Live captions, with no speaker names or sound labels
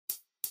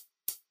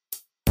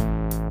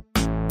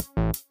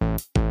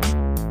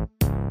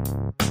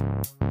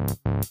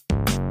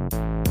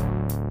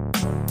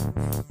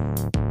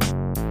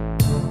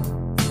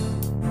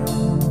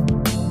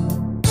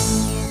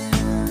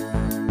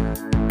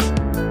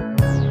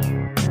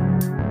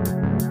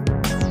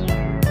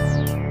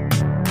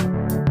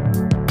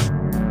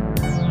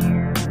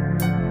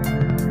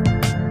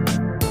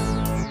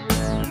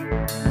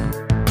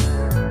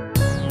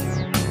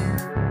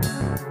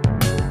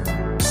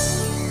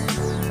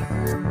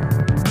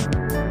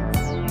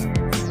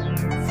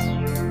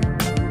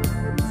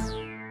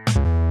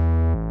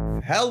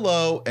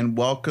Hello and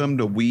welcome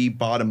to We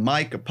Bought a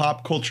Mic, a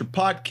pop culture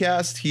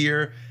podcast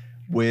here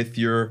with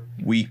your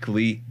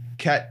weekly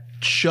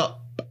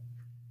catch-up.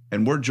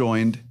 And we're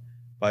joined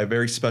by a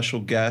very special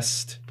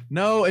guest.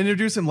 No,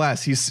 introduce him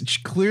last. He's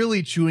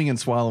clearly chewing and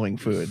swallowing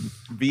food.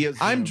 Via Zoom.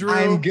 I'm Drew.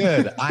 I'm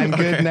good. I'm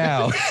good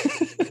now.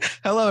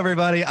 Hello,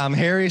 everybody. I'm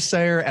Harry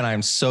Sayer, and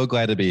I'm so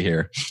glad to be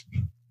here.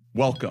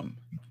 Welcome.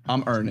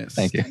 I'm Ernest.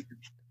 Thank you.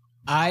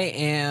 I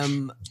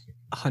am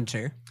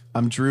Hunter.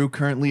 I'm Drew,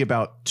 currently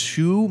about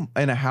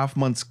 2.5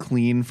 months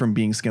clean from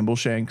being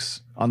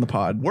Skimbleshanks on the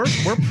pod. We're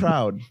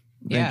proud.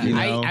 Yeah, you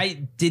know.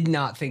 I did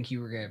not think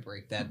you were going to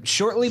break that.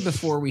 Shortly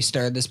before we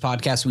started this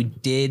podcast, we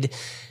did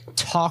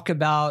talk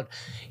about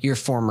your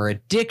former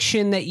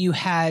addiction that you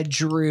had,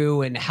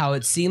 Drew, and how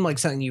it seemed like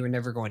something you were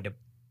never going to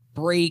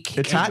break.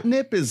 The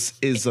catnip is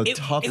a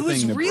tough thing. It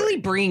was to really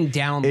break. bringing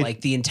down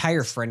like the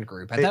entire friend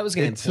group. I thought it was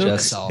going to implode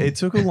us all. It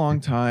took a long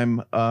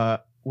time.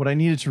 What I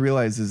needed to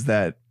realize is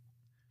that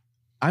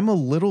I'm a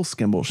little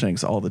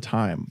Skimbleshanks all the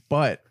time,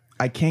 but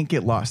I can't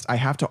get lost. I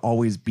have to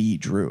always be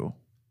Drew.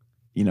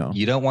 You know,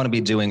 You don't want to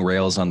be doing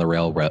rails on the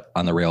railway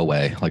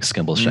like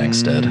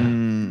Skimbleshanks did.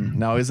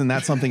 Now, isn't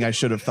that something I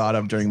should have thought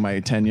of during my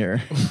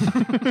tenure?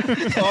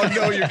 Oh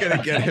no, you're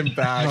gonna get him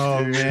back.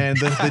 Oh dude. man,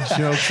 the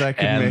jokes I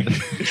can And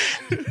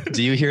make.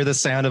 do you hear the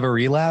sound of a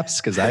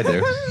relapse? Because I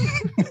do.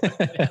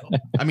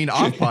 I mean,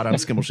 off pod, I'm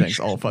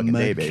Skimbleshanks all fucking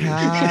day, baby.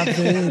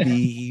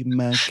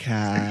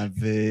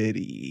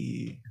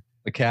 McCavity.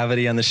 The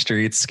cavity on the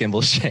streets,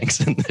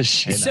 Skimbleshanks in the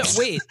shit. So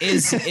wait,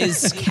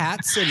 is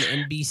Cats an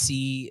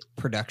NBC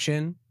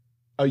production?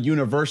 A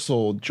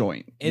Universal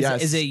joint.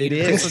 Is it it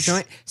Universal is.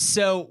 joint?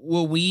 So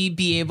will we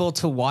be able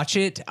to watch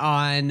it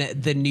on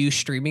the new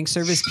streaming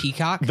service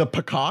Peacock? The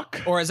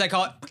peacock. Or as I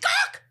call it,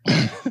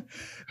 Peacock?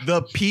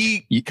 The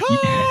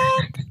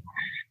peacock.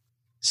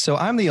 So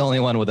I'm the only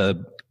one with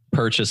a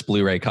purchased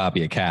Blu-ray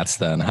copy of Cats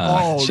then, huh?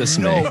 Oh, It's just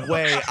no me.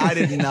 way. I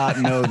did not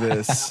know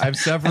this. I have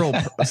several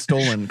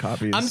stolen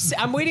copies.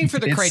 I'm waiting for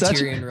the It's such a-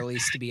 Criterion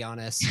release, to be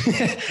honest.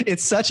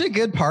 It's such a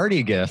good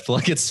party gift.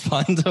 Like, it's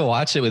fun to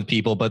watch it with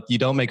people, but you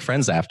don't make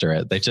friends after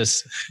it.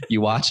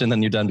 You watch and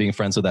then you're done being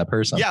friends with that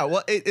person. Yeah,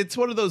 well, it's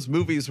one of those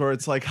movies where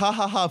it's like, ha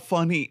ha ha,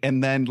 funny.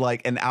 And then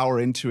like an hour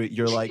into it,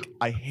 you're like,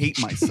 I hate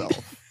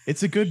myself.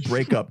 It's a good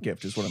breakup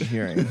gift is what I'm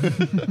hearing.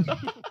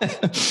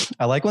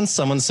 I like when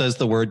someone says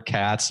the word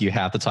cats, you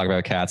have to talk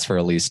about cats for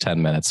at least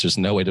 10 minutes. There's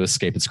no way to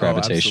escape its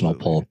gravitational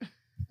pull.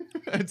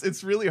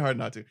 It's really hard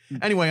not to.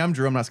 Anyway, I'm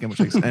Drew. I'm not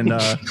Skimbleshanks. And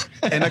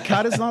And a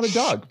cat is not a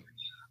dog.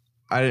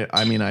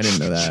 I mean, I didn't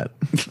know that.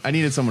 I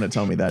needed someone to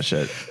tell me that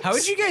shit. How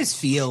would you guys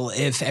feel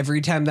if every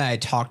time that I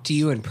talked to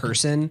you in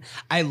person,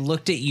 I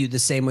looked at you the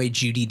same way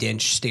Judi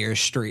Dench stares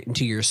straight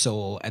into your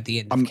soul at the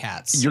end of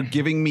Cats? You're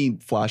giving me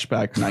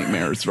flashback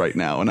nightmares right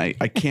now, and I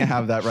can't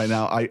have that right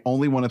now. I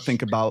only want to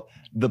think about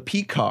the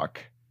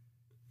Peacock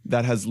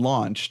that has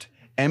launched,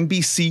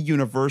 NBC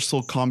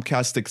Universal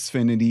Comcast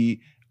Xfinity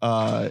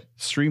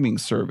streaming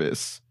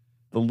service,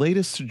 the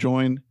latest to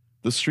join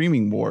the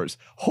streaming wars.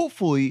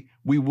 Hopefully,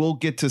 we will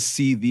get to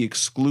see the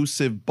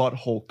exclusive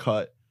butthole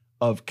cut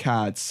of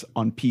Cats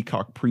on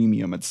Peacock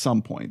Premium at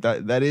some point.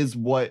 That is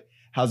what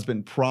has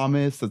been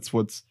promised. That's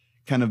what's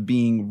kind of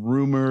being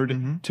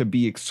rumored to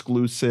be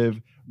exclusive.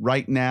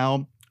 Right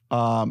now,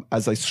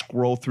 as I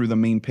scroll through the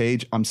main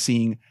page, I'm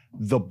seeing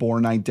The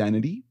Bourne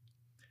Identity.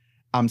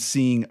 I'm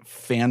seeing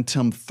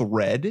Phantom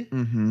Thread.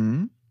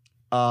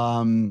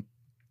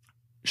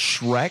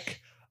 Shrek.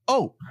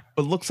 Oh,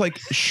 it looks like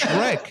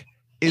Shrek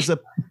is a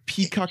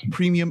Peacock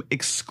Premium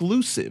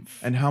exclusive.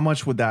 And how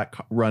much would that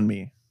run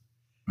me?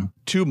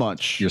 Too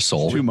much. Your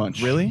soul. Too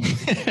much. Really?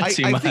 I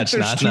Too think much, there's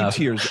not two enough.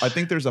 tiers. I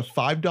think there's a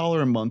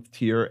 $5 a month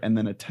tier and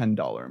then a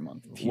 $10 a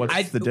month tier.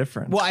 What's the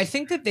difference? Well, I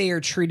think that they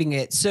are treating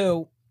it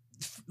so.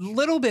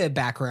 Little bit of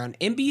background: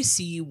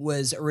 NBC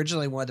was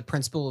originally one of the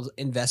principal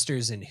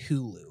investors in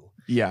Hulu.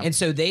 Yeah. And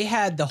so they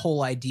had the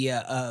whole idea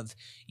of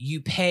you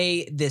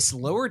pay this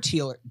lower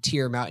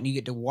tier amount and you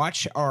get to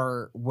watch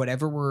our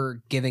whatever we're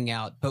giving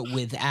out, but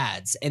with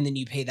ads. And then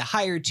you pay the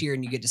higher tier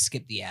and you get to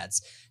skip the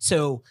ads.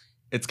 So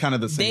It's kind of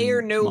the same. they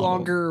are no model.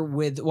 longer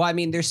with, well, I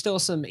mean, there's still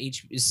some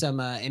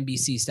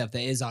NBC stuff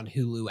that is on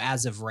Hulu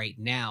as of right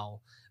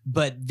now,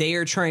 but they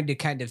are trying to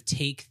kind of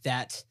take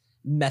that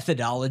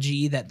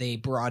methodology that they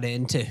brought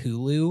into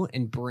Hulu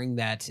and bring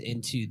that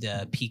into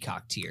the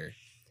Peacock tier.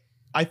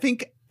 I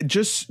think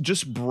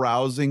just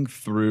browsing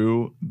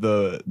through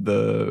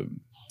the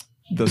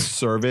the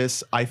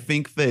service. I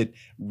think that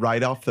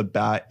right off the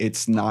bat,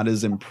 it's not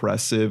as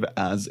impressive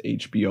as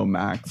HBO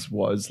Max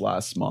was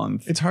last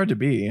month. It's hard to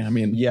be. I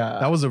mean, Yeah.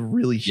 that was a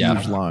really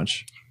huge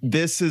launch.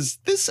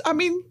 I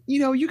mean,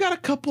 you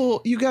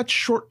got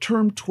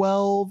short-term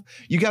 12,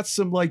 you got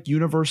some like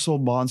Universal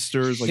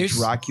monsters like There's-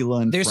 Dracula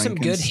and There's some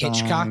good Frankenstein.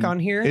 Hitchcock on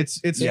here.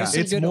 It's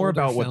some good more older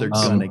about what they're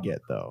films. gonna get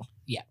though.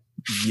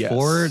 Yes.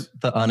 For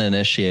the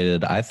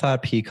uninitiated, I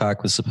thought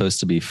Peacock was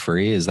supposed to be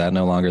free. Is that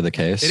no longer the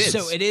case? It is.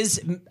 So it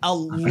is, a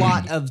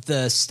lot of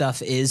the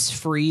stuff is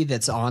free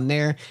that's on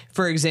there.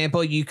 For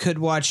example, you could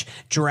watch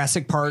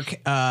Jurassic Park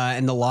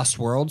and the Lost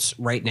Worlds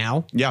right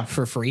now Yeah.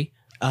 for free.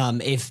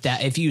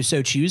 If you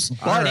so choose.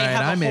 All They right,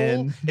 have a I'm whole-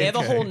 in. They have a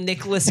Okay. whole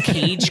Nicolas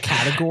Cage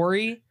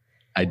category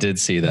I did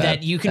see that.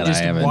 that you can and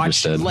just I am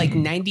watch. interested. Like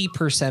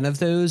 90% of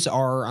those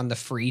are on the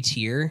free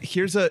tier.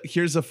 Here's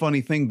a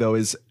funny thing though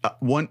is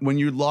when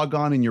you log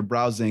on and you're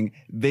browsing,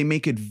 they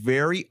make it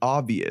very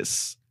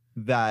obvious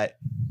that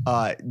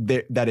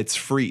that it's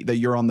free, that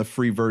you're on the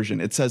free version.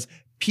 It says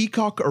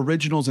Peacock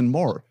Originals and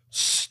more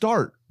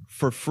start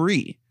for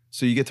free,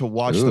 so you get to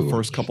watch the Ooh.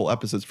 first couple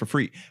episodes for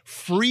free.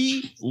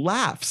 Free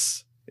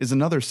laughs is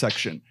another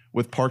section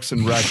with Parks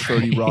and Rec,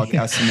 30 Rock,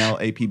 SNL,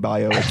 AP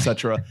Bio,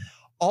 etc.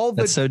 All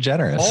the That's so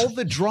generous. all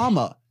the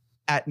drama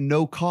at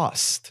no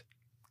cost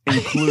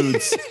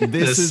includes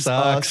This Is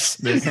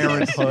sucks. Us,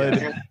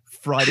 Parenthood,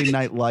 Friday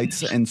Night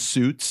Lights, and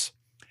Suits.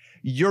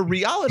 Your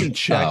reality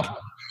check Oh.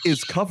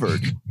 is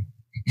covered.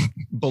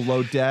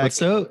 Below Deck What's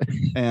so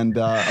and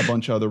a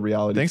bunch of other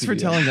reality. Thanks for TV.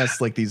 telling us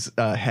like these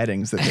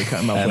headings that they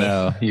come up I with.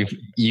 know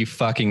you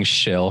fucking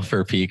shill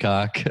for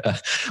Peacock.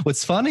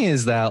 What's funny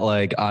is that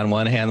like on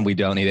one hand we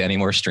don't need any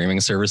more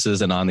streaming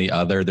services, and on the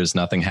other there's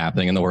nothing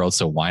happening in the world,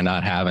 so why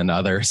not have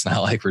another? It's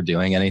not like we're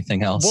doing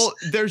anything else. Well,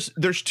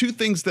 there's two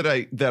things that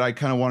I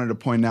kind of wanted to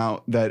point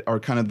out that are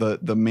kind of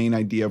the main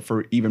idea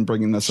for even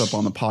bringing this up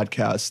on the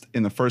podcast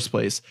in the first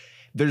place.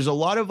 There's a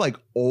lot of like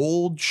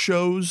old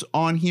shows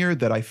on here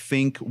that I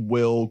think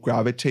will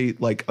gravitate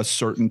like a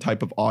certain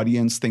type of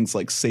audience. Things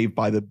like Saved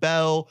by the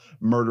Bell,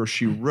 Murder,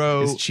 She Is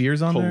Wrote,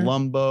 Cheers on there?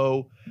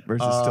 Columbo.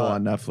 Versus still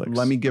on Netflix.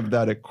 Let me give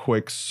that a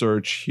quick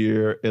search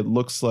here. It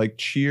looks like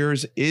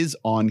Cheers is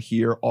on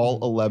here, all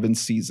 11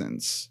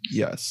 seasons.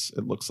 Yes,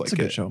 it looks like It's a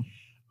good it. show.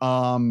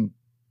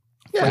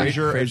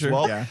 Frasier as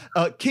well. Yeah.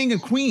 King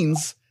of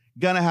Queens,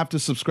 gonna have to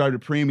subscribe to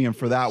premium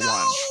for that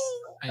one.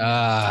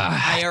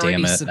 I already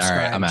damn it. subscribed All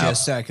right, I'm out.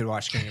 just so I could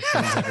watch King of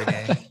Queens every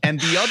day. And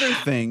the other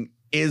thing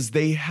is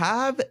they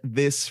have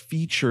this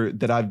feature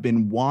that I've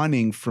been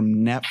wanting from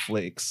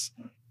Netflix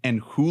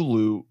and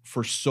Hulu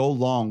for so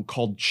long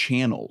called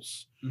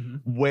channels,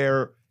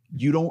 where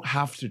you don't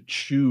have to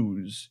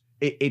choose.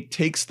 It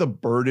takes the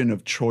burden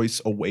of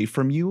choice away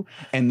from you,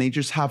 and they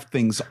just have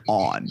things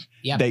on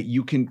Yeah. that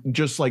you can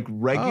just like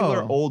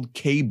regular Oh. old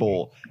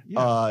cable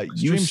Stream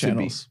used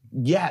channels. to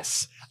be.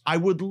 Yes. I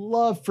would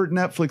love for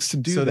Netflix to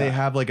do So that. they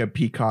have like a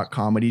Peacock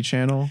comedy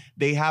channel.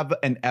 They have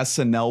an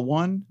SNL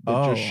one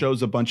that just Oh.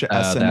 shows a bunch of Oh,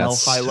 SNL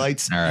that's-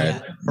 highlights. All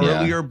right.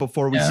 Earlier,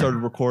 before we Yeah. started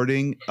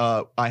recording,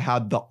 I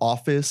had the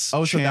Office.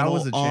 Oh, so that channel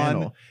was a on.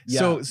 channel.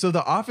 Yeah. So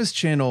the Office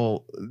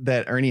channel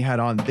that Ernie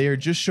had on, they're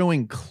just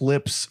showing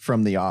clips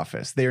from The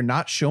Office. They are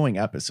not showing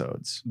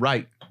episodes.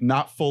 Right,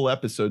 not full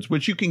episodes,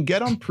 which you can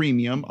get on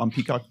Premium, on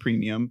Peacock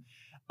Premium.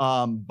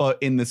 But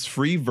in this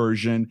free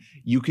version,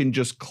 you can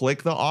just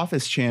click the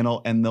Office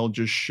channel and they'll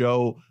just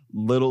show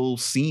little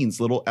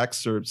scenes, little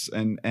excerpts,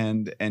 and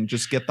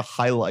just get the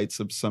highlights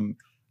of some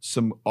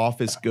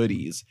Office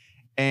goodies.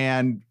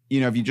 And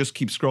if you just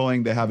keep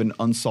scrolling, they have an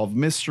Unsolved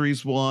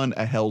Mysteries one,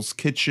 a Hell's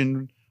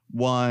Kitchen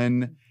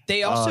one.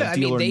 They also, I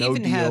Deal mean, or they No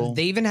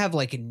even Deal. have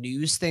like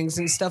news things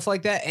and stuff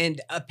like that. And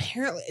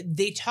apparently,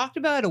 they talked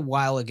about it a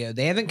while ago.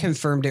 They haven't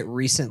confirmed it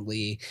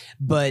recently,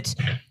 but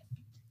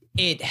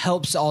it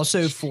helps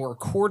also for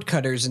cord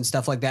cutters and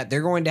stuff like that.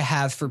 They're going to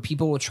have for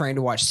people trying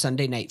to watch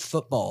Sunday Night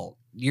Football.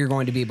 You're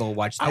going to be able to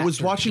watch that. I was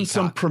through watching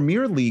some Peacock.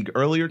 Premier League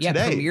earlier Yeah,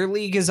 today. Premier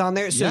League is on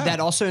there. So Yeah. that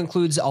also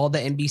includes all the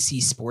NBC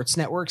sports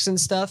networks and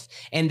stuff.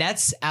 And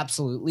that's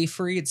absolutely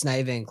free. It's not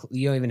even,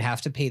 you don't even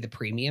have to pay the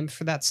premium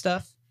for that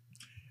stuff.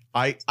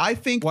 I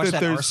think Watch that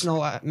that there's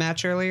Arsenal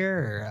match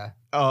earlier?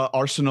 Or,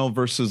 Arsenal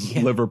versus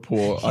Yeah.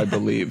 Liverpool, I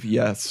believe.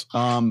 Yes.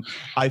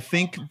 I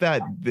think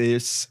that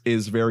this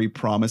is very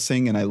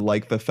promising, and I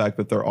like the fact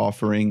that they're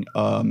offering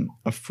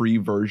a free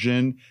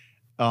version.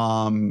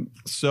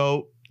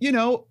 So,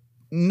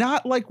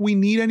 not like we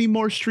need any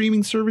more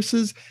streaming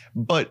services,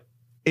 but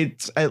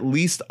it's at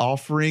least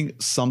offering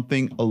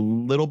something a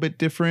little bit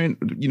different,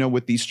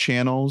 with these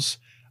channels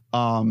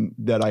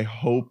that I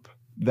hope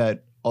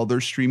that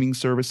other streaming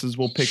services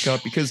will pick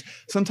up, because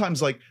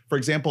sometimes, like, for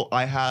example,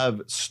 I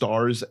have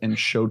Stars and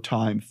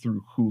Showtime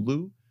through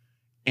Hulu,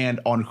 and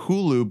on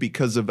Hulu,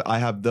 because of I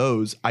have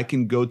those, I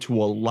can go to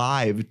a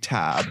live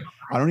tab.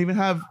 I don't even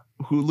have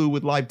Hulu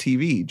with live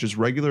TV, just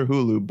regular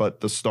Hulu,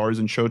 but the Stars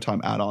and Showtime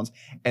add-ons,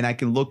 and I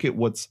can look at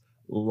what's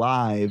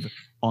live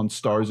on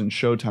Stars and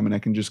Showtime, and I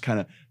can just kind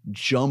of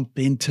jump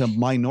into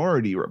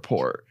Minority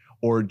Report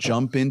or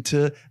jump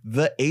into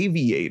The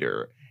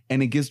Aviator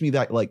and it gives me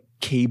that like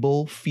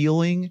cable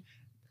feeling.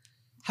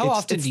 How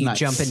often it's do you nice.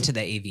 jump into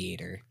the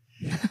Aviator?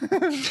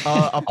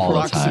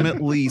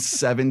 Approximately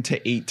 7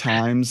 to 8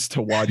 times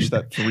to watch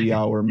that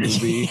 3-hour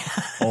movie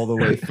all the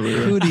way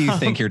through. Who do you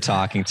think you're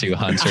talking to,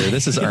 Hunter?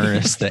 This is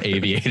Ernest, the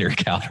Aviator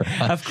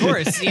Calderon. Of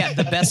course, yeah,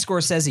 the best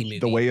Scorsese movie.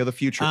 The Way of the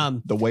Future.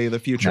 The Way of the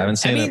Future. I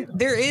haven't I seen mean, it.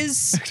 there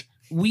is.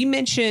 We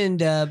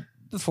mentioned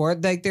before,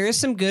 like there is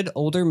some good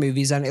older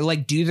movies on it.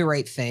 Like Do the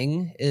Right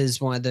Thing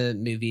is one of the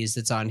movies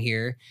that's on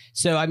here.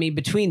 So I mean,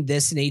 between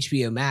this and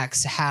HBO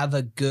Max, have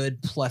a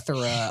good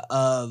plethora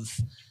of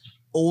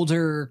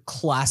older,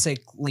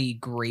 classically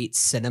great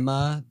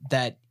cinema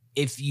that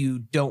if you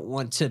don't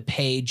want to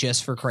pay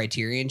just for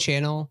Criterion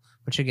Channel,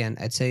 which again,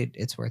 I'd say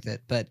it's worth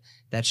it, but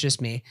that's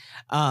just me.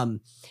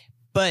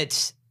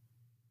 But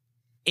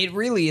it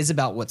really is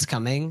about what's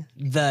coming.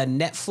 The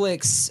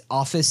Netflix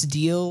Office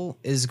deal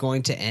is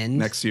going to end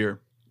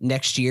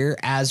next year,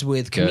 as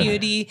with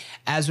Community,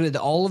 as with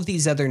all of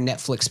these other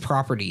Netflix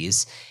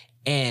properties.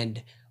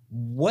 And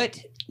what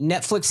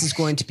Netflix is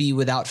going to be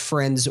without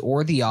Friends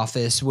or The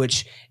Office,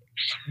 which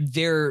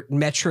their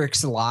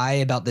metrics lie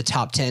about the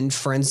top 10.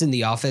 Friends and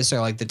The Office are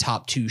like the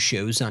top 2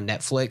 shows on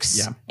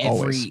Netflix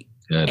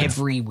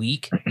every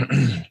week.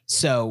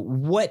 So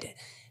what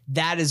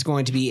that is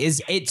going to be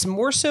is it's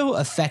more so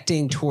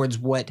affecting towards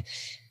what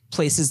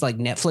places like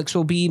Netflix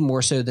will be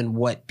more so than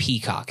what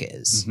Peacock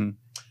is. Mm-hmm.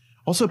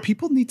 Also,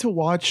 people need to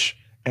watch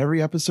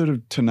every episode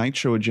of Tonight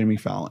Show with Jimmy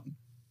Fallon.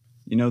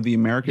 You know, the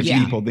American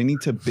people, they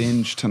need to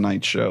binge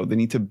Tonight Show. They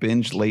need to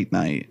binge late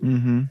night.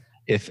 Mm-hmm.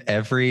 If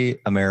every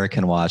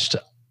American watched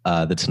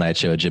the Tonight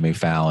Show with Jimmy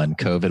Fallon,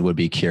 COVID would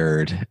be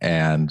cured,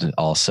 and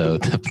also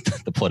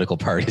the political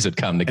parties would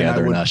come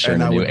together and usher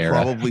in a new era.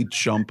 Probably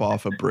jump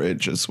off a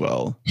bridge as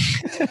well.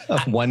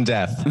 One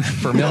death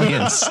for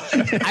millions.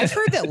 I've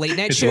heard that late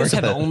night shows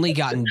have only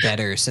gotten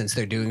better since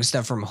they're doing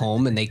stuff from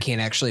home and they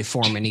can't actually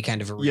form any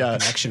kind of a real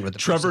connection with the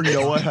Trevor person.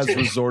 Noah has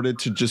resorted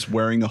to just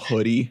wearing a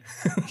hoodie.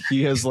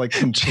 He has like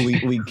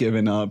completely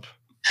given up.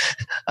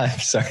 I'm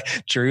sorry.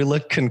 Drew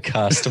looked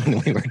concussed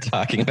when we were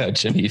talking about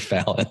Jimmy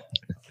Fallon.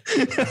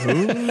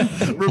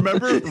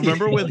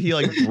 remember when he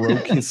like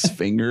broke his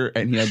finger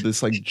and he had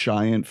this like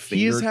giant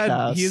finger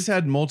cast? He has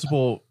had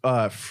multiple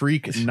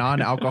freak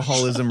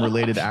non-alcoholism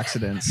related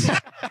accidents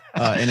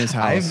in his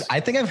house. I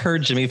think I've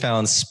heard Jimmy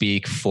Fallon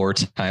speak 4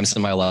 times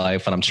in my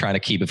life, and I'm trying to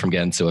keep it from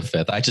getting to a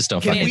 5th. I just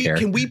don't fucking care.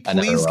 Can we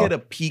please get a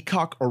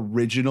Peacock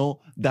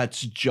original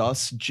that's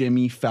just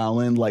Jimmy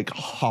Fallon like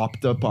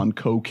hopped up on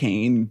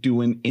cocaine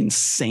doing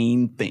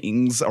insane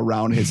things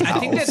around his house? I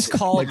think that's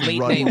called like Late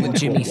Night with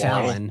Jimmy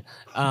Fallon.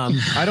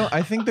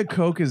 I think the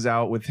coke is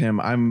out with him.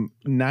 I'm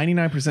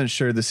 99%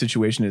 sure the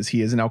situation is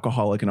he is an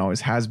alcoholic and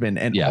always has been.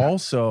 And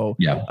also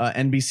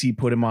NBC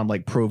put him on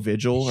like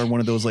Provigil or one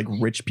of those like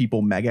rich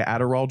people mega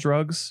Adderall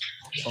drugs.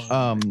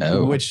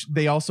 Which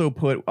they also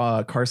put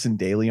Carson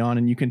Daly on,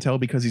 and you can tell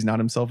because he's not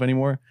himself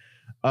anymore.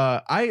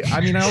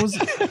 I mean, I was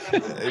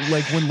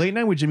like when Late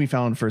Night with Jimmy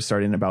Fallon first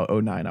started in about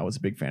 2009, I was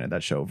a big fan of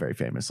that show very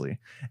famously.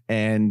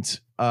 And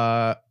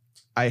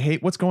I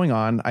hate what's going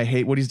on. I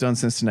hate what he's done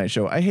since Tonight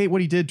Show. I hate what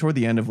he did toward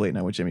the end of Late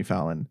Night with Jimmy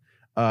Fallon.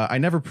 I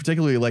never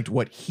particularly liked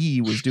what he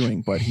was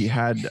doing, but he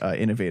had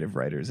innovative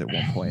writers at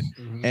one point.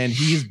 And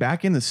he's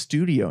back in the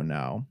studio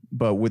now,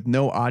 but with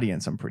no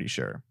audience, I'm pretty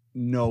sure.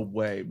 No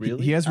way,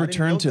 really? He has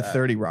returned to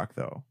 30 Rock,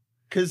 though.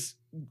 Because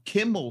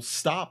Kimmel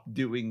stopped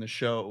doing the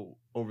show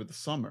over the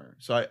summer.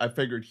 So I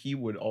figured he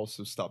would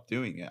also stop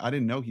doing it. I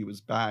didn't know he was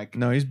back.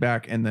 No, he's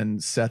back. And then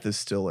Seth is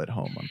still at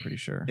home, I'm pretty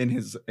sure. In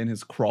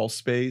his crawl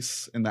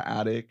space in the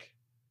attic.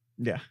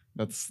 Yeah.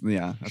 That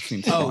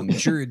seems fun.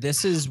 Drew,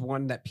 this is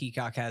one that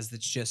Peacock has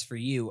that's just for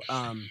you.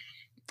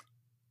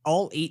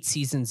 All 8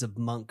 seasons of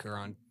Monk are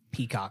on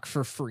Peacock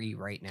for free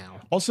right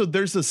now. Also,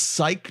 there's a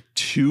Psych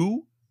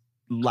 2,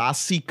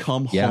 Lassie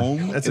Come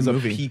Home. That's a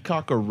movie.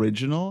 Peacock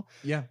original.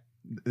 Yeah.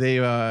 They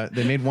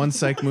made one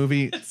psych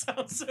movie. It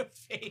sounds so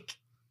fake.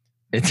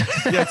 It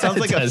sounds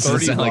like a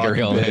 30 sound like a Rock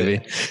real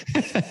bit.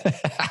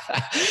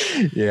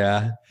 movie.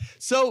 Yeah.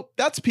 So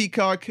that's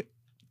Peacock.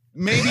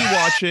 Maybe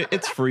watch it.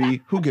 It's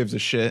free. Who gives a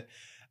shit?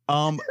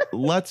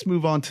 Let's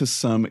move on to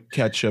some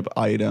catch-up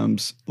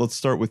items. Let's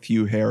start with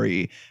you,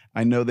 Harry.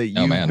 I know that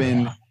you've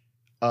been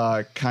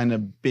kind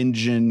of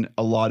binging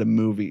a lot of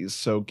movies.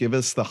 So give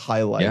us the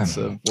highlights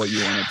of what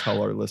you want to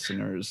tell our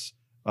listeners.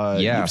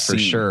 For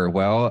sure.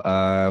 Well,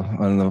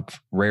 one of the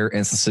rare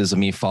instances of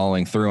me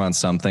following through on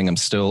something, I'm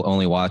still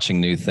only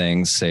watching new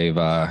things, save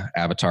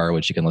Avatar,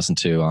 which you can listen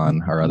to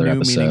on our other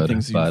episode.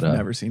 Things you've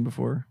never seen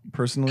before,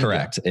 personally.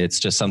 Correct. Yeah. It's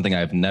just something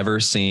I've never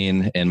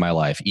seen in my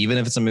life. Even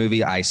if it's a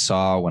movie I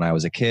saw when I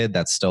was a kid,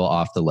 that's still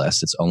off the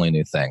list. It's only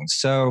new things.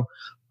 So,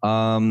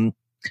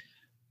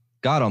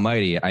 God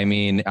almighty. I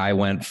mean,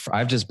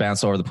 I've just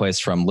bounced all over the place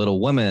from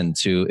Little Women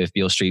to If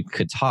Beale Street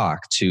Could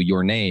Talk to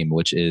Your Name,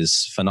 which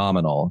is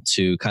phenomenal,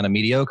 to kind of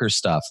mediocre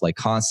stuff like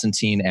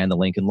Constantine and The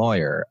Lincoln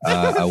Lawyer.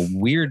 A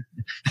weird.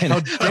 How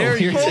dare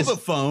you hold the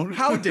phone?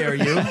 How dare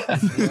you?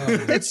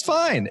 It's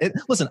fine.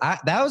 Listen,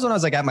 that was when I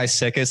was like at my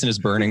sickest and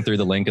just burning through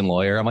The Lincoln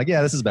Lawyer. I'm like,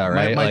 yeah, this is about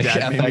right. My like,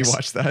 dad made me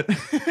watch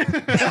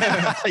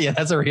that. Yeah,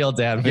 that's a real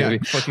dad movie.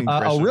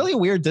 A really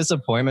weird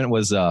disappointment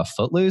was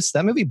Footloose.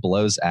 That movie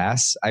blows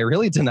ass. I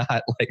really did not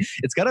like.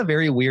 It's got a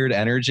very weird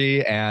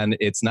energy and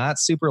it's not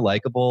super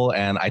likable.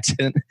 And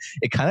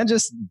it kind of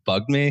just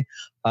bugged me.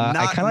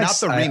 Not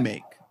the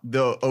remake.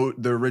 The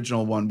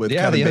original one with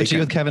Kevin Bacon. The OG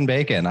with Kevin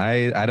Bacon.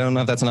 I don't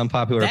know if that's an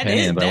unpopular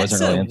opinion, but I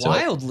wasn't really into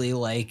wildly it.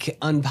 Like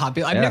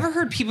unpopular. I've never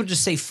heard people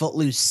just say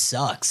Footloose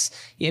sucks.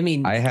 I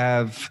mean, I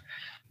have.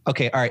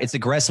 Okay, all right. It's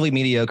aggressively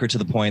mediocre to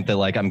the point that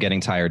like I'm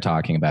getting tired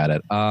talking about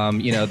it.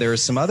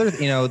 There's some other,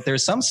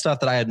 there's some stuff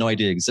that I had no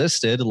idea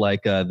existed,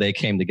 like They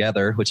Came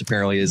Together, which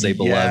apparently is a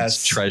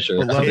beloved treasure.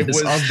 Beloved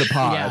of the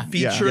pod.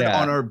 Featured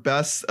on our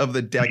Best of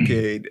the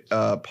Decade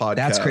podcast.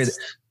 That's crazy.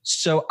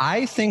 So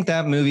I think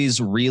that movie's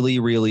really,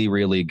 really,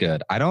 really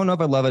good. I don't know if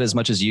I love it as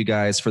much as you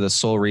guys for the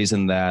sole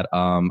reason that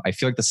I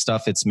feel like the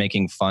stuff it's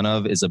making fun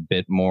of is a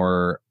bit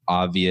more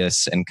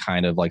obvious and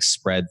kind of like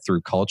spread through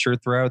culture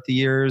throughout the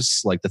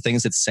years. Like the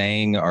things it's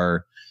saying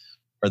are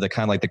the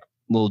kind of like the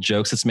little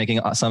jokes it's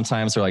making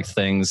sometimes are like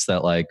things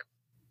that like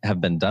have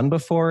been done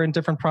before in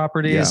different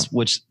properties,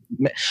 which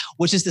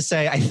is to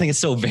say, I think it's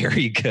still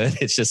very good.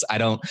 It's just,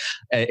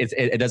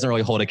 it doesn't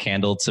really hold a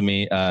candle to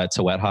me,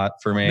 to Wet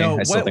Hot for me. No,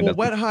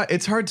 Wet Hot,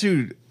 it's hard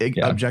to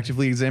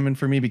objectively examine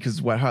for me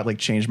because Wet Hot like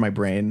changed my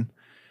brain.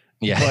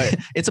 Yeah, but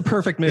it's a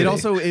perfect movie. It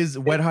also is,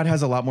 Wet Hot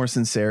has a lot more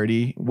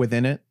sincerity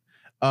within it.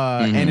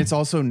 And it's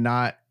also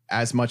not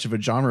as much of a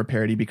genre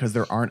parody because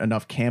there aren't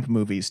enough camp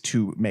movies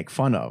to make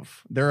fun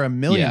of. There are a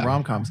million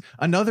rom-coms.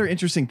 Another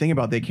interesting thing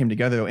about They Came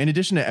Together, though, in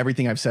addition to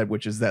everything I've said,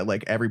 which is that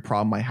like every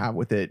problem I have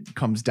with it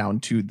comes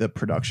down to the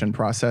production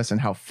process and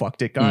how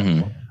fucked it got.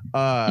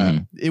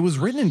 It was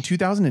written in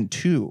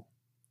 2002.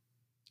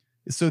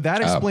 So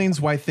that explains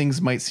why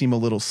things might seem a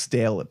little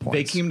stale at points.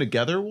 They Came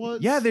Together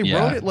what? Yeah, they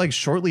wrote it like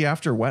shortly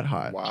after Wet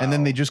Hot. Wow. And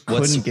then they just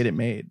couldn't get it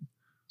made.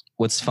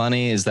 What's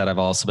funny is that I've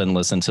also been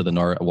listening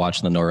to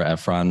watching the Nora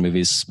Ephron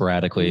movies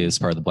sporadically as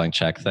part of the Blank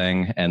Check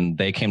thing, and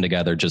They Came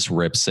Together just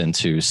rips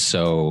into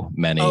so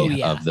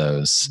many of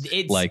those.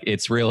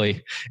 It's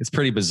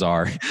pretty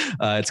bizarre.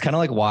 It's kind of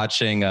like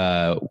watching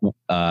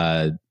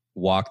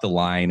Walk the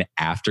Line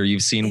after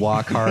you've seen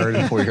Walk Hard,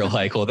 where you're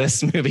like, well,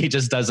 this movie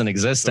just doesn't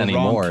exist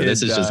anymore.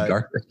 This is just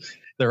garbage.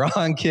 The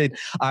wrong kid.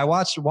 I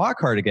watched Walk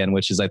Hard again,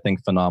 which is I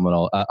think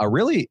phenomenal.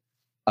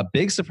 A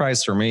big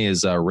surprise for me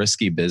is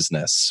Risky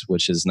Business,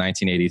 which is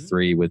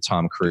 1983 with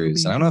Tom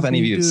Cruise. And I don't know if any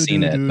of you have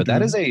seen it, but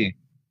that is I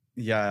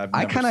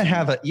kind of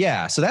have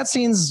so that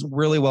scene's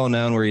really well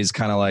known where he's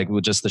kind of like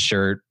with just the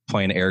shirt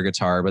playing air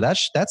guitar, but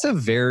that's a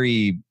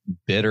very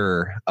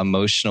bitter,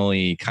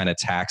 emotionally kind of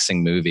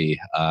taxing movie.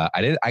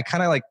 I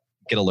kind of like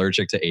get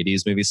allergic to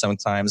 80s movies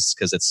sometimes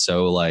because it's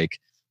so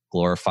like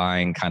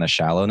glorifying kind of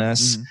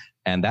shallowness.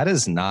 And that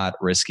is not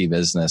Risky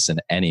Business in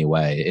any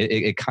way.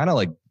 It kind of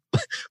like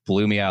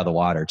blew me out of the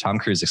water. Tom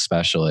Cruise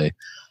especially.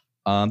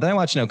 Then I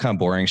watch, kind of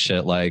boring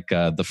shit like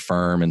The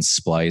Firm and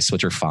Splice,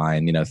 which are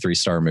fine,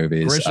 3-star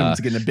movies. Grisham's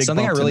getting a big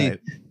bump tonight.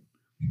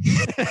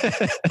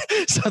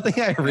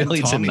 Something I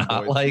really did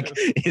not like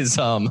is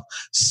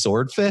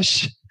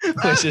Swordfish,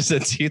 which is a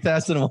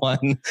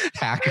 2001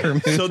 hacker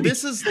movie. So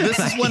this is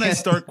when I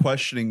start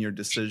questioning your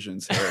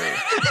decisions, Harry.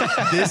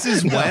 This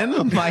is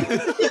when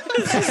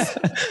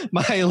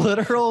my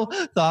literal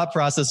thought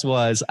process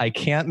was, I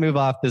can't move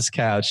off this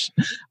couch.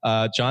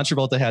 John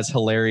Travolta has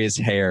hilarious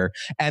hair,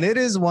 and it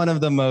is one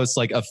of the most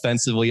like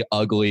offensively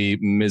ugly,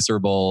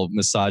 miserable,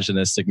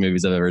 misogynistic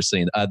movies I've ever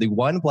seen. The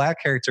one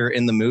black character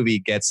in the movie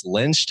gets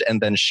lynched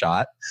and then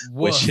shot,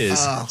 which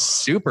is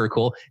super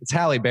cool. It's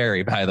Halle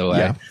Berry, by the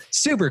way.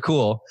 Super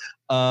cool.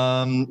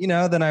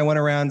 Then I went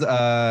around.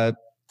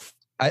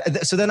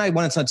 So then I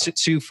went on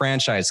two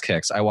franchise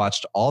kicks. I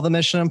watched all the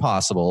Mission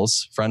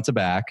Impossibles front to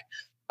back,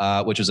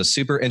 which was a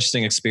super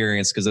interesting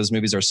experience because those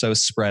movies are so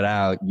spread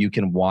out. You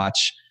can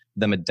watch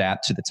them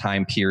adapt to the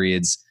time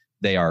periods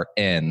they are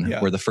in,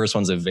 where the first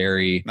one's a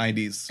very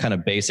 90s kind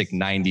of basic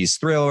 90s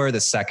thriller. The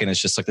second is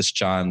just like this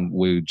John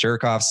Woo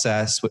jerk-off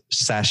sesh,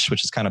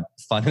 which is kind of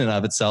fun in and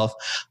of itself.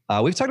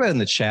 We've talked about it in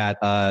the chat.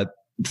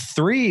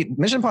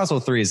 Mission Impossible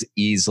 3 is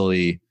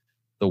easily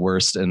the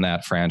worst in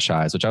that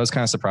franchise, which I was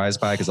kind of surprised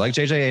by because I like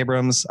J.J.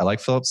 Abrams, I like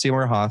Philip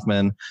Seymour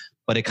Hoffman,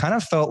 but it kind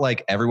of felt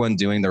like everyone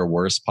doing their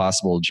worst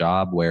possible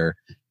job where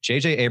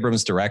J.J.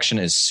 Abrams' direction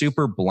is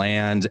super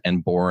bland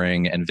and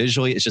boring, and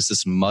visually it's just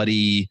this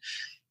muddy,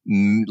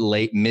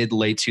 late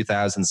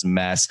 2000s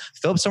mess.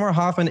 Philip Seymour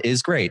Hoffman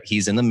is great.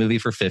 He's in the movie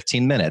for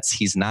 15 minutes.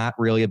 He's not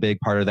really a big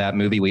part of that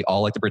movie. We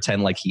all like to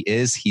pretend like he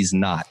is. He's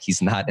not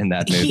in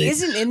that movie. He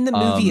isn't in the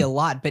movie a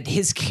lot, but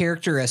his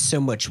character has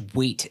so much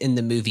weight in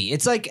the movie.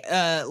 It's like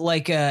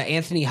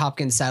Anthony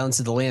Hopkins' Silence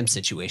of the Lambs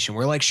situation,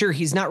 where like, sure,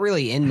 he's not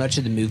really in much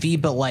of the movie,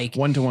 but like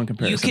 1-to-1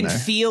 comparison, you can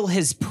feel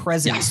his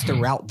presence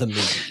throughout the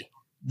movie.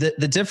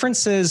 The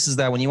difference is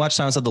that when you watch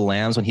Silence of the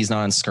Lambs, when he's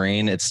not on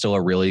screen, it's still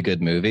a really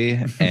good movie.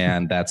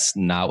 And that's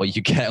not what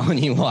you get when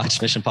you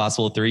watch Mission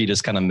Impossible 3. You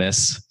just kind of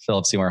miss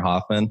Philip Seymour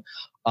Hoffman.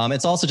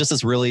 It's also just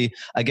this really,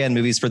 again,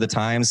 movies for the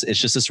times. It's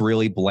just this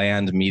really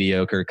bland,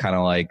 mediocre kind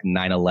of like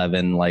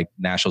 9/11, like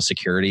national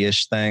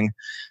security-ish thing.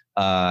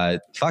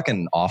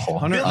 Fucking awful.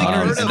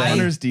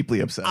 Hunter's deeply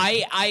upset.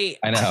 I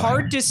know.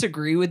 Hard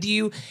disagree with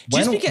you.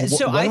 When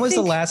was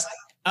the last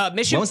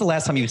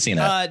time you've seen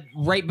it?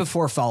 Right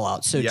before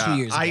Fallout, so 2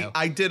 years ago.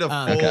 I did a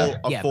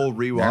full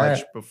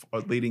rewatch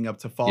before, leading up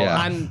to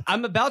Fallout. Yeah.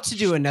 I'm about to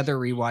do another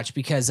rewatch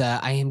because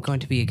I am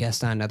going to be a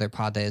guest on another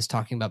pod that is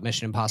talking about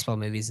Mission Impossible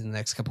movies in the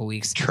next couple of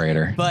weeks.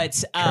 Traitor.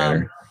 But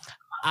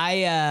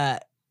I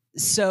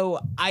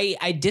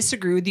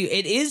disagree with you.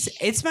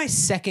 It's my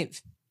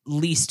second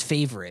least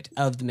favorite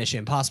of the Mission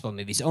Impossible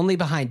movies, only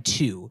behind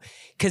 2,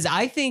 because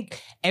I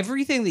think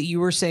everything that you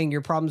were saying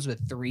your problems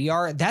with 3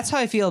 are, that's how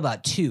I feel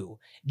about 2.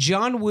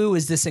 John Woo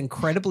is this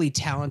incredibly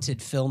talented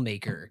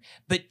filmmaker,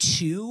 but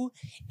 2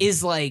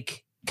 is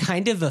like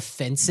kind of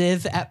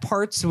offensive at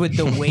parts with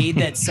the way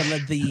that some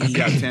of the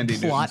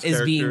plot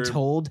is being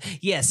told.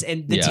 Yes,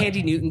 and the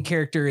Tandy Newton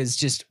character is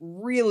just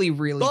really,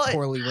 really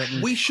poorly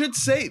written. We should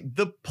say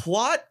the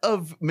plot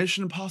of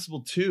Mission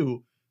Impossible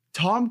 2,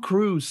 Tom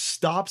Cruise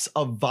stops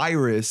a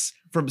virus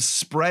from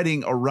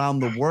spreading around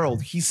the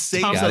world. He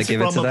saves us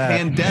from a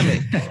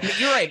pandemic.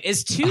 You're right.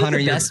 Is 2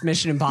 the best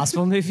Mission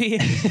Impossible movie?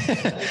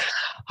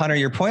 Hunter,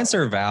 your points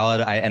are valid.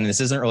 And this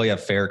isn't really a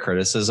fair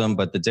criticism,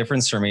 but the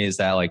difference for me is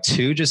that like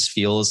 2 just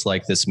feels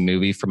like this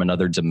movie from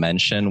another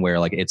dimension where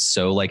like it's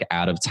so like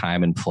out of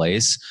time and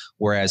place.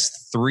 Whereas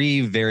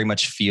 3 very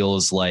much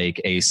feels like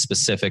a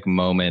specific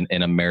moment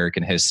in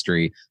American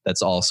history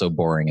that's also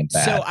boring and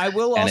bad. So I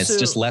will also, and it's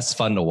just less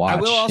fun to watch.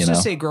 I will also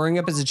say, growing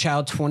up as a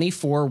child,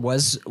 24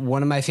 was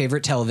one of my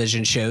favorite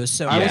television shows.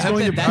 So I was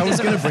going to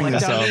bring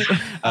this up.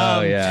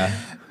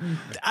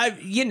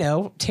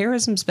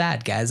 Terrorism's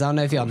bad, guys. I don't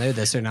know if y'all know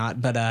this or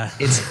not, but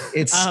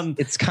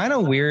it's kind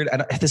of weird.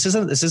 This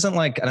isn't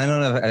like, and I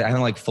don't know, I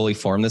haven't like fully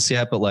formed this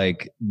yet, but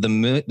like the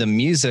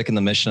music in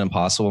the Mission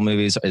Impossible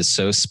movies is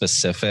so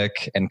specific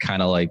and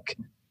kind of like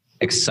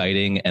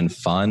exciting and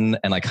fun,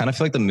 and I kind of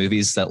feel like the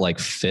movies that like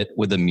fit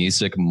with the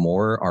music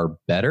more are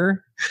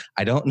better.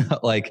 I don't know,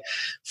 like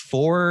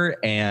 4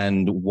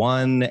 and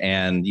 1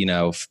 and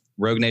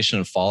Rogue Nation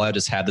and Fallout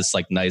just had this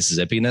like nice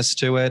zippiness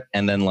to it,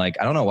 and then like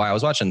I don't know why I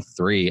was watching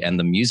 3 and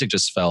the music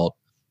just felt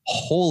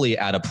wholly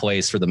out of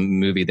place for the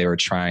movie they were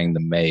trying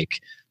to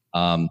make.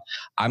 I'm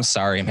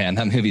sorry, man,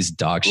 that movie's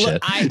dog shit.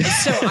 Look,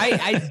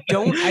 I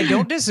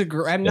don't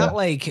disagree. I'm not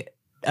like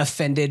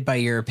offended by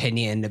your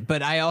opinion,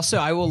 but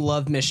I will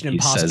love Mission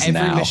Impossible.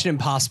 Every Mission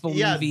Impossible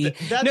movie.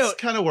 That's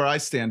kind of where I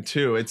stand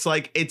too. It's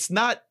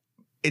not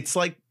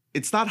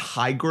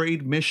high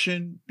grade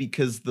Mission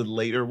because the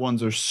later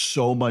ones are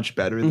so much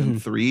better than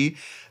 3,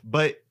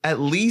 but at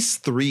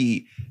least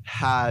 3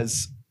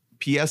 has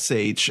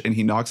PSH and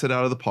he knocks it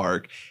out of the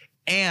park,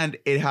 and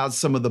it has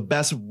some of the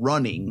best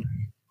running.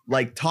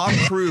 Like Tom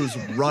Cruise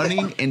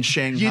running in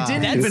Shanghai. You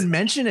didn't even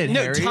mention it,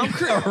 Harry. Tom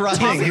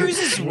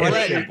Cruise's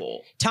running.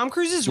 Tom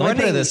Cruise's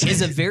running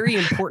is a very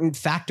important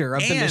factor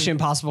of the Mission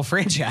Impossible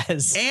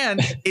franchise.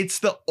 And it's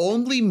the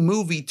only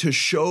movie to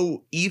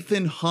show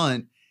Ethan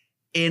Hunt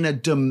in a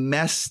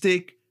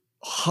domestic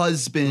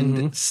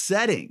husband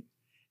setting.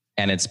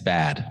 And it's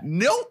bad.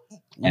 Nope.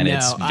 And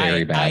it's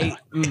very bad.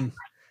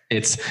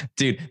 It's,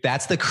 dude,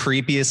 that's the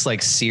creepiest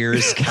like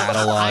Sears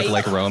catalog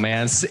like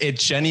romance. It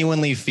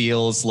genuinely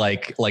feels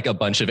like a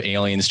bunch of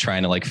aliens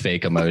trying to like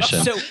fake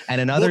emotion.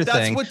 And another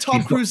thing, that's what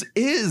Tom Cruise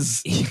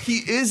is. He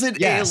is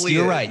an alien.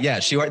 You're right.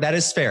 Yes, you are. That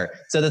is fair.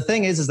 So the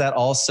thing is that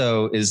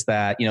also is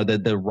that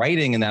the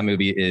writing in that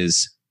movie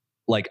is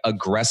like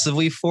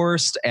aggressively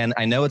forced. And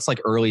I know it's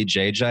like early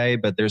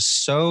JJ, but there's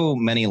so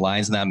many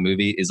lines in that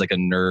movie is like a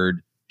nerd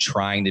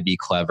trying to be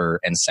clever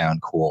and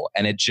sound cool,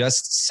 and it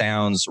just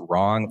sounds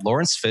wrong.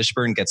 Lawrence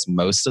Fishburne gets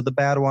most of the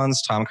bad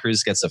ones. Tom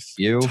Cruise gets a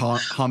few.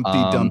 Humpty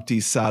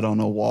Dumpty sat on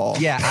a wall.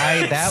 Yeah,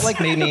 that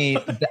like made me.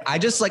 I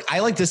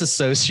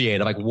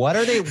disassociate. I'm like, what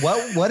are they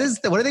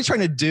trying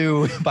to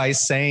do by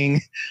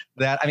saying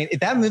that? I mean, if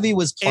that movie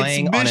was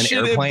playing on an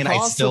airplane,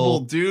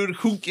 dude,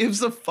 who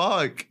gives a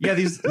fuck? Yeah,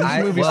 these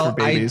movies for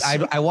babies.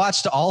 I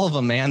watched all of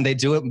them, man. They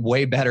do it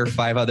way better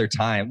 5 other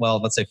times.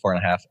 Well, let's say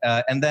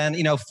 4.5. And then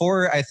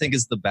 4 I think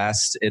is the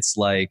best. It's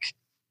like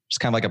just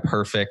kind of like a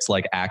perfect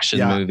like action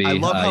movie. I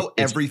love how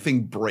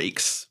everything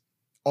breaks.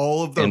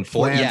 All of the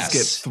plans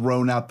get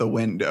thrown out the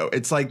window.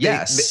 It's like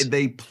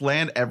they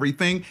plan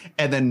everything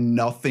and then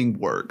nothing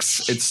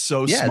works. It's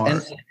so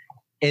smart.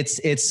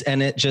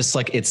 And it just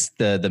like, it's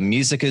the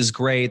music is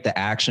great. The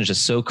action is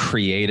just so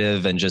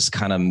creative and just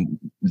kind of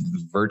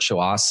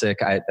virtuosic.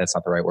 That's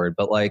not the right word,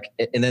 but like,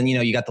 and then,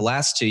 you got the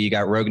last two, you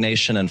got Rogue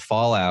Nation and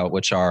Fallout,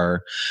 which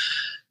are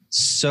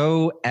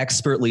so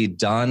expertly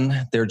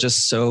done. They're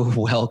just so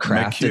well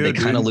crafted. They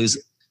kind of lose.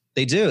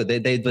 They do.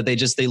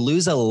 They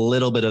lose a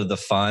little bit of the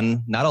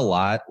fun, not a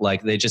lot.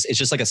 Like it's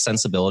just like a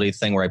sensibility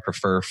thing where I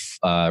prefer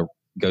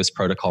Ghost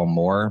Protocol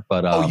more.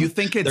 But you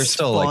think it's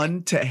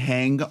fun to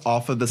hang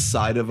off of the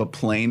side of a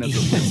plane as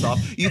a piss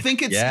off? You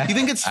think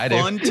it's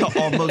fun to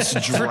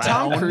almost drown? For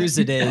Tom Cruise,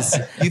 it is.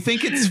 You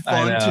think it's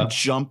fun to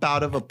jump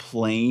out of a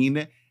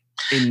plane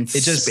in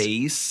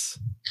space?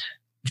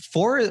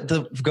 For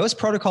the Ghost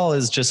Protocol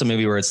is just a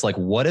movie where it's like,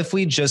 what if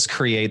we just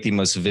create the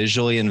most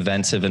visually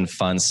inventive and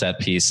fun set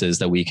pieces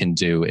that we can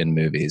do in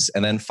movies?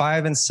 And then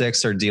 5 and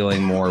 6 are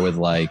dealing more with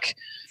like,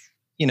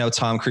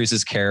 Tom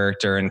Cruise's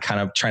character and kind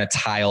of trying to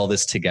tie all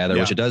this together,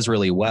 which it does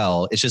really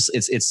well. It's just,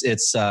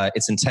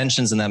 its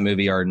intentions in that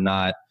movie are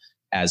not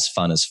as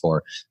fun as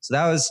 4. So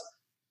that was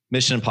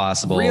Mission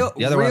Impossible.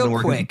 The other real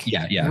one, quick.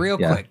 Real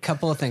quick.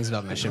 Couple of things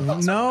about Mission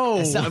Impossible.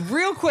 No.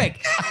 Real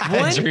quick.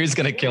 Drew's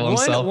going to kill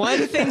himself. One of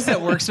the things that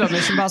works about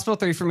Mission Impossible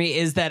 3 for me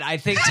is that I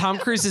think Tom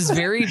Cruise is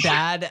very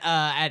bad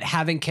at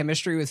having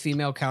chemistry with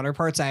female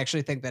counterparts. I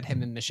actually think that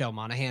him and Michelle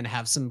Monaghan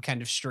have some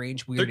kind of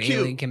strange, weird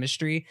alien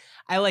chemistry.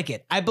 I like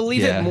it. I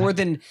believe it more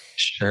than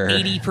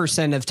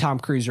 80% of Tom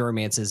Cruise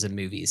romances in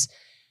movies.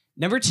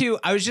 Number 2,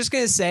 I was just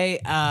going to say,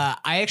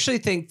 I actually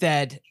think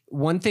that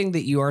one thing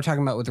that you are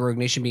talking about with Rogue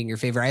Nation being your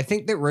favorite, I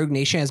think that Rogue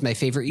Nation has my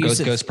favorite use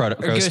of Ghost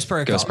Protocol. Ghost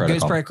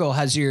Protocol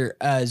has your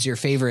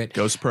favorite.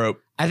 Ghost Pro.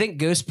 I think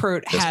Ghost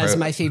Pro has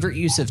my favorite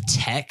use of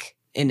tech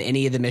in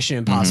any of the Mission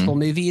Impossible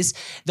movies.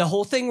 The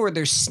whole thing where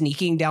they're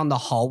sneaking down the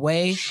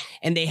hallway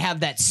and they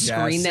have that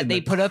screen that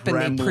they put up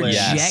and they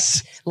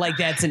project like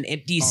that's an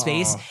empty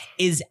space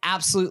is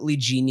absolutely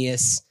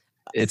genius.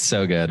 It's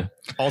so good.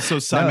 Also,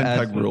 Simon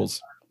Pegg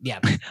rules. Yeah,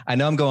 I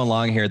know I'm going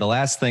long here. The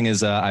last thing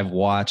is I've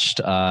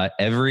watched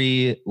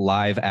every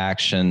live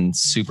action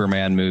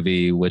Superman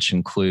movie, which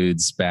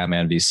includes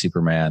Batman v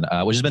Superman,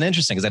 which has been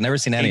interesting because I've never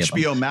seen any of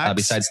them. HBO Max?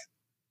 Besides,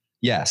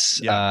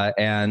 yes. Yeah.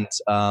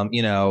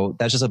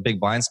 That's just a big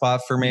blind spot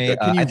for me.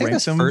 Can you I think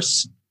rank them?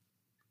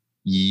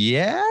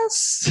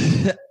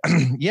 Yes.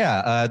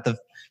 Yeah.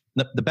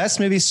 The best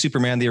movie is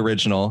Superman, the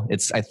original.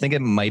 I think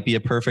it might be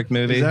a perfect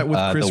movie. Is that with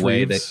Chris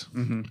Reeves?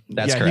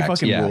 That's correct.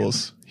 He fucking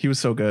rules. He was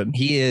so good.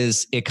 He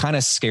is. It kind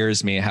of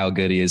scares me how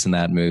good he is in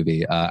that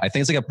movie. I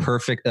think it's like a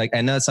perfect, like,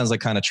 I know it sounds like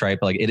kind of trite,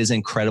 but like it is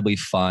incredibly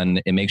fun.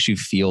 It makes you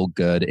feel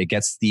good. It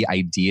gets the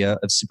idea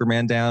of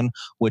Superman down,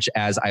 which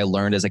as I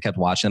learned as I kept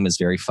watching them is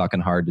very fucking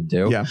hard to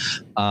do. Yeah.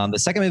 The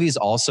second movie is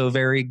also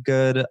very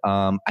good.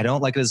 I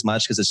don't like it as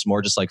much because it's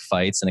more just like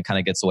fights and it kind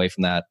of gets away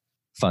from that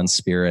fun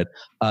spirit.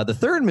 The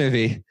third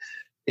movie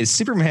is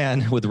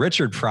Superman with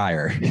Richard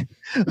Pryor,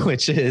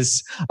 which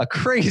is a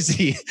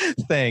crazy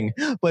thing,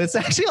 but it's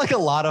actually like a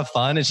lot of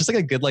fun. It's just like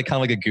a good, like kind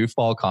of like a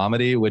goofball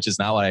comedy, which is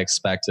not what I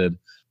expected.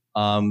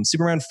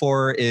 Superman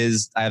 4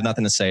 I have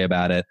nothing to say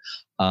about it.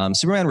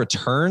 Superman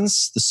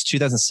Returns, this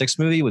 2006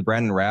 movie with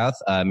Brandon Routh,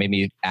 made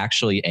me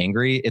actually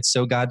angry. It's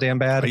so goddamn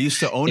bad. I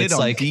used to own it on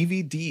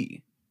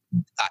DVD.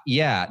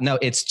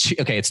 It's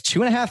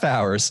 2.5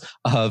 hours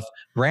of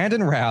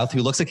Brandon Routh,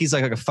 who looks like he's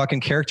like a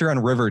fucking character on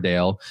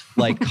Riverdale,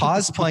 like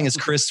cosplaying as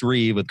Chris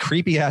Reeve with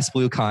creepy ass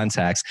blue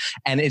contacts.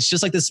 And it's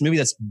just like this movie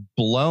that's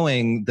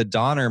blowing the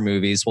Donner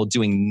movies while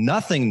doing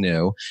nothing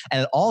new.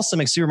 And it also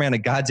makes Superman a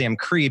goddamn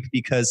creep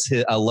because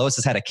Lois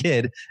has had a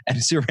kid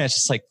and Superman's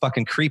just like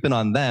fucking creeping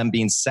on them,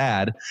 being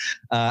sad.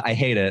 I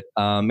hate it.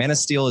 Man of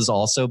Steel is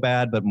also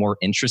bad, but more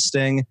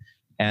interesting.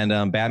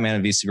 And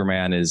Batman v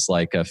Superman is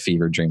like a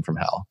fever dream from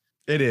hell.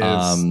 It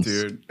is,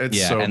 dude.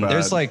 It's so bad.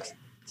 There's like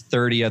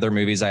 30 other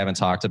movies I haven't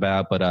talked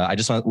about, but I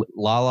just want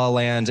La La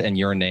Land and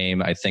Your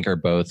Name, I think are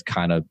both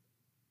kind of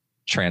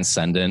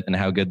transcendent in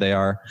how good they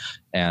are.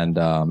 And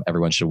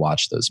everyone should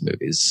watch those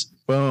movies.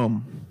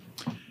 Boom.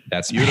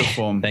 That's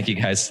beautiful. Thank you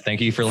guys.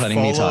 Thank you for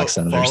letting me talk,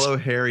 Senators. Follow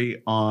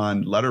Harry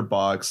on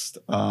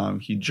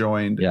Letterboxd. He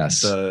joined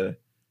the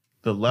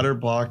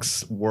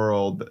Letterboxd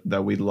world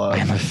that we love.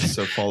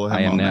 So follow him.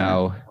 I am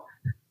now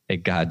a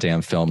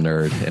goddamn film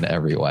nerd in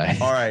every way.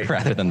 All right.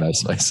 Rather than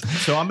most ways.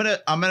 So I'm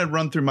gonna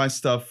run through my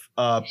stuff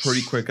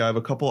pretty quick. I have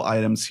a couple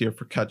items here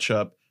for catch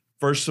up.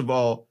 First of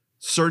all,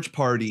 Search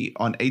Party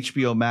on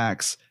HBO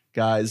Max.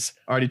 Guys,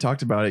 already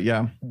talked about it.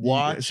 Yeah.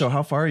 Watch. So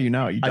how far are you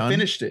now? You done? I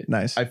finished it.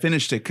 Nice. I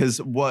finished it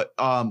because what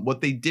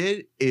they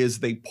did is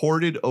they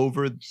ported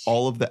over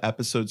all of the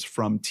episodes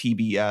from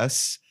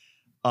TBS,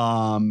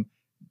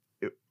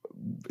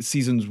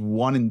 seasons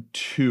 1 and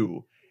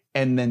 2,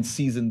 and then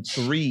season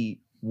 3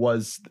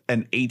 was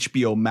an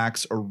HBO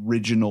Max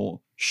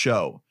original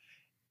show.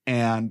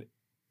 And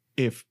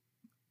if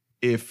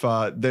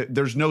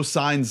there's no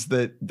signs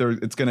that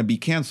it's going to be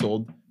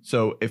canceled.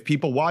 So if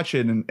people watch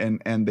it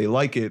and they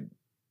like it,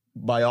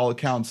 by all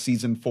accounts,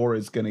 season 4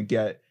 is going to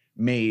get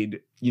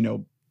made,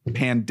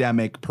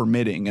 pandemic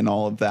permitting and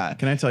all of that.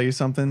 Can I tell you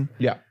something?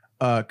 Yeah.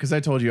 because I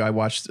told you I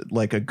watched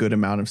like a good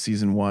amount of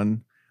season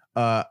 1.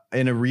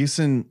 In a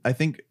recent, I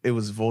think it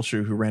was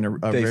Vulture who ran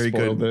a very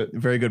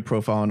good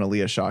profile on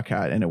Aaliyah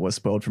Shawkat, and it was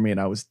spoiled for me, and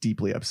I was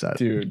deeply upset.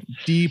 Dude,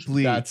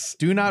 deeply.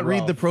 Do not rough.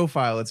 read the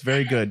profile. It's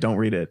very good. Don't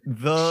read it.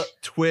 The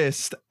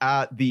twist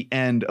at the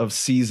end of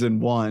season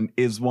 1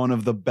 is one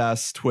of the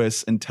best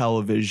twists in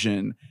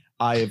television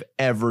I have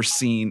ever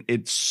seen.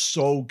 It's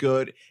so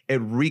good. It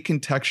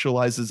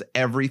recontextualizes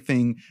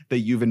everything that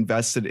you've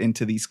invested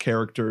into these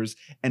characters,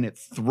 and it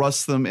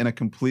thrusts them in a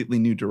completely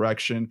new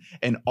direction.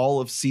 And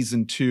all of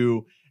season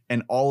 2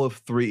 and all of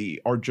 3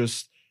 are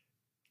just,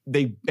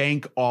 they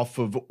bank off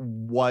of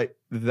what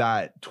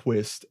that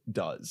twist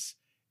does.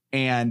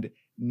 And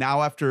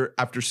now after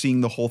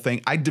seeing the whole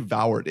thing, I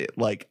devoured it.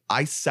 Like,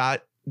 I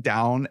sat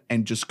down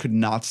and just could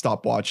not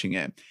stop watching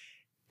it.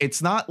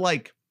 It's not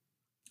like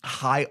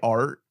high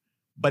art,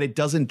 but it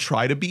doesn't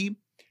try to be.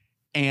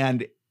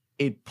 And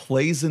it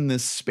plays in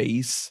this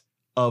space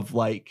of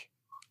like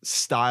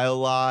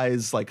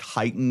stylized, like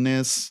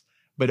heightenedness,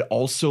 but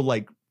also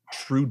like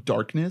true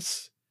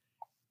darkness.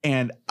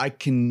 And I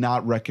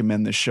cannot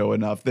recommend this show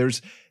enough.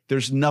 There's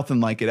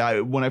nothing like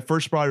it. When I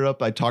first brought it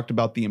up, I talked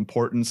about the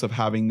importance of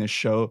having this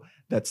show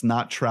that's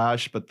not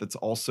trash, but that's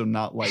also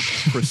not like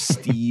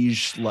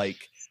prestige, like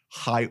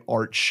high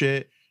art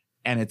shit.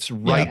 And it's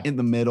right in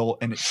the middle,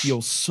 and it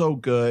feels so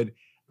good.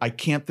 I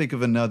can't think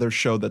of another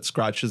show that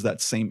scratches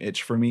that same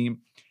itch for me.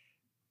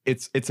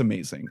 It's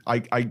amazing.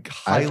 I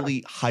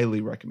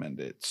highly recommend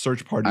it.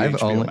 Search Party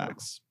HBO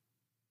Max.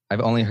 I've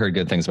only heard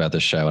good things about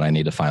this show, and I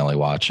need to finally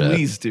watch it.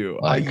 Please do.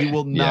 You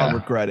will not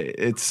regret it.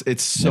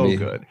 It's so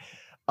good. Maybe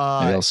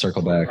I'll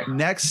circle back.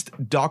 Next,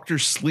 Dr.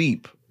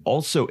 Sleep,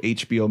 also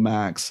HBO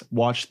Max.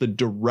 Watch the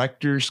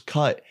director's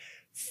cut.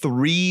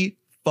 3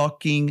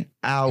 fucking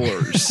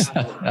hours.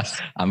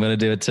 I'm gonna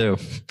do it too.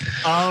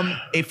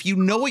 If you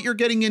know what you're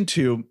getting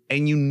into,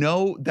 and you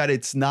know that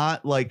it's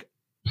not like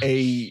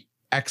a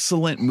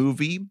excellent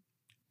movie,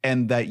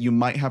 and that you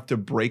might have to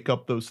break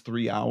up those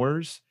 3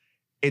 hours,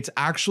 it's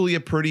actually a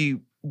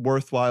pretty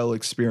worthwhile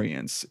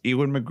experience.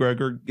 Ewan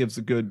McGregor gives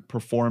a good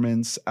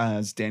performance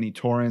as Danny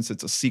Torrance.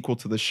 It's a sequel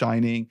to The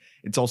Shining.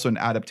 It's also an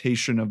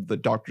adaptation of the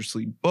Dr.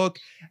 Sleep book.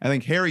 I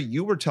think, Harry,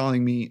 you were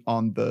telling me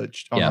on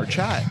our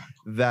chat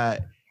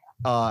that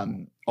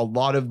a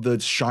lot of the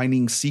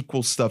Shining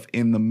sequel stuff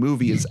in the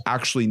movie is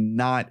actually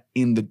not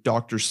in the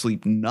Dr.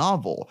 Sleep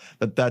novel.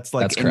 That's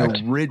like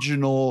an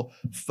original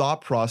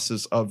thought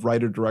process of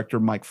writer-director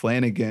Mike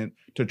Flanagan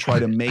to try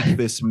to make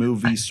this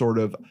movie sort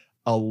of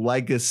a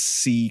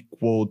legacy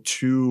sequel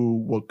to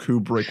what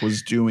Kubrick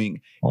was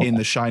doing in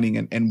The Shining,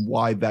 and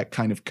why that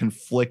kind of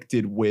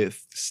conflicted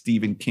with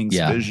Stephen King's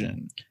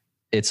vision.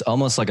 It's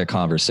almost like a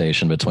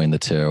conversation between the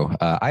two.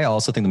 I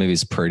also think the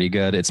movie's pretty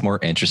good. It's more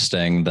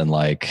interesting than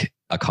like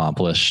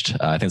accomplished.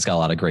 I think it's got a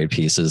lot of great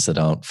pieces that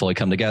don't fully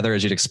come together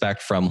as you'd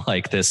expect from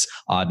like this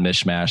odd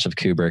mishmash of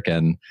Kubrick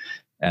and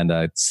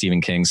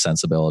Stephen King's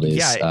sensibilities.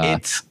 Yeah,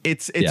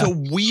 it's a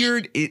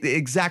weird.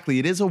 Exactly,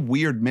 it is a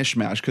weird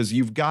mishmash because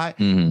you've got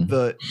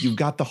the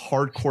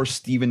hardcore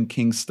Stephen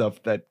King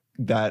stuff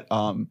that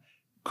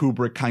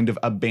Kubrick kind of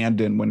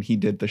abandoned when he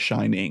did The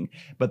Shining,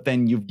 but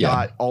then you've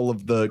got all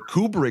of the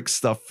Kubrick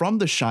stuff from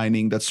The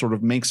Shining that sort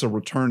of makes a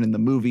return in the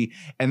movie,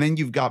 and then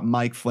you've got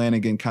Mike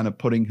Flanagan kind of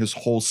putting his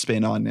whole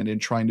spin on it and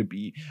trying to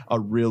be a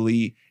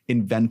really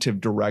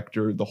inventive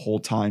director the whole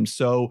time.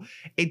 So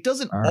it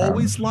doesn't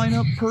always line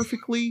up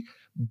perfectly,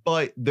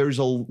 but there's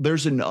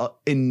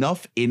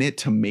enough in it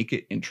to make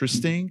it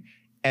interesting.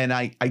 And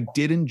I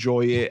did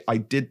enjoy it. I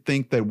did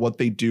think that what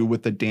they do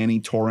with the Danny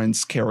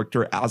Torrance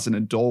character as an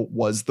adult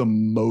was the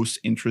most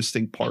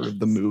interesting part of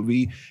the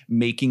movie,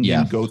 making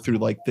him go through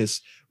like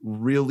this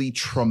really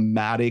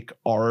traumatic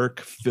arc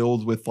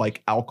filled with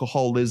like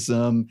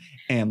alcoholism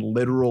and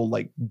literal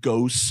like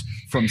ghosts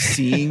from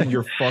seeing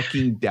your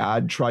fucking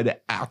dad try to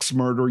axe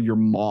murder your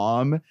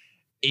mom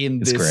in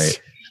this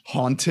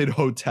haunted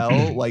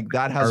hotel. Like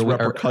that has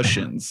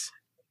repercussions.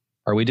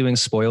 Are we doing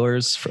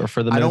spoilers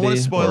for the movie? I don't want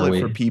to spoil it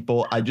for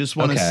people. I just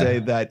want to say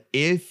that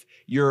if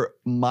you're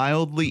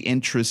mildly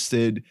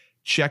interested,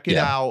 check it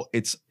out.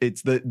 It's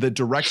the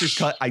director's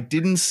cut. I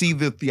didn't see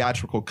the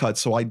theatrical cut,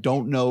 so I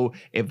don't know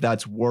if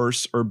that's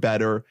worse or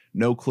better.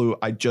 No clue.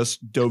 I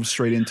just dove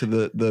straight into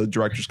the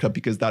director's cut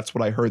because that's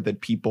what I heard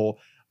that people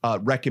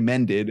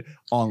recommended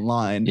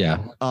online. Yeah.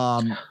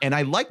 And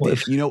I liked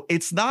it. You know,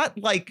 it's not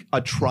like a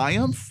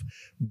triumph,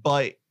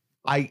 but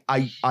I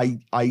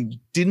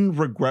didn't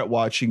regret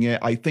watching it.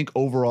 I think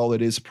overall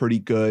it is pretty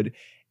good.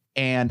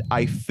 And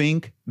I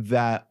think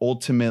that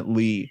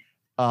ultimately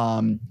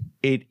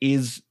it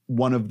is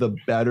one of the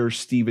better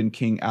Stephen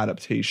King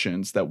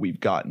adaptations that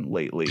we've gotten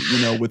lately.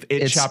 You know, with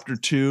Chapter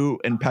 2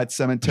 and Pet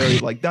Sematary,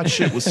 like that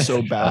shit was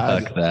so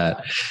bad. Fuck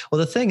that. Well,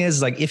 the thing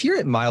is, like, if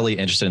you're mildly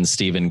interested in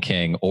Stephen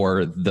King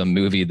or the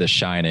movie The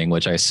Shining,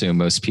 which I assume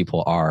most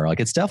people are,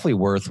 like, it's definitely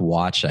worth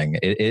watching.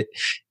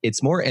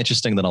 It's more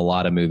interesting than a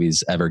lot of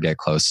movies ever get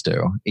close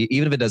to,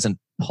 even if it doesn't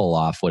pull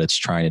off what it's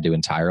trying to do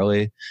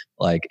entirely.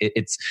 Like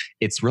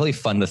it's really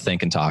fun to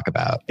think and talk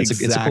about. It's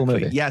a cool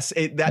movie. Yes,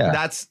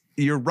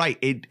 you're right.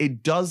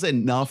 It does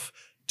enough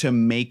to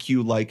make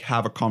you like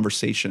have a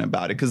conversation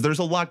about it, because there's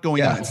a lot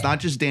going on. It's not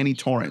just Danny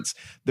Torrance.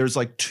 There's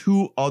like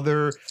 2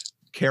 other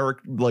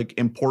like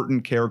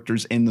important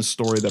characters in the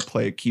story that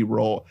play a key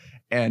role,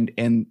 and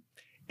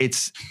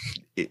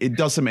it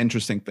does some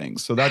interesting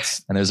things. So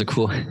that's, and there's a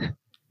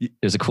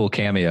cool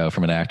cameo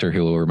from an actor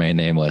who will remain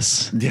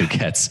nameless who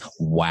gets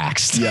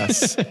waxed.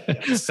 Yes.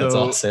 That's all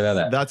I'll say about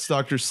that. That's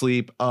Dr.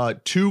 Sleep.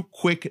 2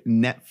 quick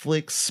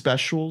Netflix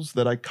specials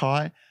that I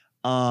caught.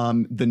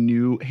 The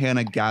new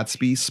Hannah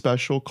Gadsby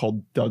special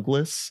called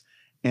Douglas,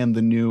 and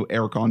the new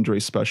Eric Andre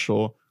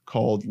special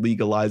called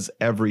Legalize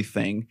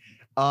Everything.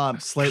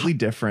 Slightly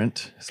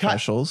different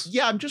specials.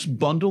 Yeah, I'm just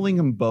bundling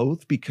them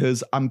both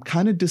because I'm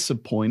kind of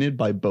disappointed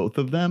by both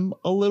of them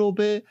a little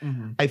bit.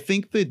 Mm-hmm. I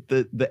think that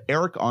the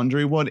Eric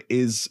Andre one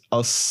is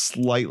a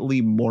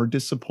slightly more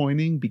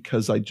disappointing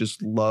because I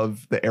just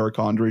love the Eric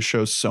Andre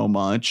show so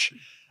much.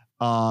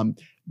 The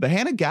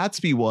Hannah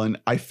Gadsby one,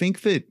 I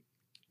think that,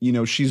 you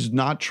know, she's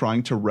not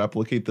trying to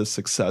replicate the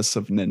success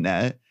of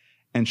Nanette,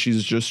 and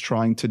she's just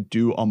trying to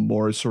do a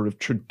more sort of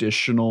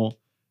traditional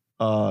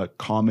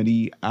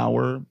comedy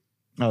hour.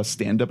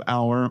 Stand-up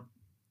hour.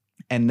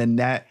 And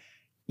Nanette,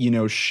 you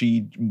know,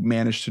 she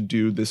managed to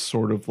do this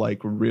sort of like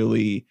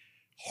really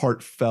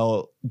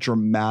heartfelt,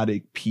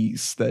 dramatic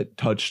piece that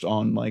touched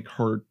on like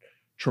her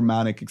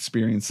traumatic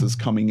experiences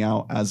coming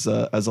out as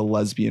a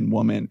lesbian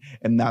woman,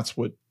 and that's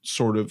what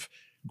sort of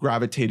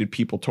gravitated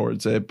people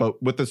towards it.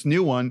 But with this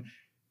new one,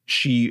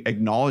 she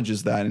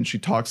acknowledges that, and she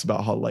talks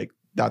about how like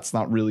that's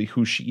not really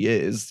who she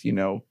is. You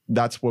know,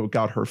 that's what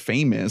got her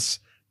famous,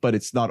 but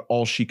it's not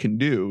all she can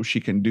do. She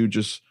can do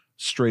just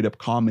straight up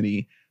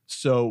comedy.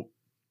 So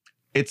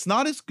it's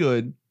not as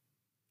good,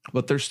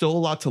 but there's still a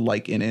lot to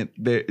like in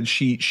it.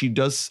 She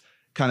does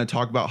kind of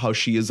talk about how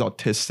she is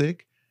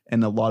autistic,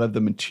 and a lot of the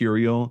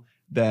material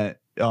that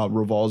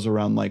revolves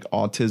around like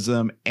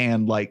autism,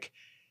 and like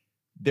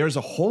there's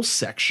a whole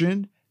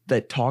section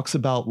that talks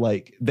about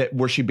like that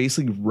where she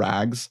basically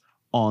rags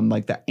on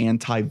like the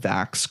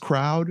anti-vax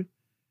crowd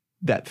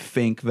that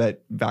think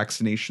that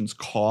vaccinations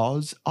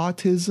cause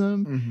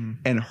autism, mm-hmm.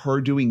 and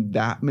her doing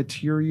that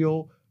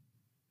material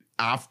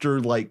after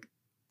like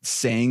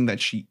saying that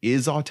she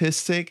is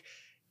autistic,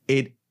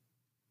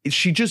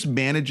 she just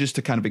manages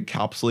to kind of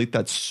encapsulate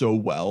that so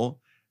well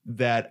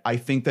that I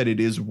think that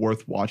it is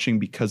worth watching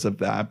because of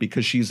that,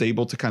 because she's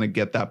able to kind of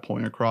get that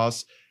point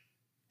across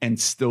and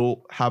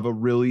still have a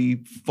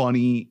really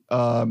funny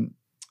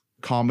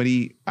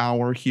comedy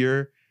hour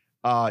here.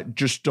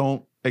 Just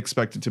don't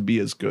expect it to be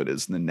as good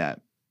as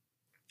Nanette.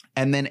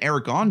 And then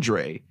Eric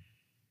Andre,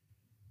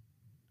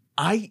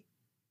 I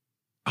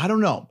don't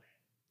know.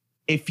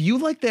 If you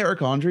like the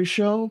Eric Andre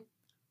show,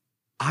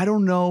 I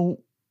don't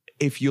know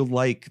if you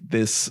like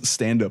this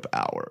stand-up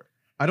hour.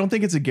 I don't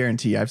think it's a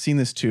guarantee. I've seen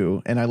this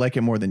too, and I like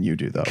it more than you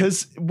do, though.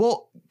 Because,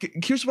 well,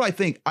 here's what I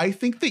think. I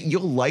think that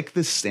you'll like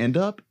this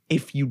stand-up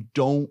if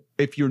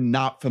you're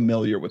not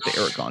familiar with the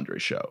Eric Andre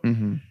show.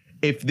 Mm-hmm.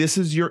 If this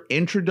is your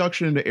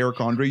introduction into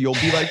Eric Andre, you'll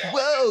be like,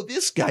 whoa,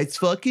 this guy's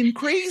fucking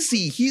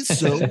crazy. He's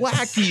so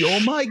wacky. Oh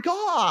my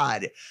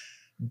God.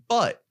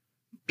 But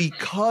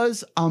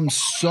because I'm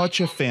such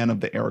a fan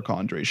of the Eric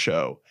Andre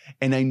show,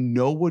 and I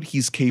know what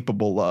he's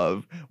capable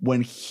of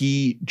when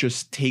he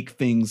just take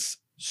things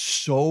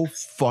so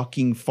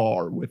fucking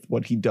far with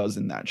what he does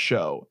in that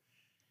show,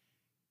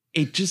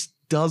 it just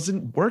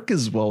doesn't work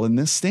as well in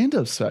this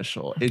stand-up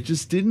special. It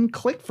just didn't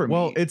click for me.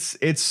 Well,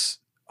 it's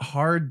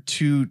hard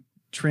to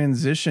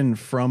transition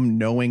from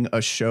knowing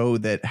a show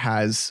that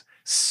has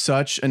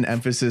such an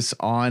emphasis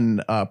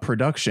on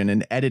production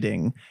and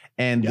editing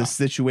and the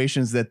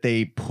situations that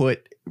they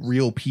put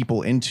real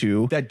people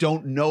into that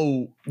don't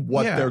know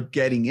what they're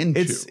getting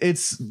into.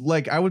 It's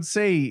like, I would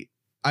say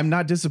I'm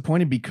not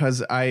disappointed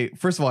because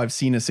first of all, I've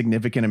seen a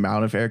significant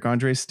amount of Eric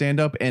Andre's stand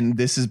up, and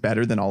this is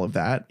better than all of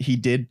that. He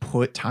did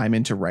put time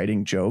into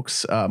writing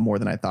jokes more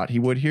than I thought he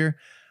would here.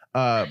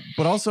 But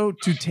also,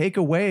 to take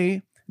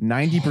away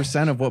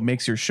 90% of what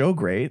makes your show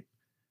great,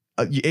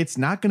 it's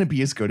not going to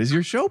be as good as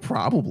your show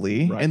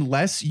probably,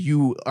 unless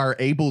you are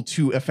able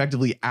to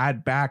effectively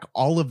add back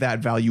all of that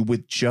value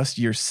with just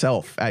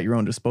yourself at your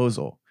own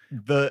disposal.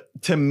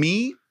 To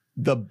me,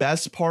 the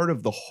best part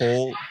of the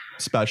whole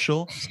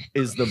special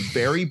is the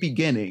very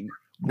beginning,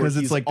 because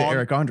it's like the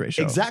Eric Andre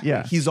show. Exactly.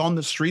 Yeah. He's on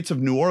the streets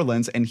of New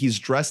Orleans and he's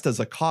dressed as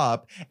a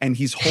cop and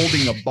he's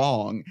holding a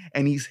bong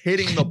and he's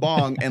hitting the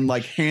bong and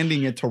like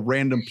handing it to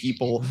random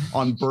people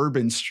on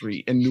Bourbon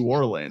Street in New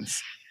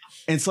Orleans.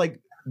 And it's like,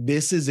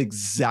 this is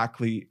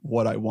exactly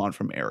what I want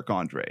from Eric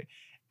Andre.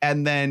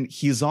 And then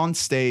he's on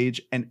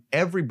stage and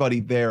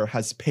everybody there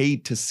has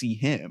paid to see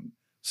him.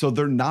 So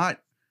they're not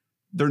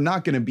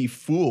going to be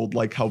fooled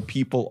like how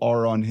people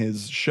are on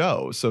his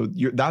show. So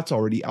that's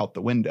already out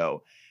the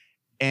window.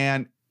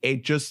 And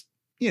it just,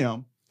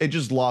 it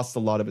just lost a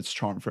lot of its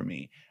charm for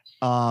me.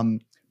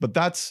 But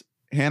that's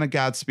Hannah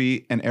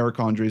Gadsby and Eric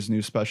Andre's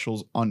new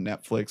specials on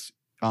Netflix.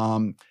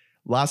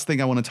 Last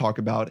thing I want to talk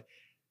about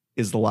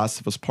is The Last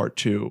of Us Part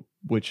 2,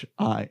 which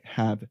I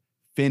have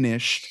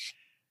finished.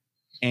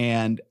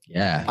 And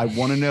I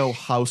want to know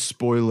how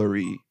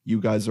spoilery you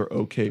guys are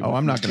okay with.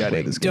 I'm not going to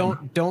play this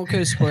game. Don't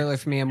go spoiler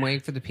for me. I'm waiting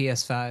for the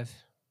PS5.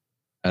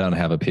 I don't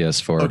have a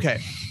PS4. Okay.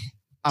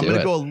 I'm going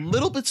to go a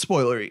little bit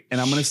spoilery, and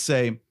I'm going to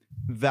say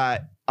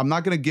that I'm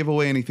not going to give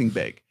away anything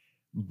big,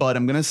 but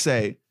I'm going to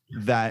say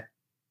that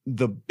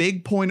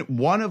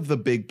one of the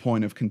big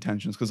point of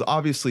contentions, because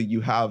obviously you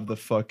have the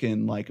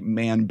fucking like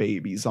man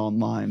babies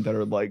online that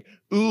are like,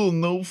 ooh,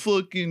 no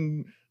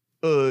fucking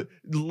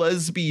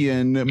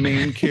lesbian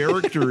main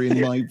character in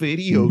my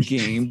video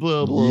game,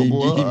 blah blah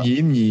blah.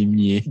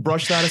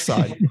 Brush that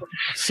aside.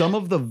 Some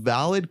of the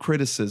valid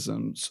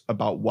criticisms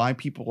about why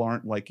people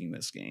aren't liking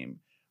this game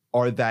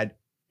are that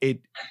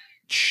it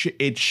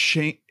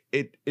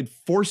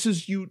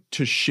forces you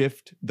to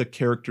shift the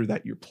character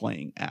that you're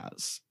playing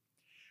as.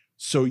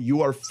 So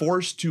you are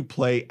forced to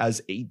play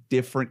as a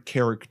different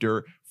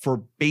character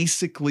for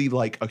basically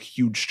like a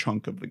huge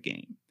chunk of the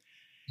game.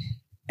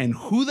 And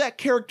who that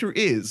character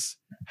is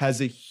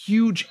has a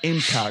huge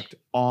impact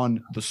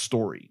on the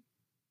story.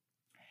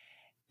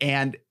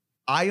 And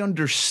I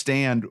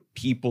understand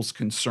people's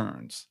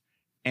concerns.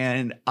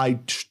 And I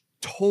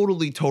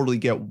totally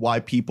get why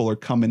people are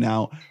coming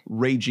out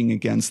raging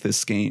against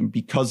this game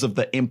because of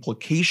the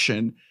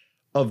implication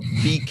of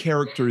the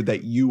character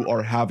that you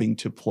are having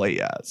to play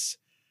as.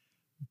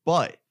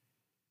 But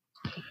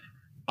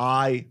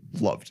I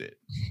loved it.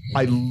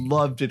 I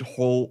loved it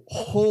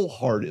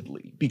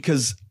wholeheartedly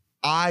because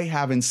I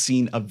haven't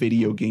seen a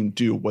video game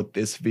do what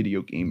this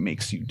video game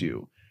makes you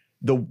do.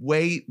 The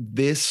way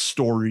this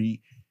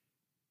story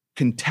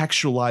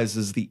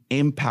contextualizes the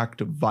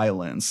impact of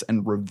violence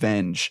and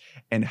revenge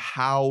and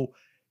how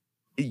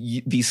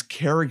these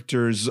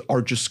characters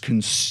are just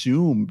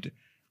consumed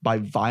by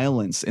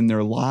violence in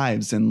their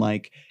lives and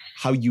like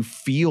how you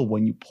feel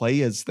when you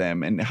play as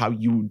them and how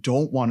you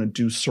don't want to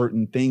do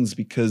certain things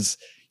because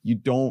you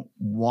don't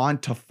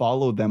want to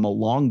follow them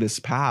along this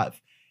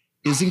path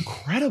is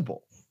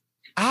incredible.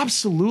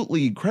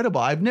 Absolutely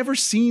incredible. I've never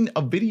seen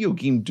a video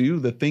game do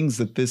the things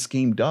that this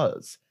game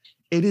does.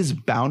 It is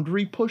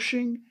boundary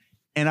pushing.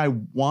 And I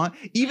want,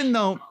 even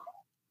though,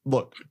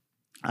 look,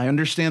 I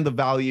understand the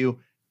value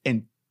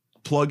in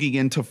plugging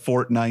into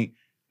Fortnite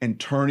and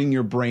turning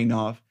your brain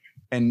off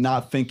and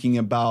not thinking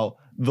about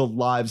the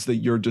lives that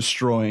you're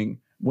destroying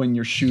when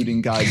you're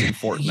shooting guys in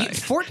Fortnite.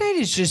 Fortnite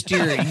is just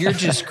you're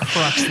just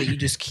crux that you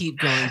just keep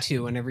going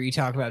to whenever you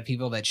talk about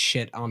people that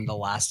shit on The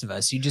Last of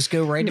Us. You just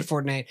go right to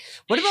Fortnite.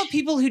 What about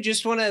people who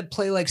just want to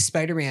play like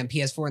Spider-Man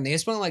PS4 and they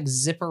just want to like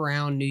zip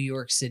around New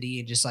York City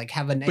and just like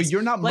have a nice, but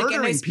you're not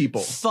murdering nice,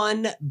 people,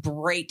 fun,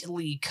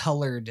 brightly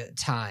colored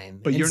time.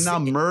 But you're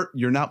not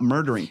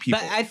murdering people.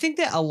 But I think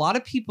that a lot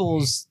of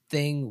people's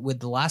thing with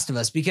The Last of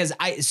Us, because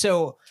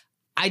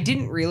I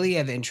didn't really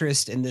have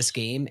interest in this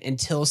game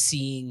until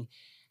seeing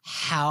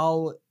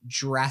how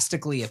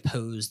drastically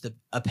opposed the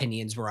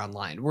opinions were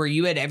online, where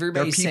you had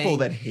everybody saying, people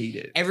that hate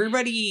it.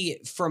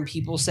 Everybody from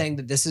people saying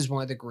that this is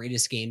one of the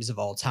greatest games of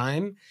all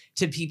time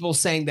to people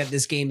saying that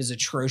this game is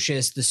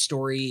atrocious. The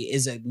story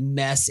is a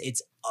mess.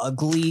 It's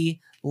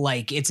ugly.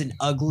 Like it's an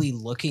ugly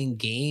looking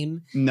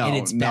game. No, and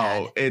it's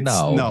bad.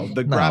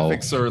 The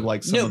graphics are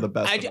like some of the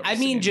best. I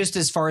mean, just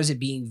as far as it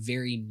being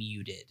very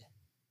muted.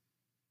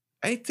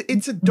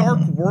 It's a dark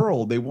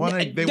world. They want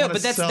to.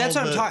 But that's what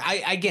I'm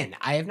talking.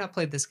 I have not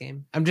played this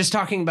game. I'm just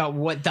talking about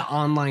what the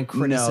online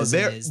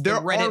criticism is. The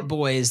Reddit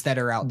boys that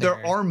are out there.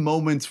 There are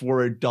moments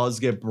where it does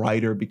get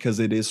brighter because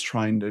it is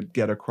trying to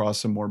get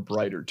across a more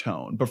brighter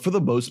tone. But for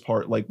the most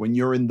part, like when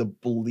you're in the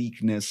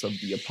bleakness of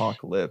the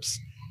apocalypse,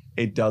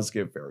 it does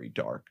get very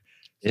dark.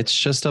 It's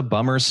just a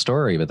bummer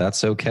story, but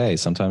that's okay.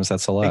 Sometimes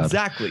that's allowed.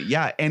 Exactly.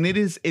 Yeah. And it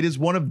is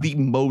one of the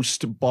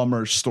most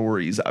bummer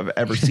stories I've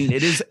ever seen.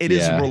 It is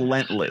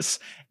relentless.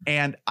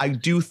 And I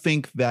do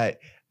think that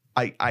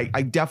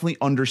I definitely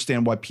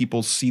understand why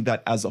people see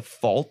that as a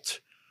fault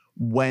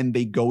when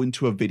they go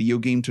into a video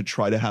game to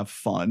try to have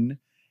fun.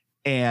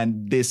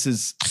 And this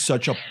is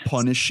such a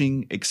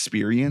punishing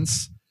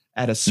experience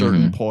at a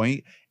certain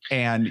point.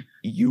 And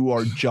you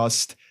are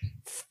just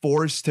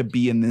forced to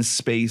be in this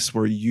space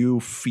where you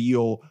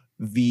feel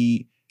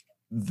the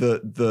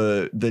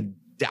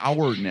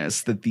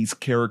dourness that these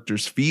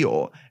characters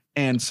feel.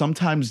 And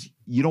sometimes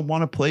you don't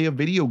want to play a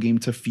video game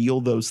to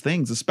feel those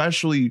things,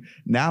 especially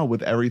now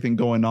with everything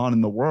going on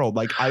in the world.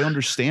 Like I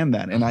understand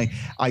that. And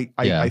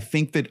I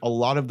think that a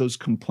lot of those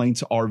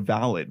complaints are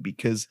valid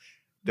because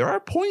there are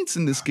points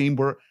in this game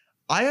where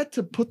I had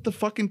to put the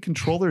fucking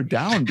controller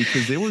down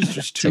because it was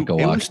just too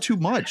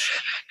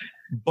much.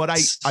 But I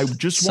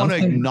just want to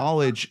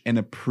acknowledge and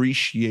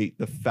appreciate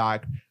the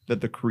fact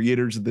that the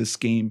creators of this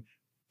game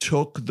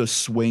took the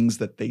swings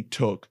that they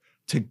took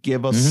to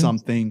give us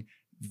something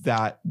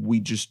that we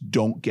just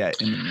don't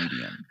get in the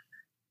medium.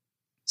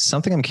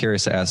 Something I'm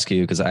curious to ask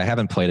you, because I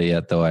haven't played it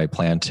yet, though I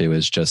plan to,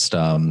 is just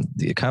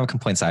the kind of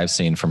complaints I've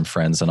seen from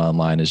friends and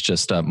online is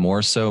just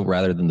more so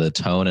rather than the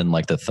tone and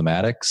like the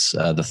thematics,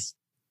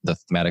 the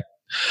thematic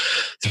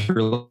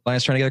through line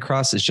is trying to get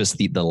across. It's just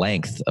the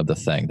length of the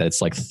thing. That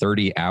it's like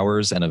 30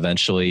 hours and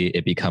eventually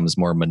it becomes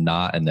more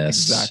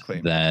monotonous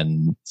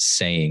than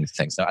saying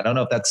things. Now, I don't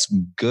know if that's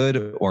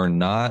good or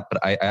not,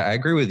 but I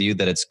agree with you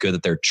that it's good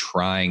that they're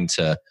trying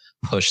to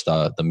push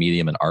the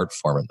medium and art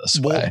form in this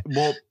way.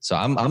 Well, so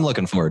I'm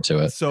looking forward to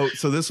it. So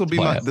this will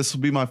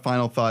be my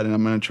final thought, and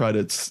I'm going to try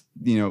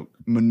to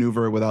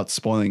maneuver without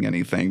spoiling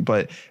anything.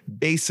 But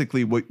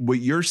basically, what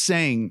you're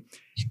saying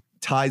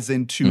ties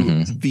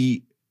into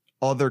the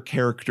other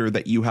character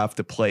that you have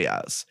to play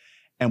as,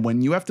 and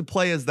when you have to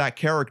play as that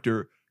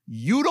character,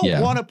 you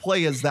don't want to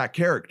play as that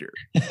character.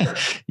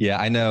 Yeah,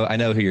 I know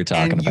who you're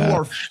talking about. You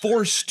are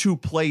forced to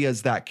play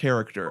as that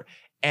character.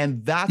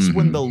 And that's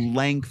when the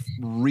length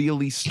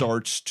really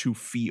starts to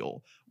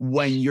feel,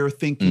 when you're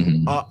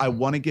thinking, I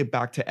want to get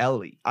back to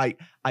Ellie.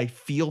 I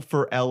feel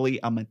for Ellie.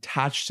 I'm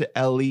attached to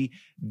Ellie.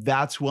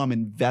 That's who I'm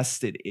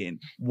invested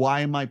in.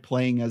 Why am I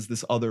playing as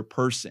this other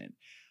person?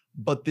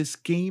 But this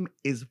game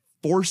is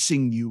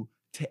forcing you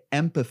to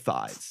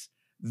empathize.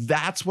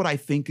 That's what I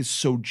think is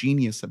so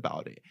genius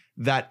about it.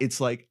 That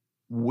it's like,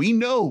 we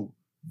know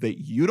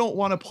that you don't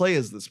want to play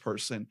as this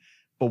person,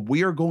 but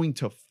we are going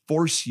to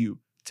force you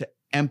to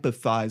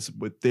empathize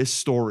with this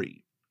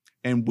story,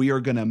 and we are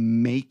going to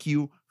make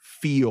you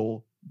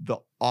feel the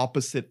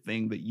opposite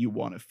thing that you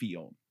want to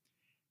feel.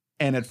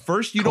 And at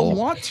first you don't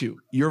want to.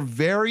 You're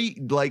very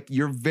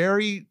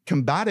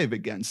combative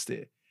against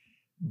it.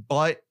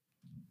 But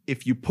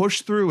if you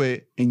push through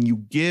it and you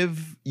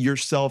give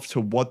yourself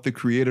to what the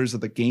creators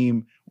of the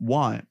game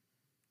want,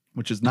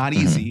 which is not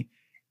easy,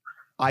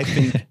 I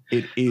think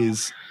it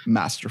is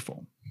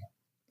masterful.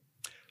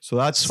 So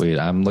that's sweet.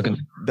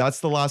 That's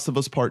The Last of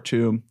Us Part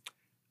 2.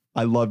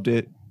 I loved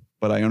it,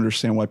 but I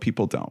understand why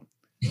people don't.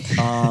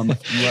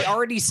 It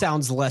already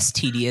sounds less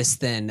tedious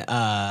than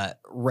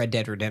Red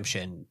Dead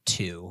Redemption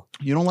 2.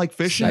 You don't like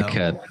fishing? I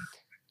could.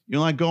 You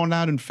don't like going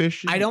out and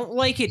fishing? I don't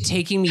like it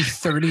taking me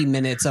 30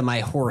 minutes on my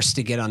horse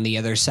to get on the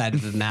other side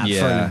of the map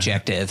for an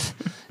objective.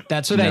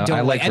 That's what I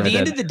don't like. At the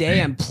end of the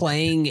day, I'm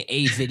playing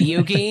a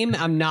video game.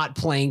 I'm not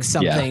playing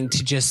something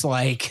to just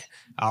like,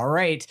 all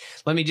right,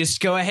 let me just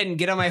go ahead and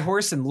get on my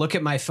horse and look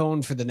at my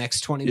phone for the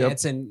next 20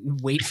 minutes and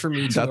wait for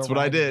me to. That's what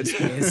I did.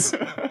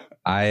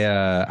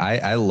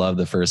 I love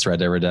the first Red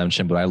Dead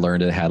Redemption, but I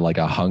learned it had like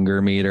a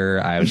hunger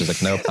meter. I was just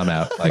like, nope, I'm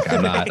out. Like,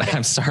 I'm not,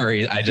 I'm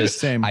sorry. I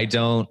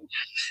don't,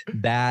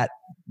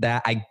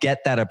 I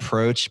get that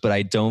approach, but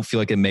I don't feel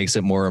like it makes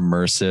it more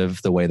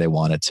immersive the way they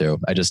want it to.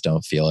 I just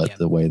don't feel it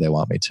the way they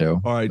want me to.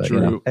 All right,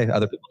 Drew. Hey,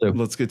 other people do.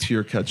 Let's get to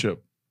your catch up.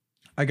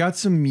 I got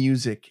some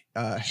music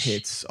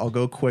hits. I'll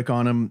go quick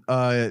on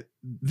them.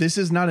 This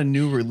is not a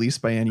new release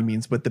by any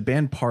means, but the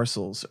band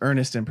Parcels,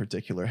 Ernest in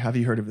particular. Have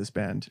you heard of this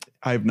band?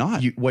 I have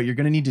not. What you're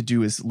going to need to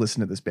do is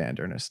listen to this band,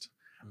 Ernest.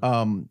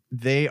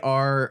 They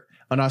are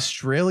an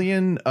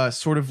Australian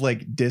sort of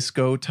like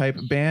disco type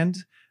band.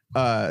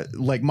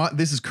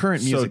 This is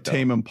current music. So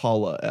Tame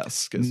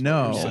Impala-esque.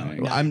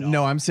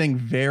 I'm saying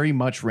very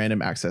much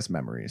Random Access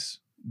Memories.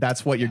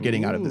 That's what you're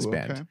getting out of this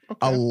band. Okay.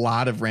 A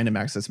lot of Random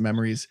Access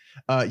Memories.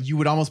 You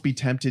would almost be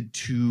tempted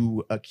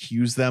to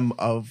accuse them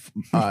of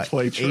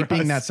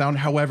aping that sound.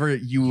 However,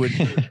 you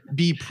would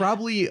be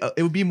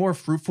it would be more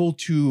fruitful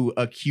to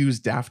accuse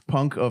Daft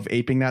Punk of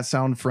aping that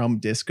sound from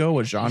disco,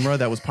 a genre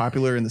that was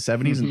popular in the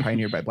 70s and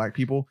pioneered by black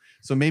people.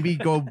 So maybe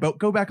go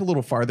back a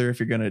little farther if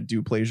you're going to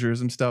do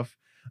plagiarism stuff.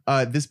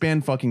 This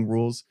band fucking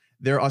rules.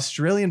 They're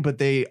Australian, but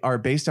they are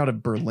based out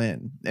of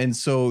Berlin. And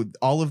so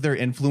all of their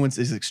influence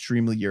is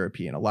extremely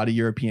European, a lot of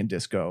European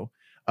disco.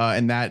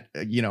 And that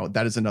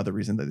is another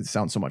reason that it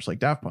sounds so much like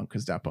Daft Punk,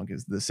 because Daft Punk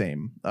is the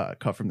same,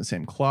 cut from the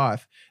same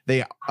cloth.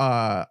 They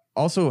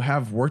also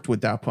have worked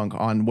with Daft Punk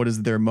on what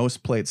is their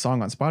most played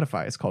song on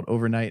Spotify. It's called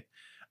Overnight.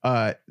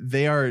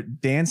 They are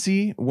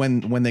dancey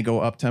when they go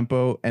up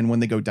tempo, and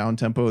when they go down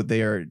tempo,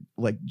 they are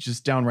like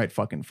just downright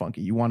fucking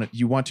funky. You want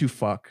to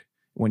fuck.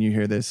 When you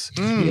hear this,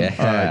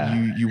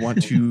 you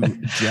want to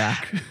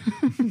jack.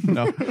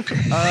 No,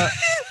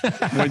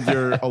 when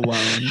you're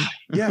alone.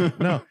 Yeah,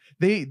 no,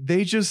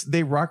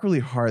 they rock really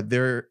hard.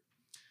 They're,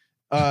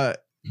 I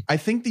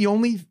think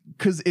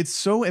because it's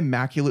so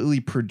immaculately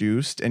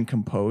produced and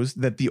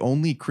composed that the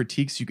only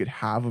critiques you could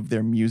have of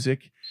their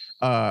music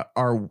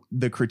are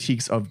the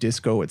critiques of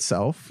disco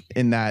itself,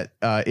 in that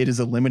it is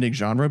a limited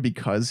genre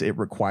because it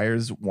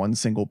requires one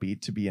single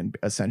beat to be in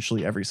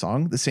essentially every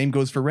song. The same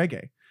goes for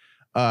reggae.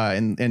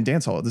 And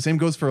dancehall. The same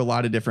goes for a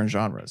lot of different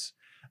genres.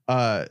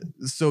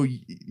 So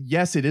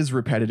yes, it is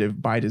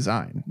repetitive by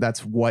design.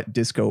 That's what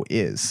disco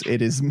is.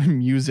 It is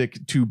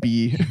music to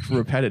be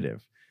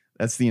repetitive.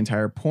 That's the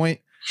entire point.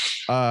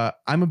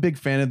 I'm a big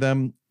fan of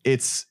them.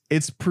 It's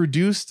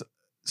produced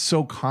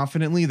so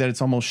confidently that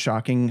it's almost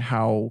shocking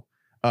how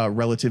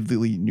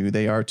relatively new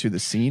they are to the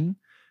scene.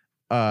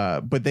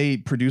 But they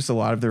produce a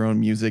lot of their own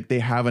music. They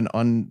have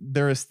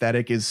their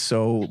aesthetic is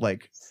so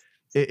like,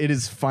 it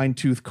is fine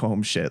tooth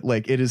comb shit.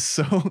 Like it is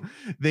so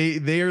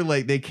they are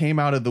like, they came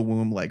out of the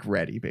womb like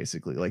ready,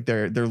 basically. Like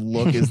their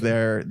look is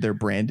there, their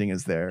branding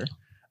is there.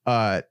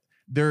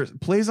 their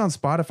plays on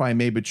Spotify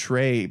may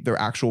betray their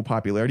actual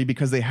popularity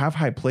because they have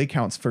high play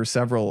counts for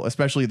several,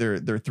 especially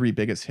their 3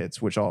 biggest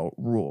hits, which all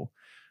rule.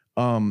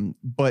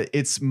 But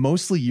it's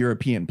mostly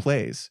European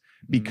plays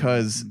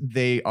because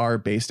they are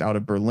based out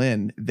of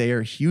Berlin. They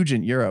are huge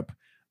in Europe,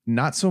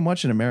 not so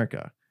much in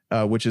America,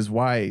 which is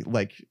why,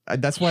 like,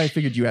 that's why I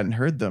figured you hadn't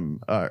heard them,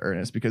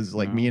 Ernest, because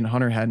like me and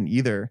Hunter hadn't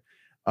either.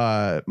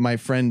 My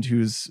friend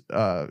who's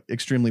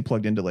extremely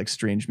plugged into like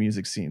strange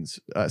music scenes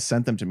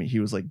sent them to me. He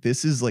was like,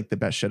 this is like the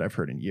best shit I've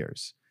heard in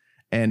years.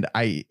 And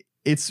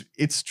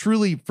it's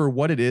truly, for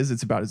what it is,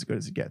 it's about as good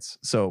as it gets.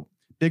 So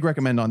big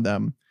recommend on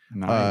them.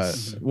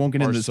 Nice. Won't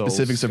get into the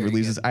specifics of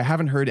releases. I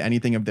haven't heard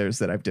anything of theirs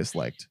that I've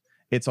disliked.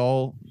 It's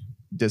all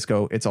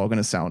disco. It's all going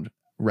to sound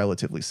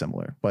relatively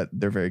similar, but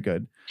they're very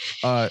good.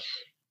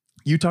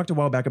 You talked a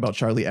while back about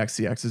Charli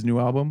XCX's new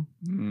album.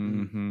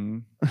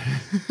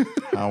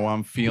 How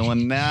I'm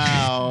feeling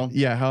now.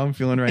 Yeah, how I'm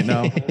feeling right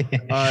now.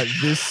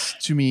 This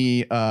to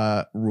me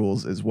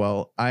rules as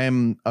well. I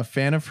am a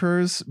fan of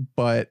hers,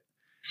 but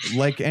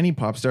like any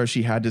pop star,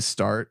 she had to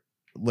start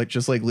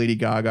just like Lady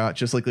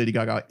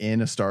Gaga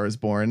in A Star Is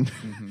Born.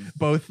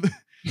 Both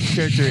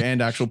character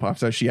and actual pop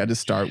star, she had to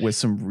start with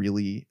some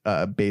really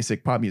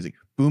basic pop music.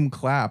 Boom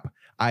Clap.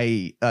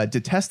 I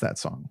detest that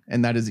song,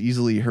 and that is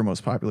easily her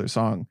most popular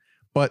song.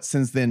 But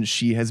since then,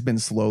 she has been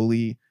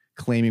slowly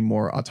claiming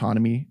more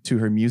autonomy to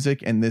her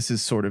music, and this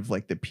is sort of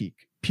like the peak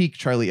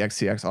Charli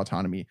XCX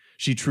autonomy.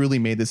 She truly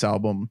made this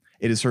album.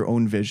 It is her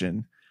own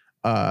vision.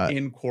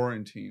 In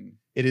quarantine,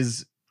 it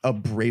is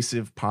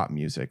abrasive pop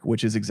music,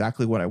 which is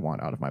exactly what I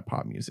want out of my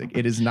pop music.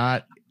 It is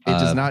not. It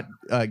does not.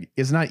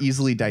 Is not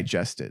easily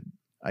digested,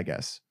 I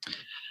guess.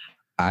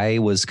 I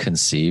was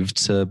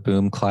conceived to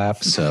Boom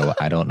Clap, so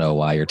I don't know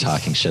why you're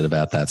talking shit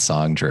about that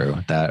song, Drew.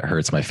 That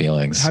hurts my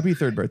feelings. Happy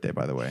 3rd birthday,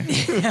 by the way.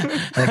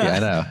 Thank you. I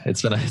know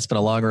it's been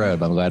a long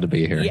road, but I'm glad to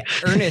be here. Yeah,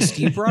 Ernest,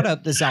 you brought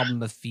up this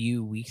album a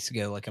few weeks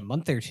ago, like a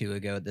month or two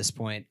ago at this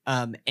point.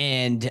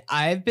 And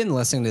I've been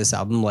listening to this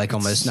album like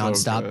almost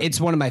nonstop. It's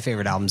one of my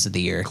favorite albums of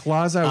the year.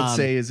 Claus, I would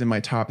say, is in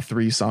my top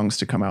 3 songs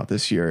to come out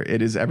this year.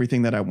 It is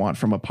everything that I want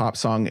from a pop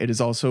song. It is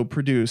also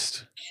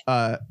produced,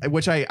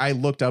 which I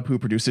looked up who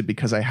produced it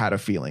because I had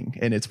a feeling,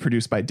 and it's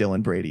produced by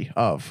Dylan Brady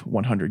of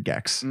 100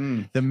 gecs,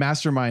 the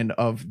mastermind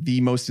of the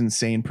most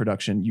insane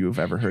production you have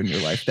ever heard in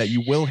your life that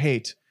you will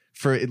hate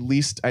for at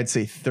least, I'd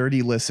say,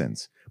 30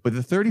 listens. But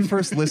the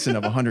 31st listen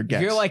of 100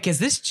 gecs, you're like, is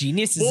this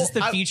genius? Is this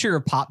the future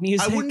of pop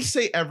music? I wouldn't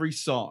say every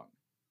song.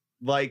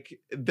 Like,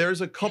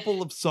 there's a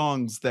couple of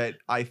songs that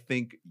I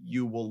think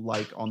you will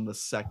like on the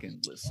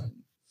second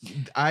listen.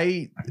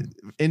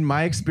 In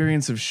my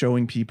experience of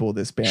showing people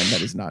this band,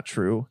 that is not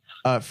true.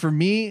 For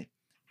me,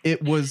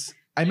 it was,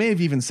 I may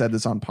have even said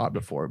this on pod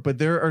before, but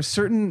there are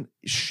certain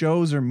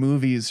shows or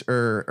movies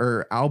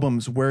or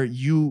albums where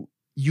you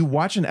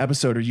watch an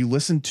episode or you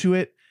listen to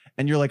it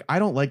and you're like, I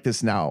don't like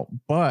this now,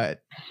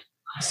 but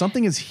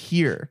something is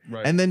here.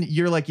 Right. And then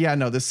you're like, yeah,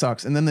 no, this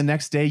sucks. And then the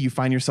next day you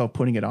find yourself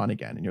putting it on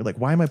again. And you're like,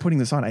 why am I putting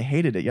this on? I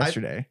hated it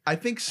yesterday. I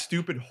think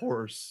Stupid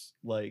Horse,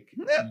 like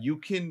you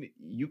can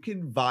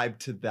vibe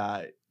to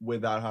that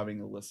without having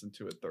to listen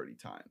to it 30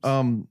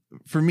 times.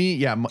 For me,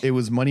 yeah, it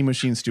was Money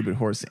Machine, Stupid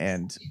Horse,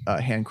 and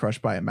Hand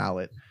Crushed by a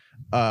Mallet,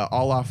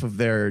 all off of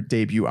their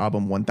debut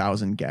album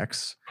 1000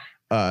 gecs.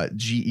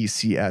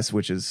 GECS,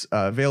 which is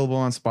available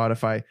on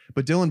Spotify.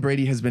 But Dylan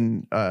Brady has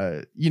been,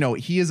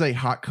 he is a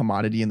hot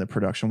commodity in the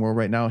production world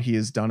right now. He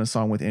has done a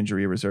song with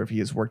Injury Reserve. He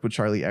has worked with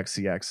Charli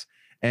XCX,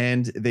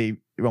 and they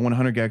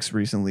 100 gecs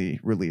recently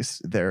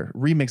released their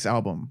remix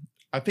album.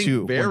 I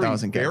think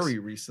very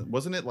recent.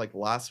 Wasn't it like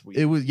last week?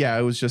 It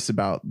was just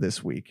about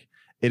this week.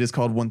 It is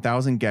called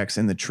 1000 gecs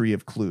in the Tree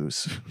of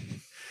Clues.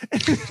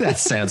 That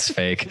sounds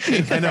fake.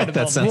 I know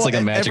that sounds like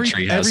a Magic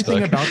Tree House everything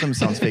book. About them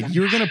sounds fake.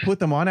 You're gonna put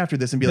them on after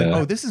this and be like,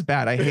 oh, this is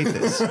bad. I hate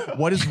this.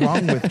 What is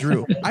wrong with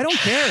Drew? I don't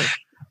care.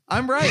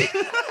 I'm right.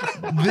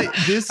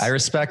 I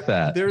respect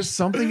that. There's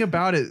something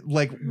about it.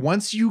 Like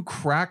once you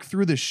crack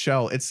through the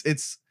shell,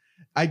 it's.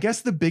 I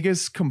guess the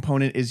biggest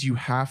component is you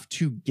have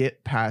to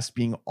get past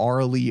being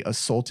orally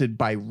assaulted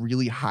by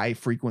really high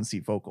frequency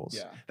vocals.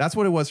 Yeah. That's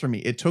what it was for me.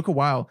 It took a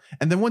while.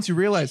 And then once you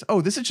realize,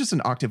 oh, this is just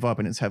an octave up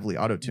and it's heavily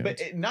auto-tuned.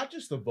 But not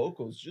just the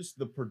vocals, just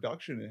the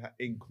production.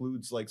 It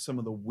includes like some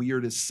of the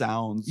weirdest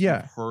sounds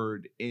you've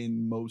heard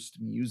in most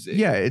music.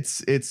 Yeah,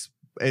 it's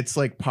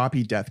like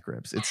poppy death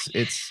grips.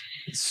 It's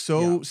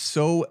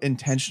so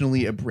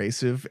intentionally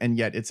abrasive, and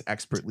yet it's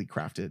expertly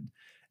crafted.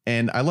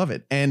 And I love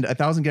it. And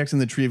 1000 gecs in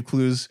the Tree of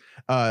Clues,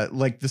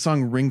 like the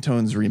song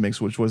Ringtones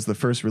Remix, which was the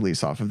first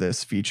release off of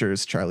this,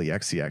 features Charli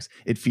XCX.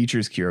 It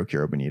features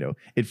Kiro Bonito.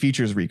 It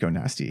features Rico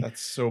Nasty.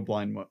 That's so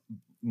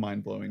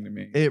mind-blowing to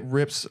me. It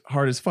rips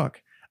hard as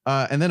fuck.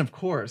 And then, of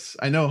course,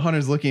 I know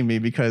Hunter's looking at me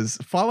because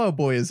Fall Out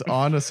Boy is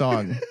on a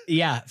song.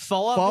 Yeah,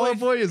 Fall Out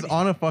Boy is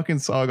on a fucking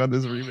song on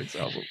this remix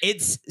album.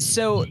 It's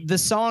so the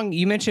song,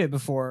 you mentioned it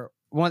before.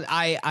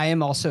 I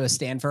am also a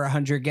stand for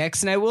 100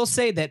 gecs, and I will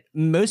say that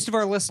most of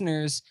our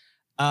listeners,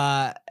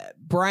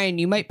 Brian,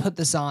 you might put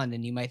this on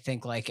and you might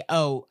think like,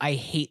 oh, I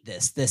hate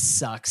this. This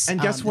sucks.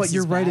 And guess what?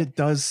 You're right. It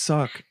does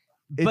suck.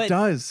 It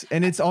does.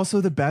 And it's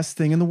also the best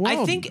thing in the world.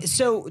 I think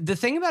so. The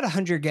thing about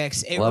 100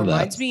 gecs, it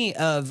reminds me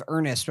of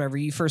Ernest, whenever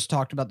you first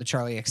talked about the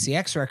Charlie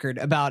XCX record,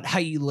 about how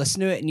you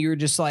listen to it and you were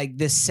just like,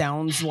 this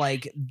sounds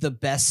like the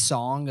best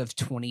song of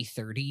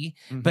 2030,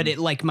 but it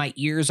like my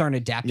ears aren't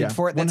adapted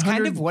for it. That's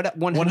kind of what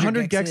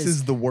 100 gecs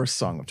is the worst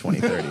song of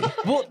 2030.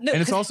 Well, no,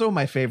 and it's also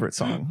my favorite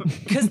song.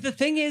 Because the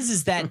thing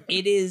is that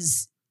it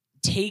is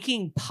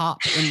taking pop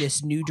in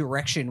this new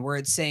direction where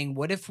it's saying,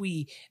 what if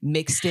we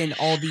mixed in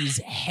all these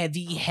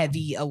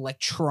heavy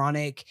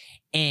electronic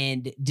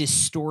and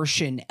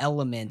distortion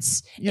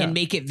elements and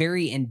make it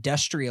very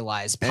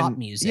industrialized pop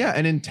music? Yeah,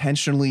 and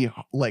intentionally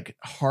like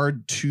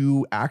hard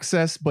to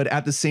access, but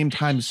at the same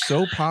time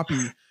so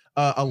poppy.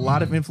 A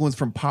lot of influence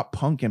from pop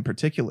punk in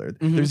particular.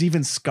 There's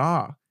even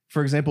ska.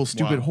 For example,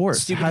 Stupid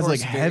Horse has like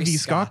heavy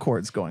ska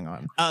chords going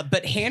on.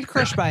 But Hand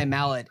Crushed by a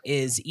Mallet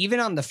is, even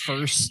on the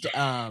first,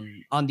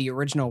 on the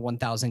original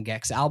 1000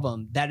 gecs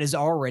album, that is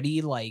already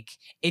like,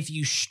 if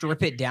you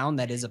strip it down,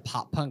 that is a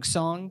pop punk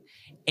song.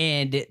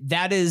 And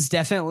that is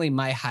definitely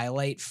my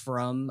highlight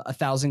from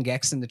 1000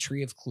 gecs and the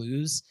Tree of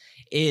Clues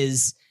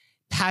is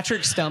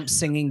Patrick Stump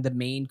singing the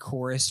main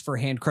chorus for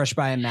Hand Crushed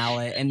by a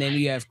Mallet. And then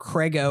you have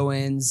Craig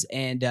Owens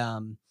and,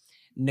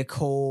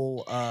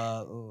 Nicole,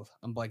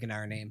 I'm blanking on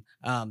her name.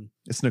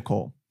 It's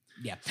Nicole.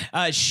 Yeah.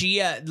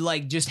 She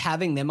like just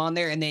having them on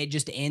there, and then it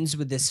just ends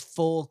with this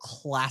full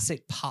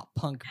classic pop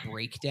punk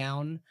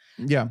breakdown.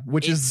 Yeah,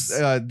 which is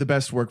the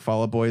best work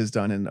Fall Out Boy has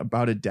done in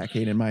about a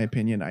decade, in my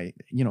opinion. I'm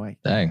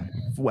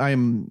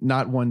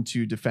not one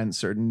to defend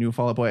certain new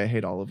Fall Out Boy. I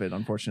hate all of it,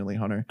 unfortunately,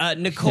 Hunter.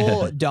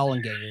 Nicole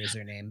Dollenganger is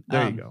her name.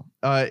 There you go.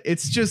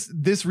 It's just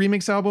this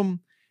remix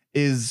album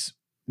is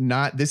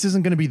not, this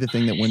isn't going to be the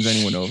thing that wins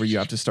anyone over. You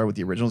have to start with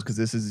the originals because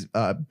this is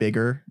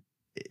bigger,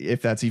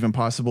 if that's even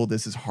possible.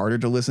 This is harder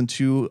to listen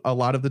to a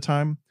lot of the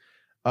time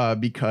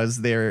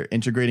because they're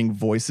integrating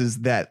voices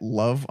that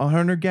love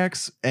 100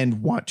 gecs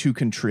and want to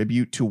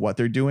contribute to what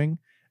they're doing,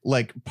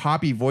 like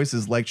poppy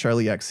voices like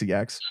Charlie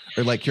XCX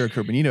or like Kira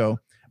Kurbanito,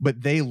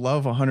 but they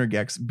love 100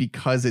 gecs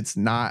because it's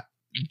not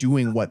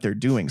doing what they're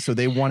doing, so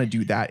they want to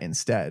do that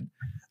instead.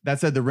 That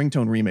said, the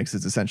Ringtone remix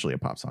is essentially a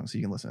pop song, so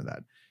you can listen to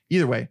that.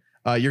 Either way,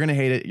 you're gonna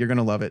hate it, you're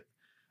gonna love it.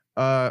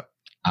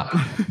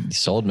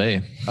 Sold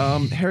me.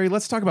 Harry,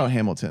 let's talk about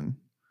Hamilton.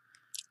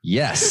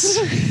 Yes.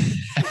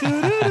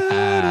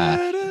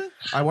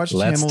 I watched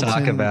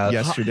Hamilton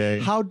yesterday.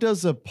 How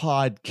does a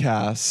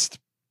podcast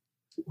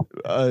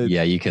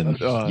you can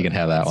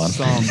have that one.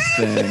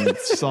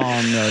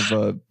 Song of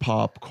a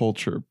pop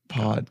culture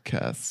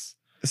podcast.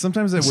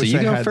 Sometimes I wish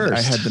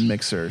I had the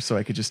mixer so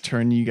I could just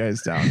turn you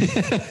guys down.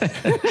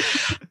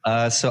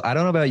 So I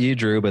don't know about you,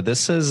 Drew, but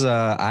this is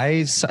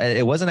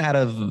it wasn't out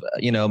of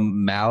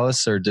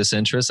malice or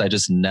disinterest. I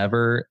just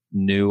never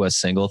knew a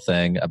single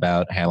thing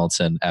about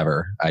Hamilton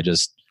ever. I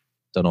just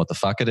don't know what the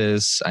fuck it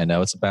is. I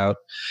know it's about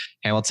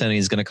Hamilton.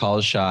 He's going to call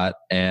his shot,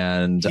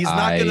 and he's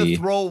not going to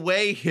throw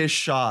away his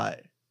shot.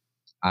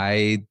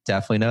 I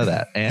definitely know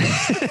that. And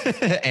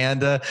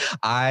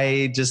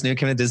I just knew it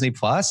came to Disney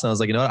Plus, and I was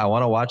like, you know what? I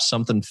want to watch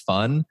something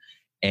fun,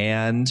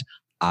 and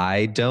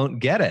I don't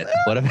get it.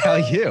 What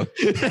about you?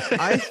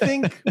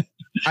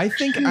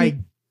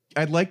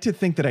 I'd like to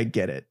think that I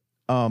get it.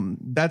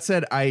 That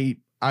said, I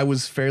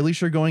was fairly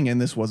sure going in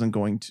this wasn't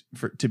going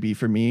to be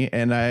for me,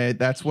 and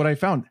that's what I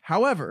found.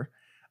 However,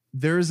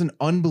 there is an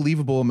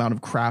unbelievable amount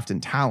of craft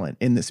and talent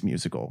in this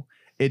musical.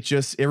 It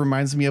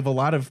reminds me of a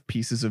lot of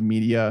pieces of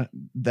media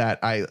that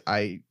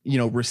I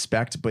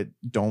respect but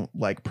don't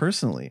like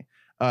personally.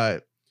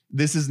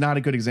 This is not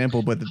a good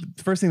example, but the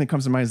first thing that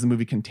comes to mind is the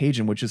movie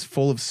Contagion, which is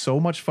full of so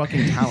much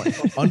fucking talent.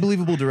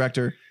 Unbelievable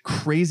director,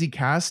 crazy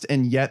cast,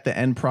 and yet the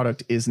end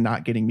product is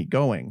not getting me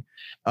going.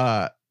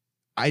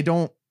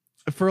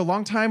 For a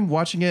long time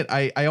watching it,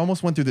 I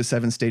almost went through the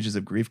 7 stages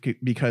of grief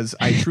because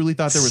I truly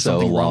thought there was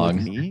something wrong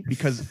with me,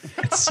 because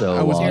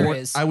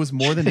I was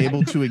more than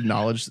able to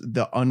acknowledge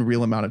the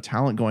unreal amount of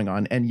talent going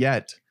on. And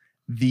yet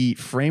the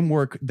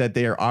framework that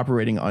they are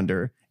operating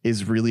under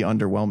is really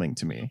underwhelming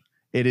to me.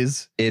 It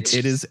is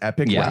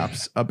epic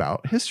raps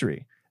about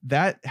history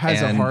that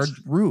has a hard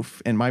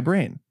roof in my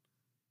brain.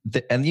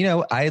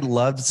 I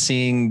loved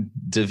seeing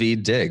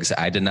Daveed Diggs.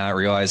 I did not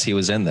realize he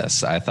was in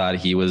this. I thought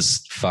he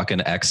was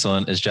fucking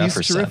excellent as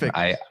Jefferson. He's terrific.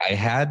 I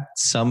had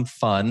some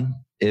fun.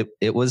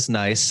 It was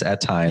nice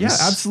at times. Yeah,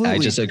 absolutely. I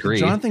just agree.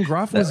 Jonathan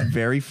Groff was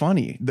very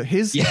funny.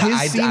 His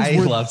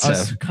scenes were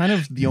kind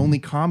of the only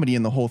comedy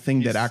in the whole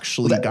thing that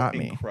actually got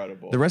me.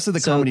 Incredible. The rest of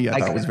the comedy I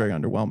thought was very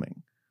underwhelming.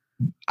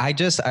 We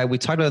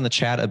talked about it in the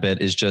chat a bit,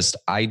 is just,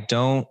 I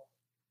don't,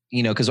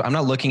 because I'm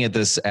not looking at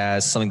this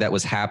as something that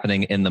was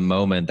happening in the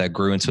moment that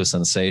grew into a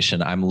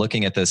sensation. I'm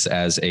looking at this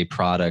as a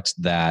product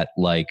that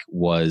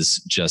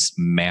was just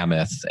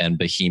mammoth and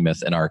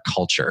behemoth in our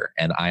culture.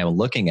 And I am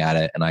looking at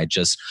it and I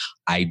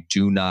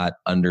do not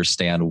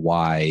understand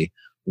why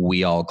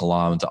we all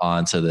glommed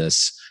onto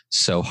this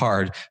so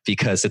hard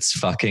because it's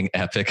fucking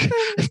epic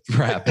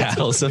rap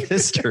battles of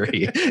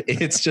history.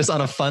 It's just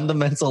on a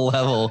fundamental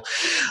level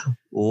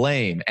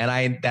lame.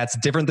 And that's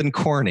different than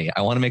corny.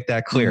 I want to make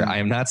that clear. I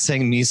am not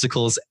saying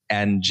musicals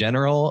in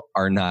general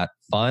are not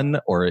fun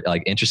or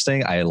like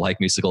interesting. I like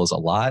musicals a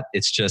lot.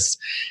 It's just,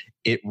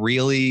 it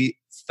really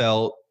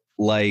felt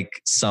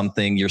like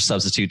something your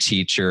substitute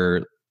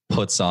teacher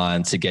puts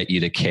on to get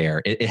you to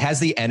care. It has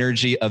the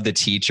energy of the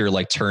teacher,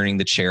 like turning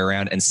the chair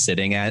around and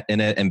sitting in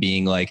it and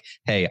being like,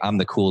 hey, I'm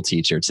the cool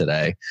teacher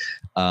today.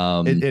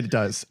 It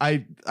does.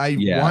 I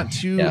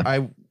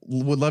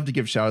would love to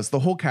give shout outs. The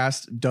whole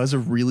cast does a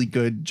really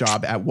good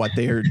job at what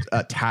they are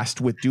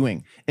tasked with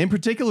doing. In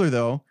particular,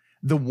 though,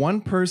 the one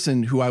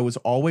person who I was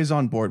always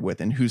on board with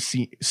and who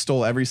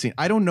stole every scene.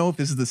 I don't know if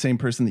this is the same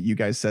person that you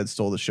guys said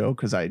stole the show,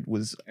 because I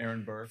was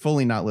Aaron Burr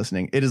fully not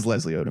listening. It is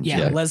Leslie Odom.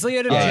 Yeah, Leslie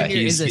Odom Jr.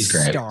 is a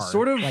star.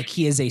 Sort of like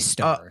he is a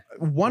star.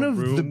 One of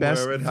the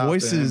best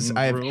voices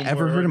I've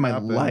ever heard in my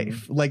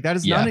life. Like, that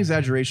is not an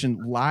exaggeration.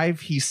 Live,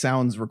 he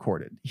sounds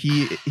recorded.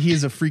 He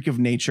is a freak of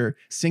nature,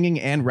 singing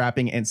and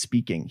rapping and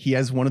speaking. He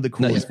has one of the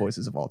coolest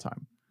voices of all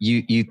time.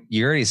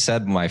 You already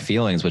said my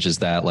feelings, which is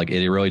that like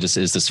it really just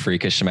is this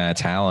freakish amount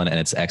of talent, and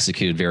it's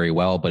executed very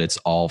well, but it's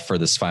all for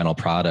this final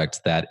product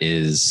that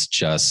is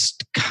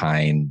just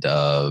kind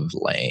of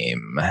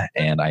lame.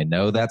 And I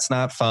know that's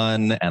not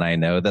fun, and I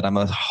know that I'm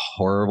a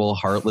horrible,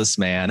 heartless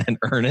man, and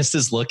Ernest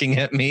is looking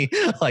at me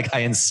like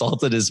I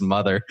insulted his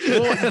mother.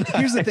 Well,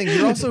 here's the thing.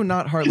 You're also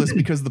not heartless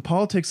because the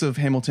politics of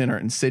Hamilton are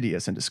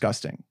insidious and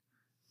disgusting.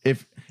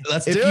 If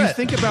you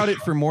think about it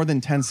for more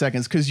than 10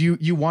 seconds, because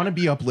you want to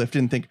be uplifted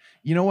and think,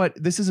 you know what,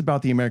 this is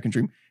about the American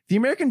dream. The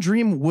American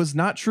dream was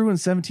not true in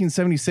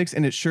 1776,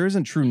 and it sure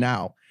isn't true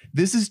now.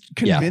 This is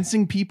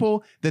convincing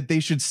people that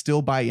they should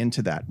still buy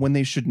into that when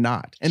they should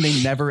not, and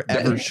they never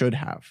ever should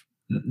have.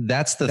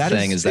 That's the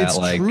thing. It's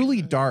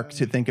truly dark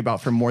to think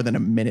about for more than a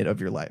minute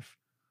of your life.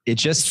 It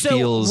just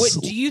feels.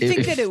 Do you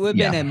think that it would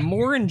have been a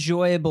more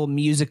enjoyable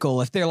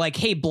musical if they're like,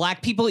 hey,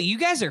 black people, you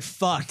guys are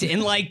fucked.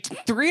 And like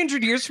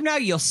 300 years from now,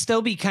 you'll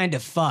still be kind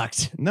of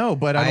fucked. No,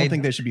 but I don't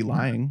think they should be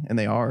lying. And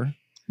they are.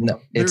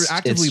 No, they're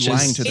actively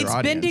lying to their audience.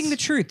 It's bending the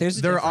truth.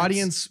 Their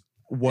audience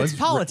was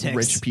politics.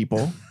 Rich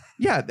people.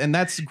 Yeah. And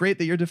that's great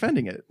that you're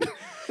defending it.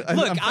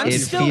 Look, I'm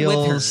still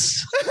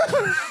with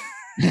her.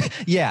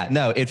 Yeah,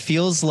 no, it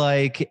feels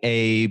like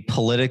a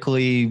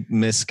politically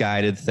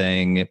misguided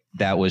thing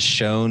that was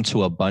shown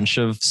to a bunch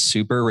of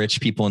super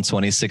rich people in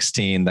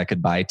 2016 that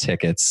could buy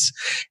tickets.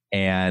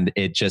 And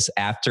it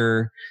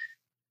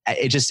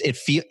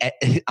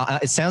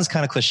sounds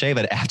kind of cliche,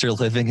 but after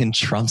living in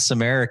Trump's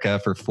America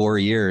for 4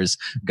 years,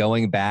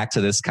 going back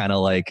to this kind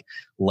of like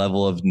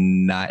level of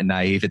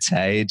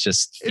naivete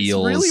just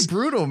feels really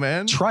brutal,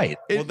 man. Trite.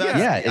 I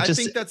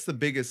think that's the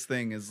biggest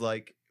thing is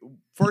like,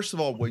 first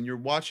of all, when you're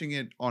watching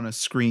it on a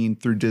screen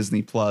through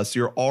Disney Plus,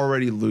 you're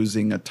already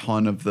losing a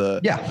ton of the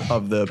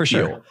appeal.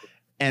 Sure.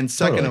 And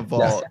second of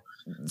all,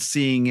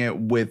 seeing it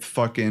with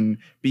fucking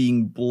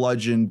being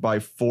bludgeoned by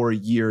 4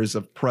 years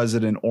of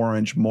President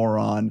Orange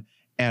moron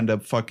and a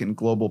fucking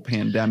global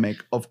pandemic,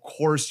 of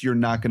course you're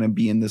not going to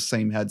be in the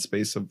same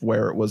headspace of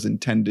where it was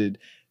intended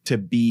to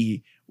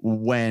be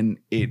when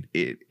it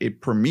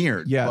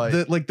premiered. Yeah,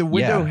 the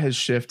window has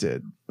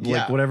shifted.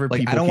 Like whatever. Like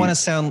people I don't want to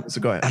sound. So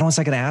go ahead. I don't want to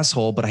sound like an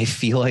asshole, but I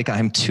feel like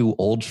I'm too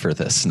old for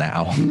this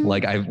now.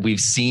 Like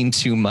we've seen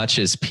too much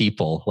as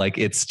people. Like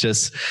it's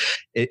just,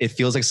 it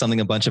feels like something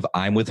a bunch of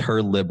I'm with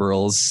her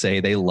liberals say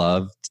they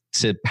love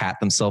to pat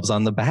themselves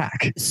on the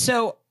back.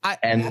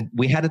 And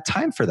we had a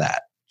time for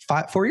that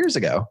 4 years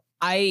ago.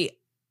 I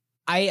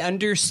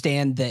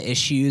understand the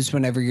issues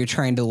whenever you're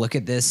trying to look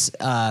at this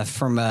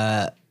from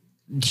a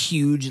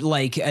huge,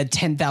 like a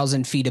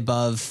 10,000 feet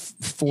above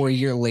 4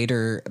 year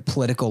later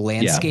political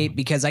landscape,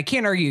 because I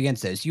can't argue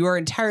against those. You are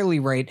entirely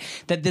right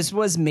that this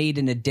was made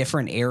in a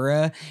different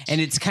era,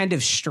 and it's kind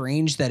of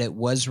strange that it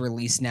was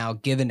released now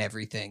given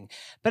everything.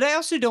 But I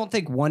also don't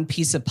think one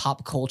piece of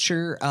pop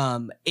culture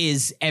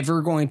is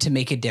ever going to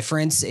make a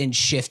difference in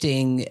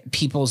shifting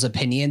people's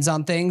opinions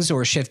on things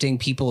or shifting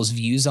people's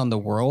views on the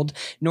world,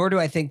 nor do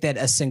I think that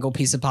a single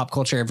piece of pop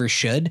culture ever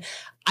should.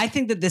 I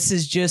think that this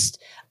is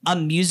just a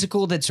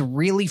musical that's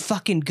really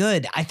fucking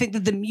good. I think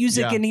that the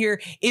music in here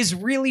is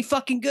really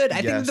fucking good.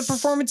 I think that the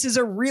performances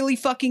are really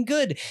fucking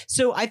good.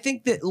 So I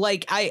think that,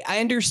 like, I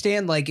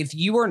understand, like, if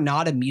you are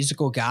not a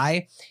musical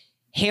guy,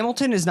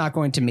 Hamilton is not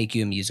going to make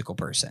you a musical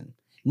person.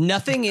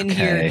 Nothing in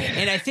here.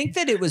 And I think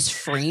that it was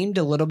framed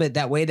a little bit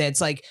that way, that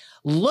it's like,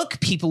 look,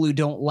 people who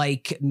don't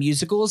like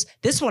musicals,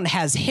 this one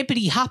has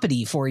hippity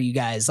hoppity for you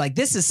guys. Like,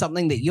 this is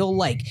something that you'll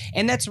like.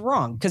 And that's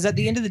wrong, because at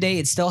the end of the day,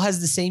 it still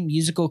has the same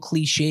musical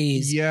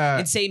cliches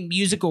and same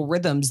musical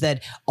rhythms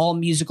that all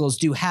musicals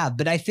do have.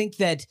 But I think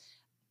that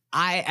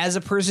as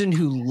a person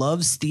who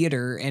loves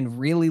theater and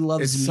really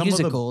loves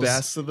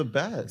musicals, some of the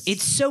best.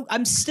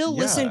 I'm still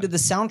listening to the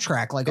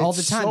soundtrack like all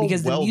the time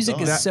because the music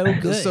is so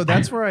good. So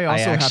that's where I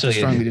also have to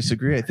strongly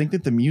disagree. I think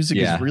that the music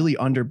is really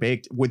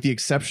underbaked, with the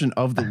exception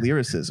of the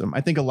lyricism.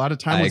 I think a lot of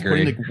time was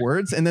putting like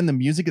words, and then the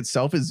music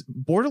itself is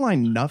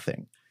borderline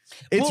nothing.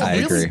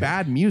 It's really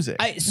bad music.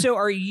 So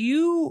are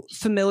you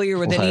familiar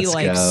with any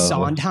like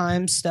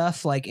Sondheim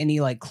stuff, like any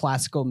like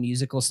classical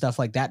musical stuff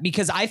like that?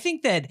 Because I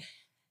think that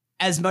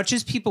as much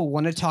as people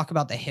want to talk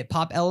about the hip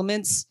hop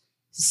elements,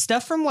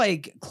 stuff from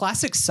like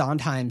classic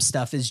Sondheim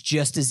stuff is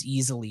just as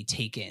easily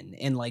taken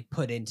and like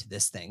put into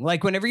this thing.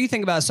 Like whenever you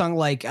think about a song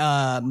like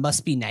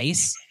Must Be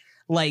Nice,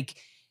 like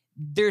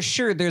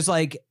there's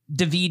like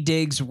Daveed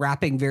Diggs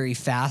rapping very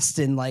fast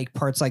and like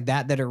parts like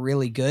that are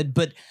really good,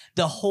 but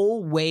the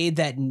whole way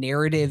that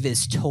narrative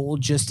is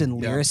told just in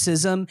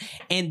lyricism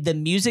and the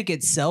music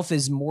itself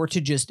is more to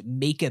just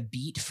make a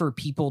beat for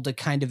people to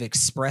kind of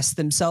express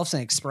themselves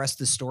and express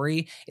the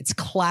story. It's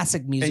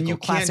classic music, and you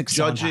classic can't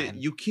judge Sondheim.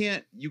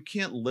 It. You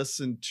can't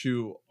listen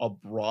to a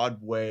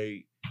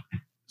Broadway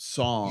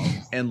song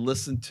and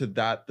listen to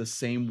that the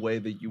same way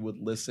that you would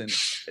listen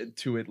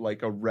to it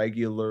like a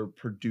regular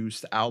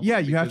produced album. Yeah,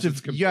 you have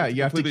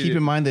to keep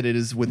in mind that it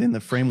is within the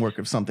framework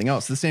of something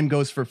else. The same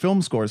goes for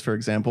film scores, for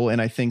example, and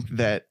I think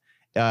that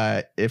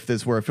if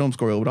this were a film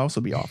score, it would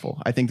also be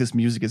awful. I think this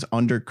music is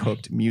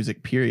undercooked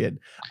music, period.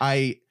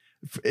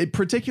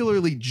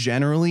 Particularly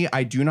generally,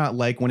 I do not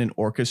like when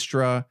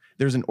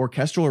there's an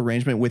orchestral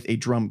arrangement with a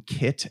drum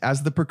kit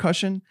as the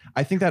percussion.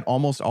 I think that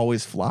almost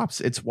always flops.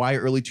 It's why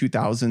early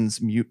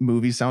 2000s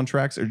movie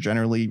soundtracks are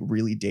generally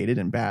really dated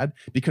and bad,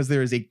 because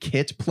there is a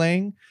kit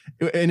playing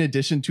in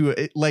addition to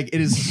it. Like it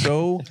is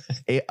so,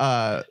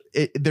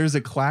 there's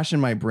a clash in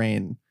my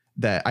brain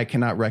that I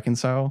cannot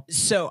reconcile.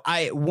 So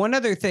one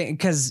other thing,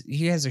 because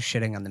you guys are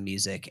shitting on the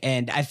music,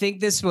 and I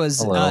think this was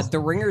The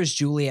Ringer's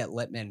Juliet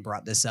Littman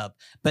brought this up,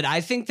 but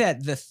I think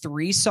that the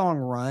 3-song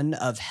run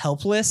of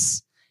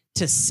Helpless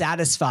to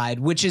Satisfied,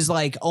 which is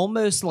like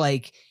almost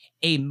like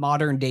a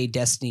modern day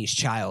Destiny's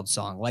Child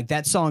song, like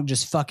that song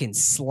just fucking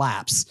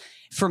slaps.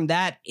 From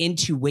that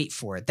into Wait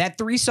For It, that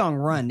 3-song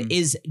run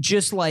is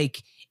just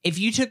like, if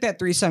you took that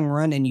 3-song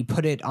run and you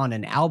put it on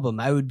an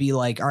album, I would be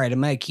like, all right,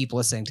 I'm going to keep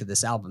listening to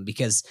this album,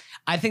 because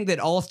I think that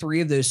all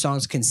 3 of those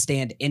songs can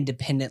stand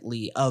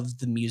independently of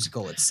the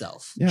musical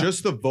itself. Yeah.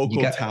 Just the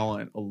vocal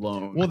talent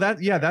alone. Well,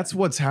 that's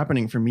what's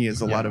happening for me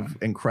is a lot of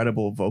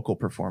incredible vocal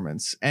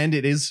performance. And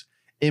it is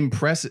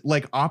impressive,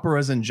 like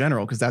operas in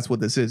general, because that's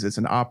what this is. It's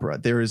an opera.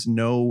 There is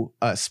no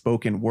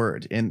spoken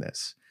word in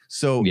this.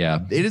 So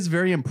it is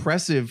very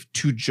impressive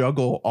to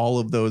juggle all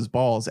of those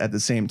balls at the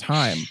same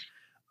time.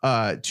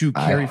 To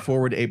carry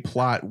forward a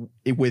plot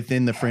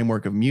within the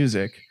framework of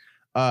music.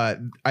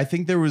 I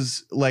think there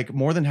was like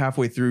more than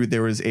halfway through,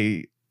 there was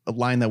a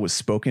line that was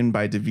spoken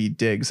by Daveed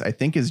Diggs, I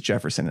think is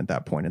Jefferson at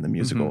that point in the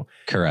musical.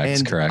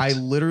 Correct. I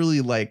literally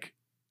like,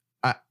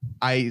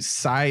 I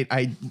sighed.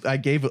 I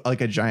gave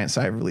like a giant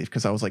sigh of relief,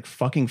 because I was like,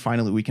 fucking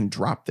finally we can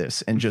drop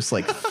this and just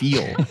like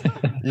feel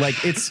like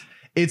it's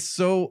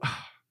so,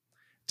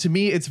 to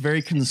me, it's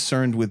very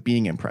concerned with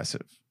being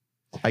impressive,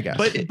 I guess.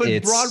 But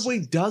Broadway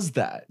does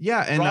that.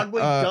 Yeah, and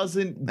Broadway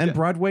doesn't. And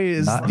Broadway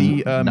is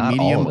the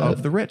medium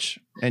of the rich,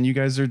 and you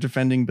guys are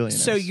defending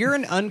billionaires. So you're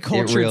an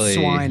uncultured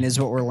swine, is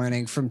what we're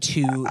learning from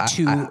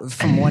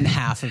from one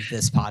half of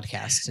this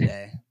podcast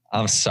today.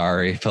 I'm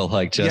sorry, but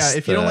like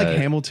if you don't like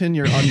Hamilton,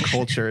 you're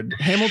uncultured.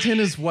 Hamilton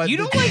is what you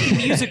don't like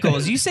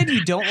musicals. You said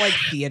you don't like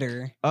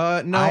theater.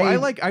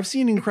 No, I've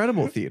seen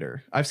incredible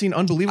theater. I've seen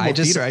unbelievable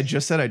theater. I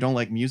just said I don't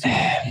like music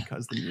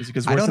because the music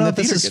is worse. I don't know if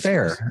this is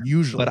fair,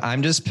 usually, but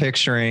I'm just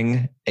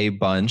picturing a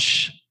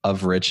bunch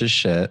of rich as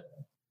shit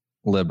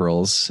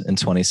liberals in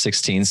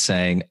 2016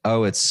 saying,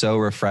 oh, it's so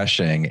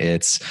refreshing.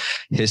 It's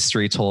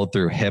history told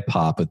through hip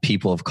hop with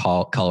people of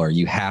color.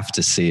 You have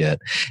to see it.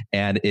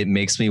 And it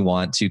makes me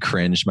want to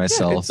cringe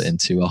myself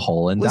into a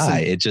hole and die.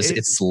 It's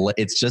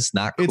just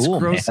not cool. It's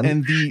gross.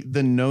 Man. And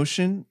the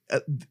notion,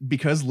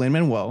 because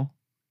Lin-Manuel,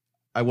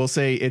 I will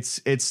say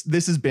this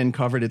has been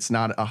covered. It's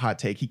not a hot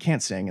take. He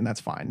can't sing, and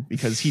that's fine,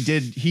 because he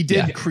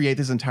did create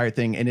this entire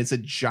thing, and it's a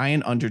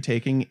giant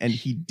undertaking, and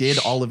he did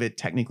all of it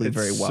technically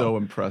very well. So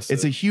impressive.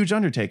 It's a huge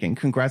undertaking.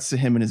 Congrats to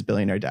him and his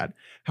billionaire dad.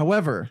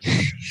 However,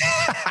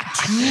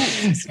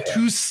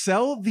 to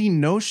sell the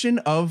notion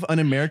of an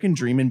American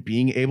dream and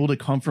being able to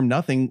come from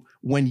nothing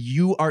when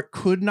you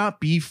could not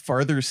be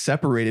farther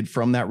separated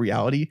from that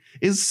reality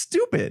is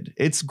stupid.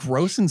 It's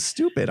gross and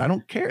stupid. I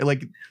don't care.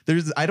 Like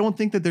I don't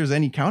think that there's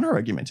any counter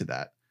argument to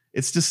that.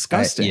 It's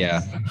disgusting.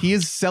 He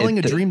is selling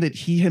a dream that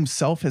he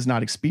himself has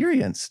not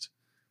experienced.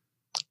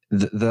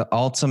 The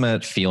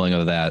ultimate feeling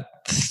of that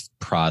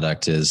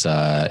product is,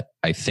 I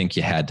think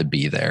you had to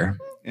be there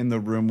in the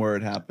room where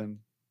it happened.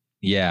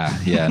 Yeah.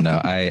 No,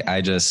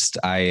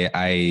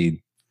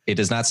 it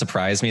does not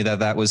surprise me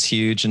that was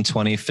huge in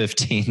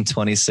 2015,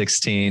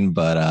 2016,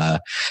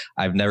 but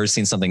I've never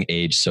seen something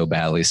age so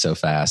badly, so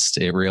fast.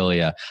 It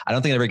really, I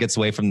don't think it ever gets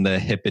away from the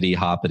hippity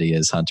hoppity,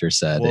 as Hunter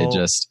said.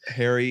 Well,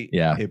 Harry,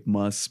 it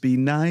must be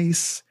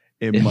nice.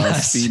 It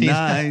must be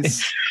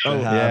nice.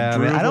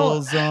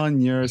 Dribbles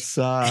on your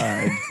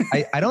side.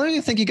 I don't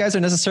even think you guys are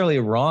necessarily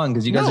wrong,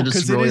 because you guys are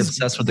just really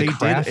obsessed with the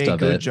craft of it. They did a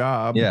good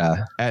job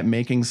at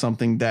making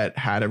something that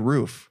had a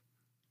roof.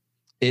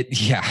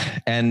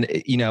 And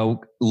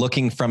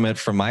looking from it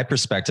from my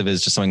perspective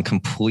is just something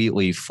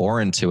completely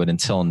foreign to it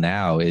until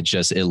now. It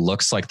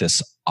looks like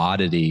this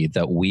oddity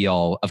that we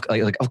all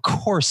of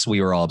course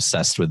we were all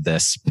obsessed with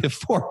this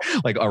before,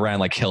 like around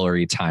like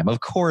Hillary time.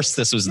 Of course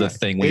this was the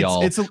thing we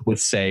would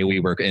say we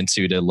were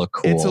into to look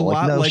cool. It's a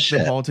lot like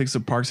the politics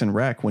of Parks and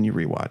Rec when you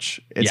rewatch.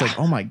 It's like,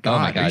 oh my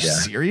god, are you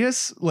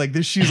serious? Like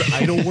she's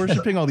idol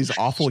worshiping all these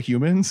awful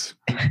humans.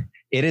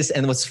 It is.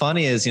 And what's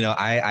funny is,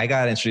 I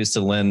got introduced to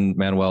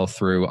Lin-Manuel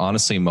through,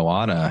 honestly,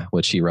 Moana,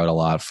 which he wrote a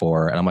lot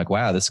for. And I'm like,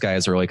 wow, this guy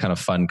has a really kind of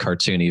fun,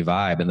 cartoony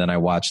vibe. And then I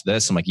watched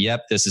this. I'm like,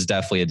 yep, this is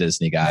definitely a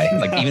Disney guy.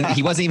 Like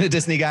he wasn't even a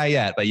Disney guy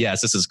yet. But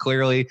yes, this is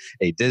clearly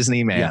a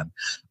Disney man.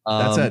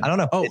 That's it. I don't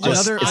know. Oh,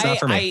 it's not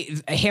for me.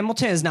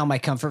 Hamilton is now my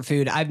comfort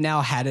food. I've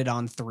now had it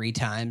on 3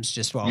 times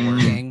just while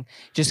working.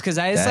 Just because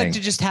I just like to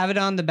just have it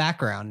on the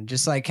background.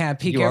 Just like kind of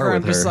peek over.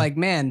 I'm just like,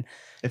 man.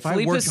 If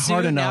I worked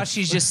hard enough, now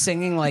she's just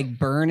singing like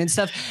Burn and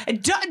stuff.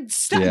 And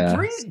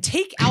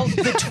take out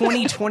the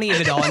 2020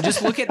 of it all and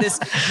just look at this,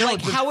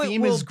 like how it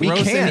will. We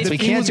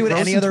can't do it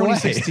any other way.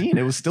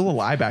 It was still a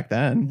lie back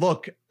then.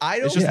 Look, I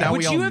don't.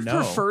 Would you have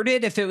preferred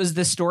it if it was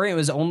the story? It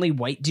was only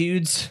white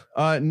dudes.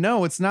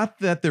 No, it's not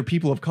that they're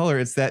people of color.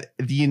 It's that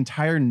the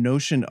entire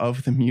notion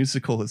of the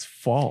musical is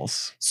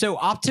false. So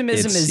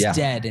optimism is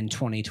dead in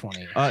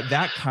 2020.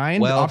 That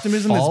kind of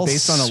optimism that's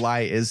based on a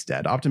lie is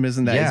dead.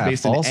 Optimism that is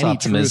based on any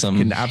optimism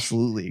truth can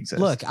absolutely exist.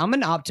 Look, I'm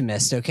an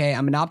optimist. Okay,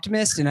 I'm an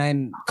optimist, and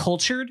I'm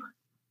cultured.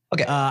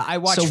 Okay, I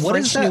watch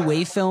French New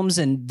Wave films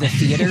in the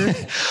theater.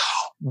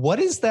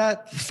 What is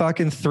that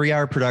fucking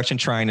 3-hour production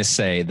trying to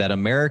say? That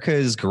America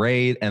is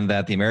great and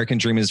that the American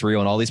dream is real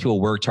and all these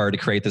people worked hard to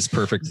create this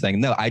perfect thing?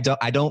 No, I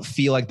don't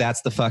feel like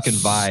that's the fucking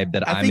vibe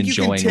that I'm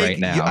enjoying right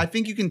now. I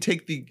think you can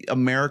take the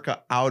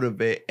America out of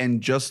it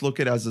and just look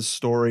at it as a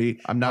story.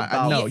 I'm not.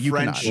 No, you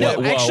cannot.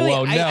 No, actually,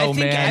 no,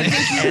 man.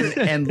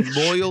 and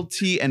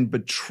loyalty and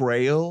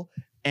betrayal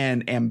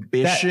and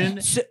ambition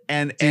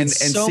and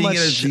seeing it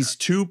as these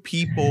two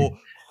people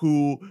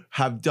who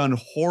have done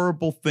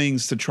horrible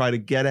things to try to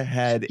get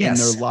ahead in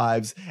their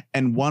lives.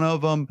 And one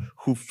of them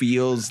who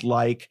feels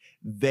like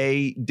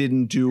they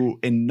didn't do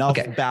enough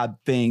bad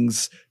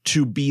things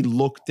to be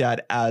looked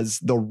at as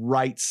the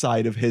right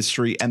side of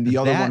history. And the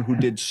other one who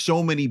did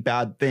so many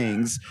bad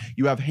things.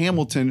 You have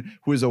Hamilton,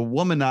 who is a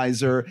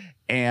womanizer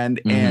and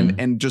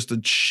just a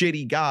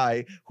shitty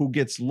guy who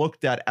gets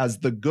looked at as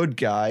the good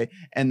guy.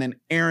 And then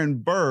Aaron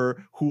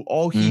Burr, who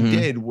all he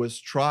did was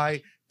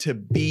try to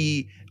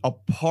be a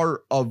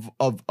part of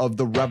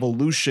the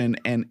revolution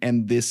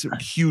and this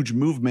huge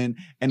movement,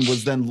 and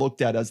was then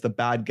looked at as the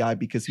bad guy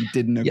because he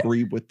didn't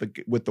agree with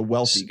the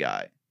wealthy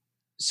guy.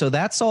 So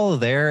that's all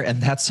there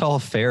and that's all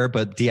fair,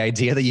 but the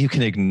idea that you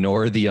can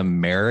ignore the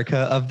America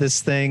of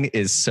this thing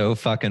is so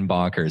fucking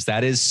bonkers.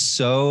 That is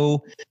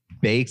so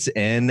baked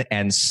in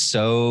and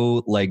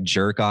so like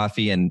jerk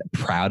offy and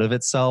proud of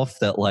itself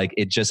that like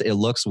it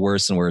looks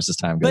worse and worse as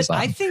time goes on.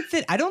 But I think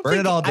that I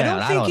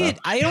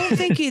don't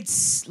think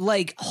it's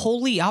like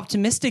wholly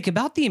optimistic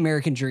about the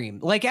American dream.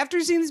 Like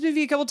after seeing this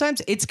movie a couple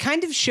times, it's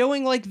kind of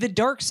showing like the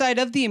dark side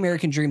of the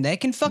American dream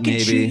that can fucking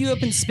chew you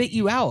up and spit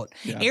you out.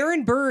 Yeah.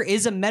 Aaron Burr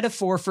is a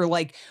metaphor for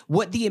like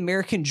what the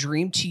American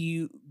dream to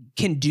you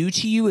can do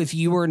to you if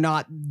you are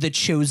not the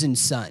chosen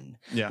son.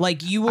 Yeah.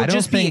 Like you will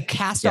just be a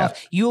cast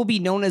off. You will be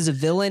known as a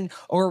villain,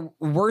 or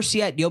worse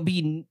yet, you'll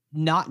be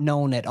not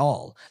known at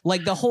all.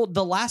 Like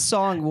the last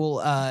song will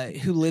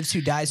Who Lives,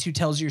 Who Dies, Who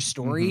Tells Your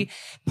Story.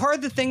 Part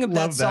of the thing of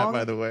that song,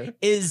 by the way,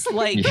 is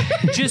like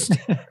just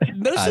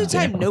most of the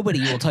time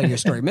nobody will tell your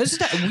story. Most of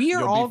the time we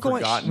are all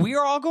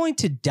going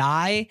to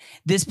die.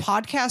 This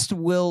podcast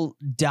will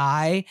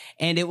die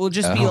and it will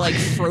just be like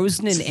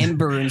frozen in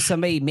ember, and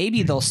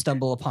maybe they'll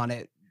stumble upon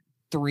it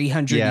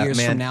 300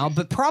 years from now,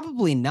 but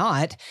probably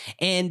not.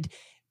 And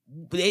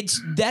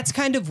that's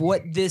kind of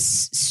what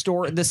this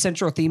story, the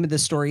central theme of the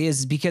story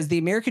is, because the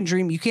American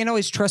dream, you can't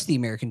always trust the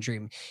American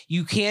dream.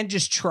 You can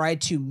just try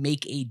to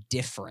make a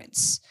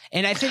difference.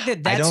 And I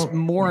think that's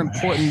more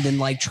important than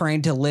like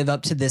trying to live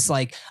up to this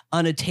like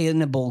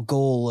unattainable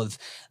goal of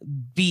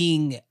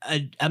being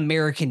an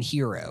American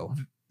hero.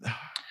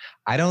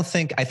 I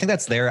think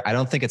that's there. I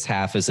don't think it's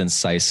half as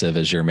incisive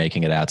as you're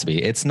making it out to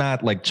be. It's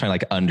not like trying to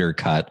like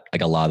undercut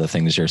like a lot of the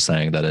things you're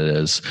saying that it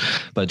is.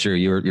 But Drew,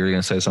 you're going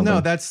to say something.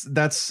 No, that's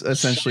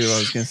essentially what I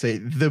was going to say.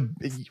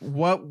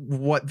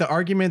 What the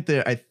argument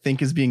that I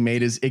think is being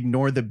made is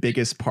ignore the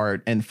biggest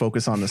part and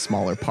focus on the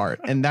smaller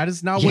part. And that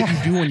is not what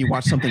you do when you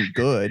watch something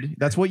good.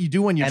 That's what you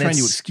do when you're trying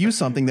to excuse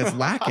something that's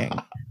lacking.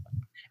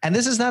 And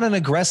this is not an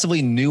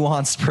aggressively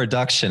nuanced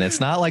production.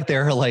 It's not like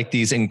there are like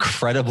these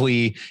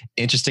incredibly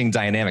interesting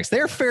dynamics.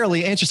 They're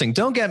fairly interesting.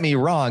 Don't get me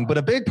wrong, but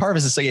a big part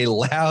of this is like a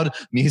loud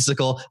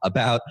musical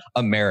about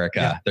America.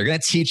 Yeah. They're going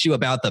to teach you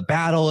about the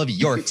Battle of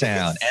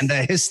Yorktown and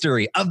the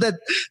history of the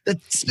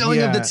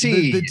spilling of the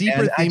tea. The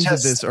deeper themes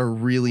of this are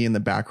really in the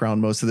background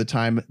most of the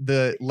time.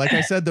 Like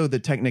I said, though, the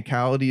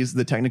technicalities,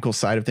 the technical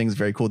side of things,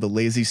 very cool. The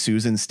Lazy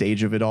Susan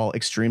stage of it all,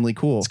 extremely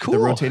cool. It's cool. The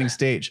rotating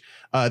stage.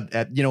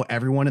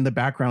 Everyone in the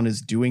background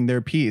is doing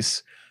their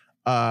piece.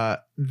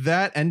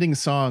 That ending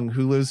song,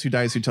 Who Lives, Who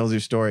Dies, Who Tells Your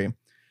Story,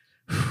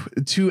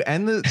 to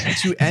end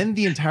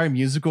the entire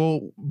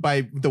musical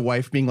by the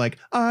wife being like,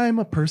 I'm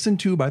a person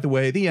too, by the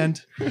way, the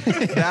end.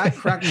 That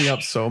cracked me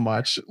up so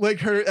much. Like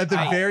her at the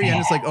very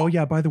end, it's like, oh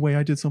yeah, by the way,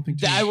 I did something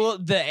too.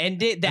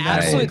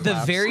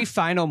 The very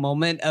final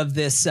moment of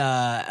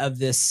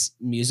this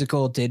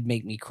musical did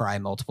make me cry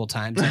multiple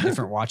times on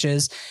different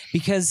watches,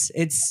 because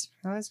it's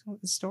that's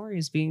what the story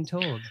is being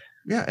told.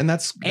 Yeah, and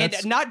that's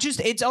not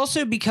just, it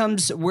also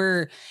becomes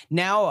where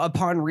now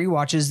upon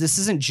rewatches, this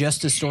isn't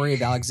just a story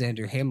of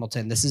Alexander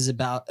Hamilton. This is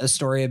about a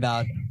story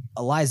about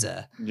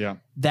Eliza. Yeah.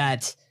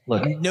 That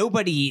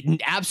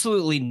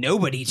absolutely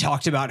nobody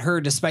talked about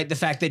her, despite the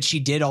fact that she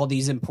did all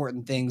these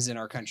important things in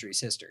our country's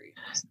history.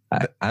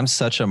 I'm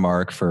such a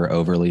mark for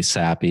overly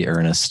sappy,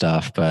 earnest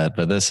stuff, but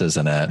this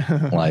isn't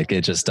it. Like,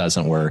 it just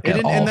doesn't work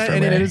at all for me.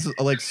 And it is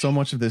like, so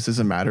much of this is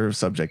a matter of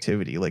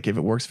subjectivity. Like, if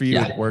it works for you,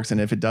 it works, and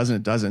if it doesn't,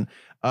 it doesn't.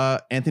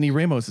 Anthony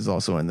Ramos is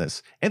also in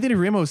this. Anthony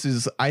Ramos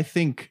is, I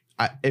think,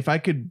 if I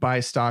could buy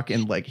stock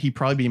in, like, he'd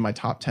probably be in my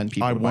top 10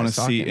 people. I want to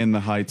see In the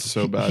Heights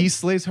so bad. He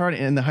slays hard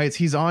in The Heights.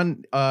 He's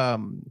on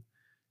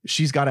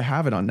She's Gotta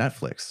Have It on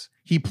Netflix.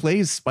 He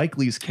plays Spike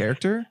Lee's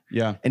character.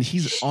 Yeah. And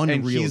he's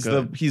unreal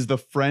good. He's the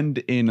friend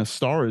in A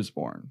Star Is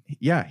Born.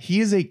 Yeah, he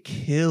is a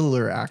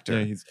killer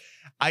actor.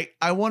 Yeah,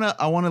 I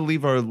wanna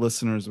leave our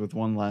listeners with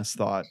one last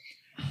thought.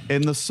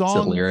 In the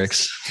song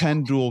lyrics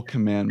 10 Dual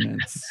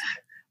Commandments,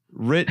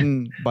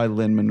 written by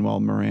Lin-Manuel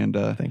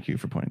Miranda. Thank you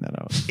for pointing that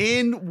out.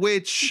 In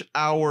which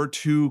our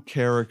two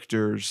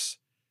characters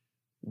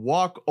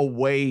walk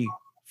away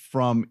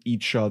from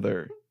each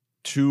other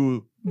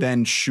to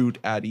then shoot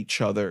at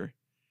each other.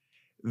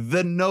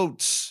 The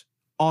notes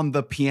on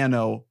the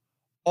piano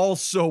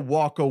also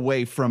walk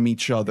away from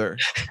each other.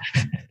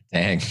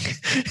 Dang.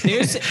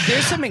 There's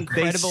some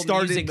incredible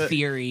music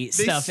theory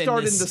stuff. They start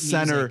in the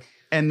center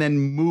and then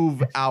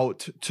move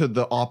out to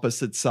the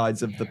opposite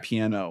sides of the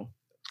piano.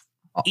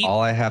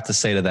 All I have to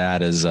say to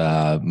that is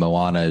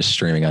Moana is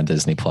streaming on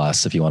Disney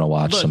Plus if you want to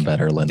watch some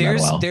better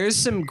Lin-Manuel. There's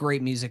some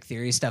great music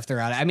theory stuff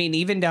throughout it. I mean,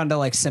 even down to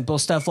like simple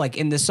stuff, like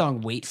in the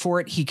song Wait For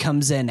It, he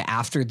comes in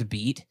after the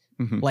beat.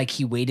 Like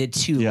he waited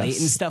too late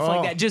and stuff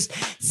like that. Just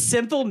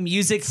simple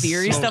music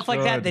theory stuff like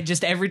that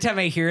just every time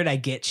I hear it, I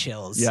get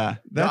chills. Yeah.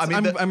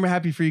 I'm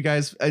happy for you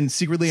guys. And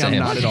secretly, I'm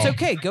not at all. It's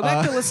okay. Go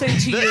back to listening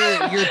to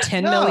your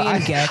 10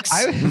 million gex.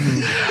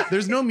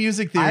 There's no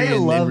music theory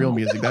in real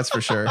music. That's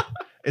for sure.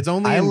 It's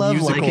only in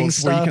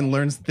musicals where you can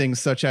learn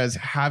things such as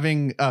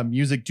having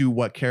music do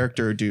what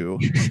character do.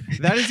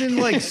 That is in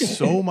like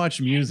so much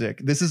music.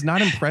 This is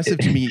not impressive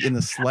to me in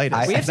the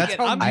slightest.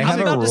 I'm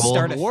about to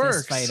start a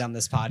fist fight on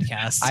this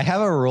podcast. I have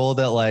a rule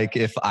that like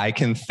if I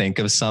can think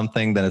of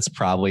something, then it's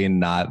probably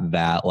not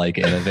that like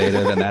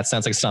innovative, and that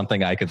sounds like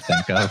something I could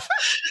think of.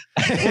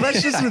 Well,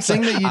 that's just the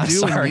thing that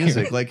you do in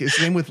music. Like it's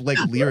same with like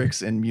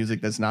lyrics in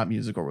music that's not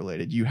musical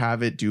related. You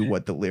have it do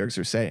what the lyrics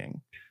are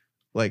saying.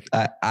 Like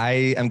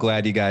I am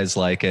glad you guys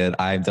like it.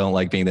 I don't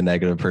like being the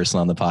negative person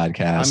on the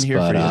podcast. I'm here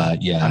for you.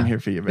 Yeah, I'm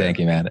here for you, man. Thank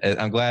you, man.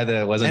 I'm glad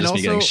that it wasn't just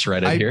me getting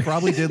shredded here. I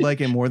probably did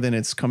like it more than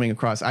it's coming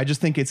across. I just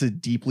think it's a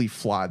deeply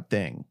flawed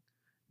thing.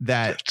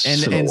 That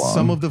and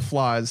some of the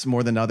flaws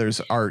more than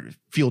others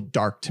feel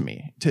dark to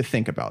me to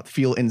think about.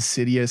 Feel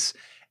insidious.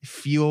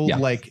 Feel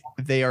like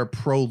they are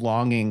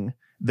prolonging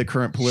the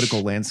current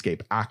political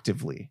landscape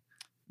actively.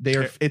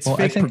 It's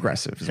fake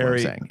progressive, is what I'm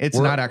saying. It's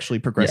not actually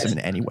progressive in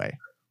any way.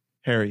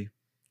 Harry.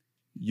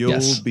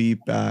 You'll be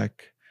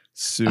back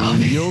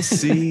soon. You'll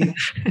see.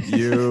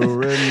 You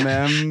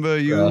remember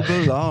you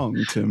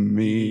belong to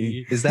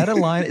me. Is that a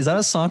line? Is that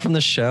a song from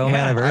the show,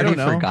 man? I've already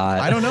forgot.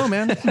 I don't know,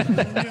 man.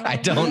 I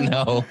don't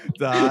know.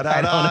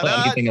 I don't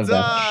know anything of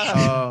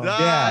that.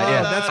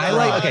 That's I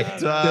like. Okay,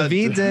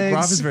 Daveed Diggs,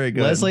 Groff is very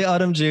good. Leslie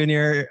Odom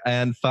Jr.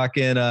 and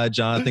fucking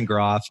Jonathan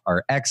Groff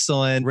are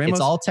excellent. Ramos,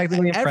 it's all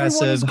technically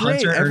impressive.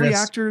 Hunter Every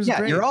actor is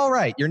great. You're all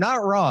right. You're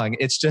not wrong.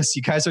 It's just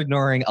you guys are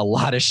ignoring a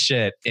lot of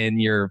shit in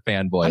your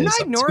fanboys. I'm not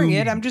ignoring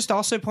it. I'm just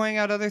also pointing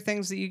out other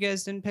things that you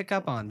guys didn't pick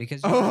up on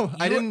because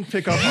I didn't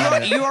pick up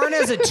on it. You aren't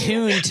as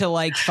attuned to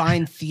like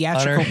fine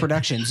theatrical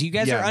productions. You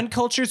guys are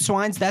uncultured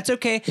swines. That's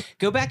okay.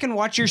 Go back and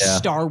watch your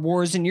Star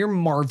Wars and your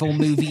Marvel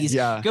movies.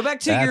 Go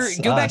back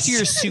to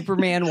your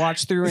Superman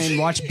watch through and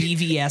watch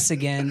BVS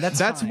again.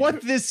 That's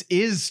what this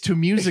is to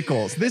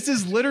musicals. This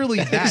is literally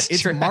that.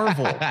 It's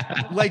Marvel.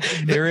 Like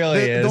it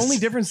really is. The only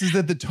difference is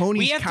that the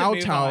Tonys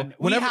kowtow.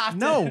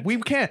 We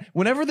can't.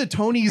 Whenever the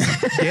Tonys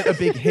get a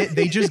big hit,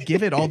 they just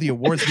give it all the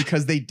awards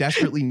because they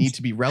desperately need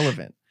to be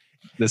relevant.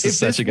 This is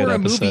such a good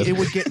episode. Movie, it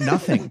would get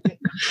nothing.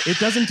 It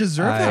doesn't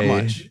deserve that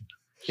much.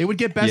 It would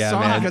get best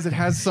song because it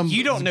has some.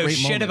 You don't know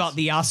shit moments. about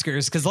the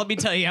Oscars because let me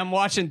tell you, I'm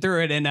watching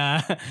through it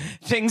and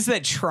things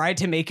that try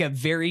to make a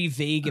very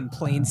vague and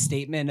plain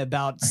statement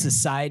about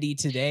society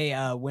today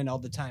win all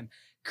the time.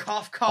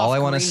 Cough, cough. All I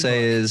want to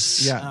say is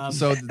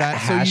so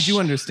you do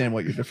understand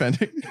what you're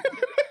defending.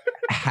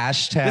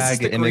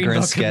 Hashtag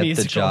immigrants get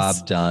the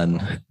job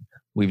done.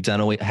 We've done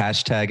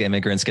hashtag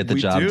immigrants get the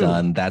job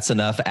done. That's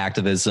enough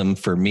activism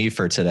for me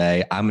for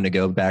today. I'm going to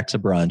go back to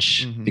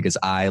brunch because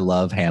I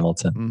love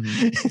Hamilton.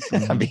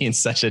 I'm being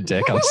such a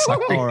dick. I'm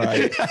sorry. All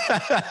right.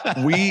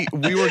 we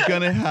were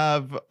going to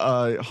have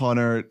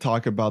Hunter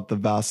talk about the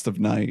Vast of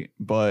Night,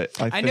 but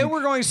I know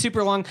we're going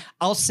super long.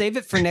 I'll save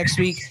it for next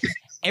week.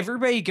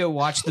 Everybody go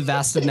watch The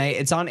Vast of Night.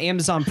 It's on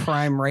Amazon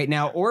Prime right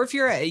now. Or if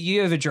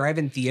you have a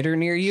drive-in theater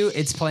near you,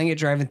 it's playing at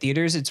drive-in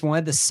theaters. It's one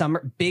of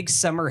the big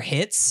summer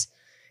hits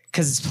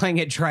because it's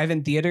playing at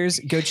drive-in theaters.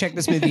 Go check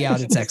this movie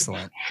out. It's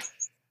excellent.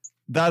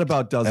 That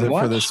about does it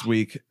for this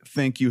week.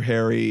 Thank you,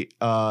 Harry.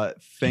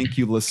 Thank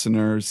you,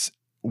 listeners.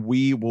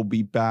 We will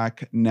be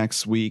back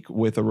next week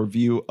with a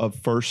review of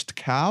First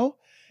Cow.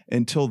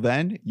 Until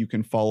then, you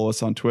can follow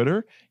us on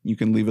Twitter. You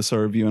can leave us a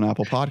review on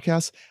Apple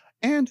Podcasts.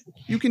 And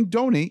you can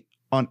donate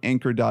on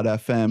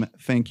anchor.fm.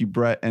 Thank you,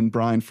 Brett and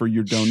Brian, for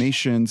your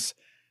donations.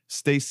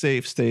 Stay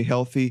safe, stay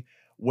healthy,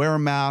 wear a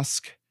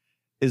mask.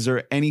 Is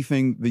there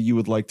anything that you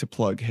would like to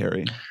plug,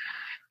 Harry?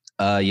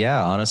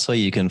 Yeah, honestly,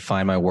 you can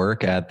find my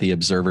work at the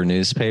Observer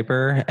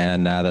newspaper.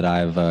 And now that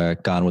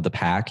I've gone with the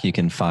pack, you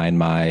can find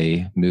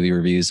my movie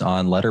reviews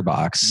on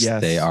Letterboxd.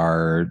 Yes. They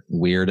are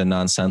weird and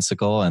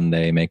nonsensical, and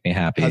they make me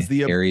happy.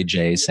 Harry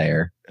J.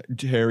 Sayer.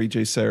 Harry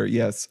J. Sayer,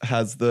 yes.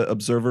 Has the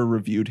Observer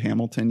reviewed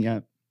Hamilton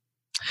yet?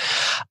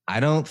 I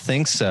don't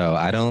think so.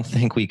 I don't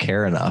think we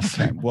care enough.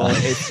 Okay. Well,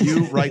 if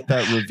you write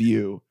that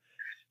review,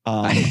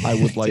 I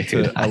would like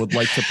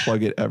to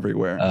plug it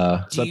everywhere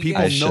so that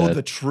people know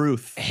the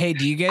truth. Hey,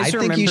 do you guys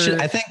remember?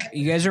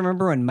 You guys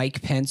remember when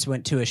Mike Pence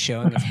went to a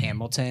showing of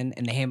Hamilton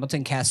and the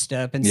Hamilton cast stood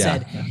up and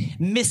said,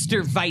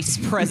 "Mr. Vice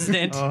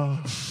President."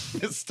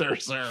 Mr.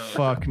 Sir.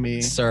 Fuck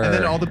me. Sir. And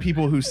then all the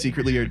people who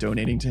secretly are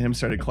donating to him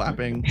started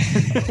clapping.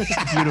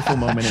 Beautiful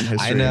moment in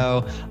history. I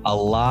know a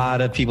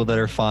lot of people that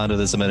are fond of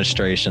this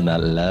administration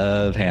that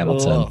love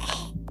Hamilton.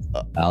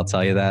 I'll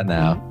tell you that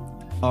now.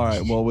 All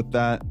right. Well, with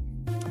that,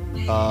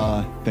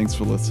 thanks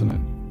for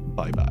listening.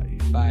 Bye-bye.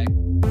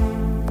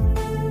 Bye.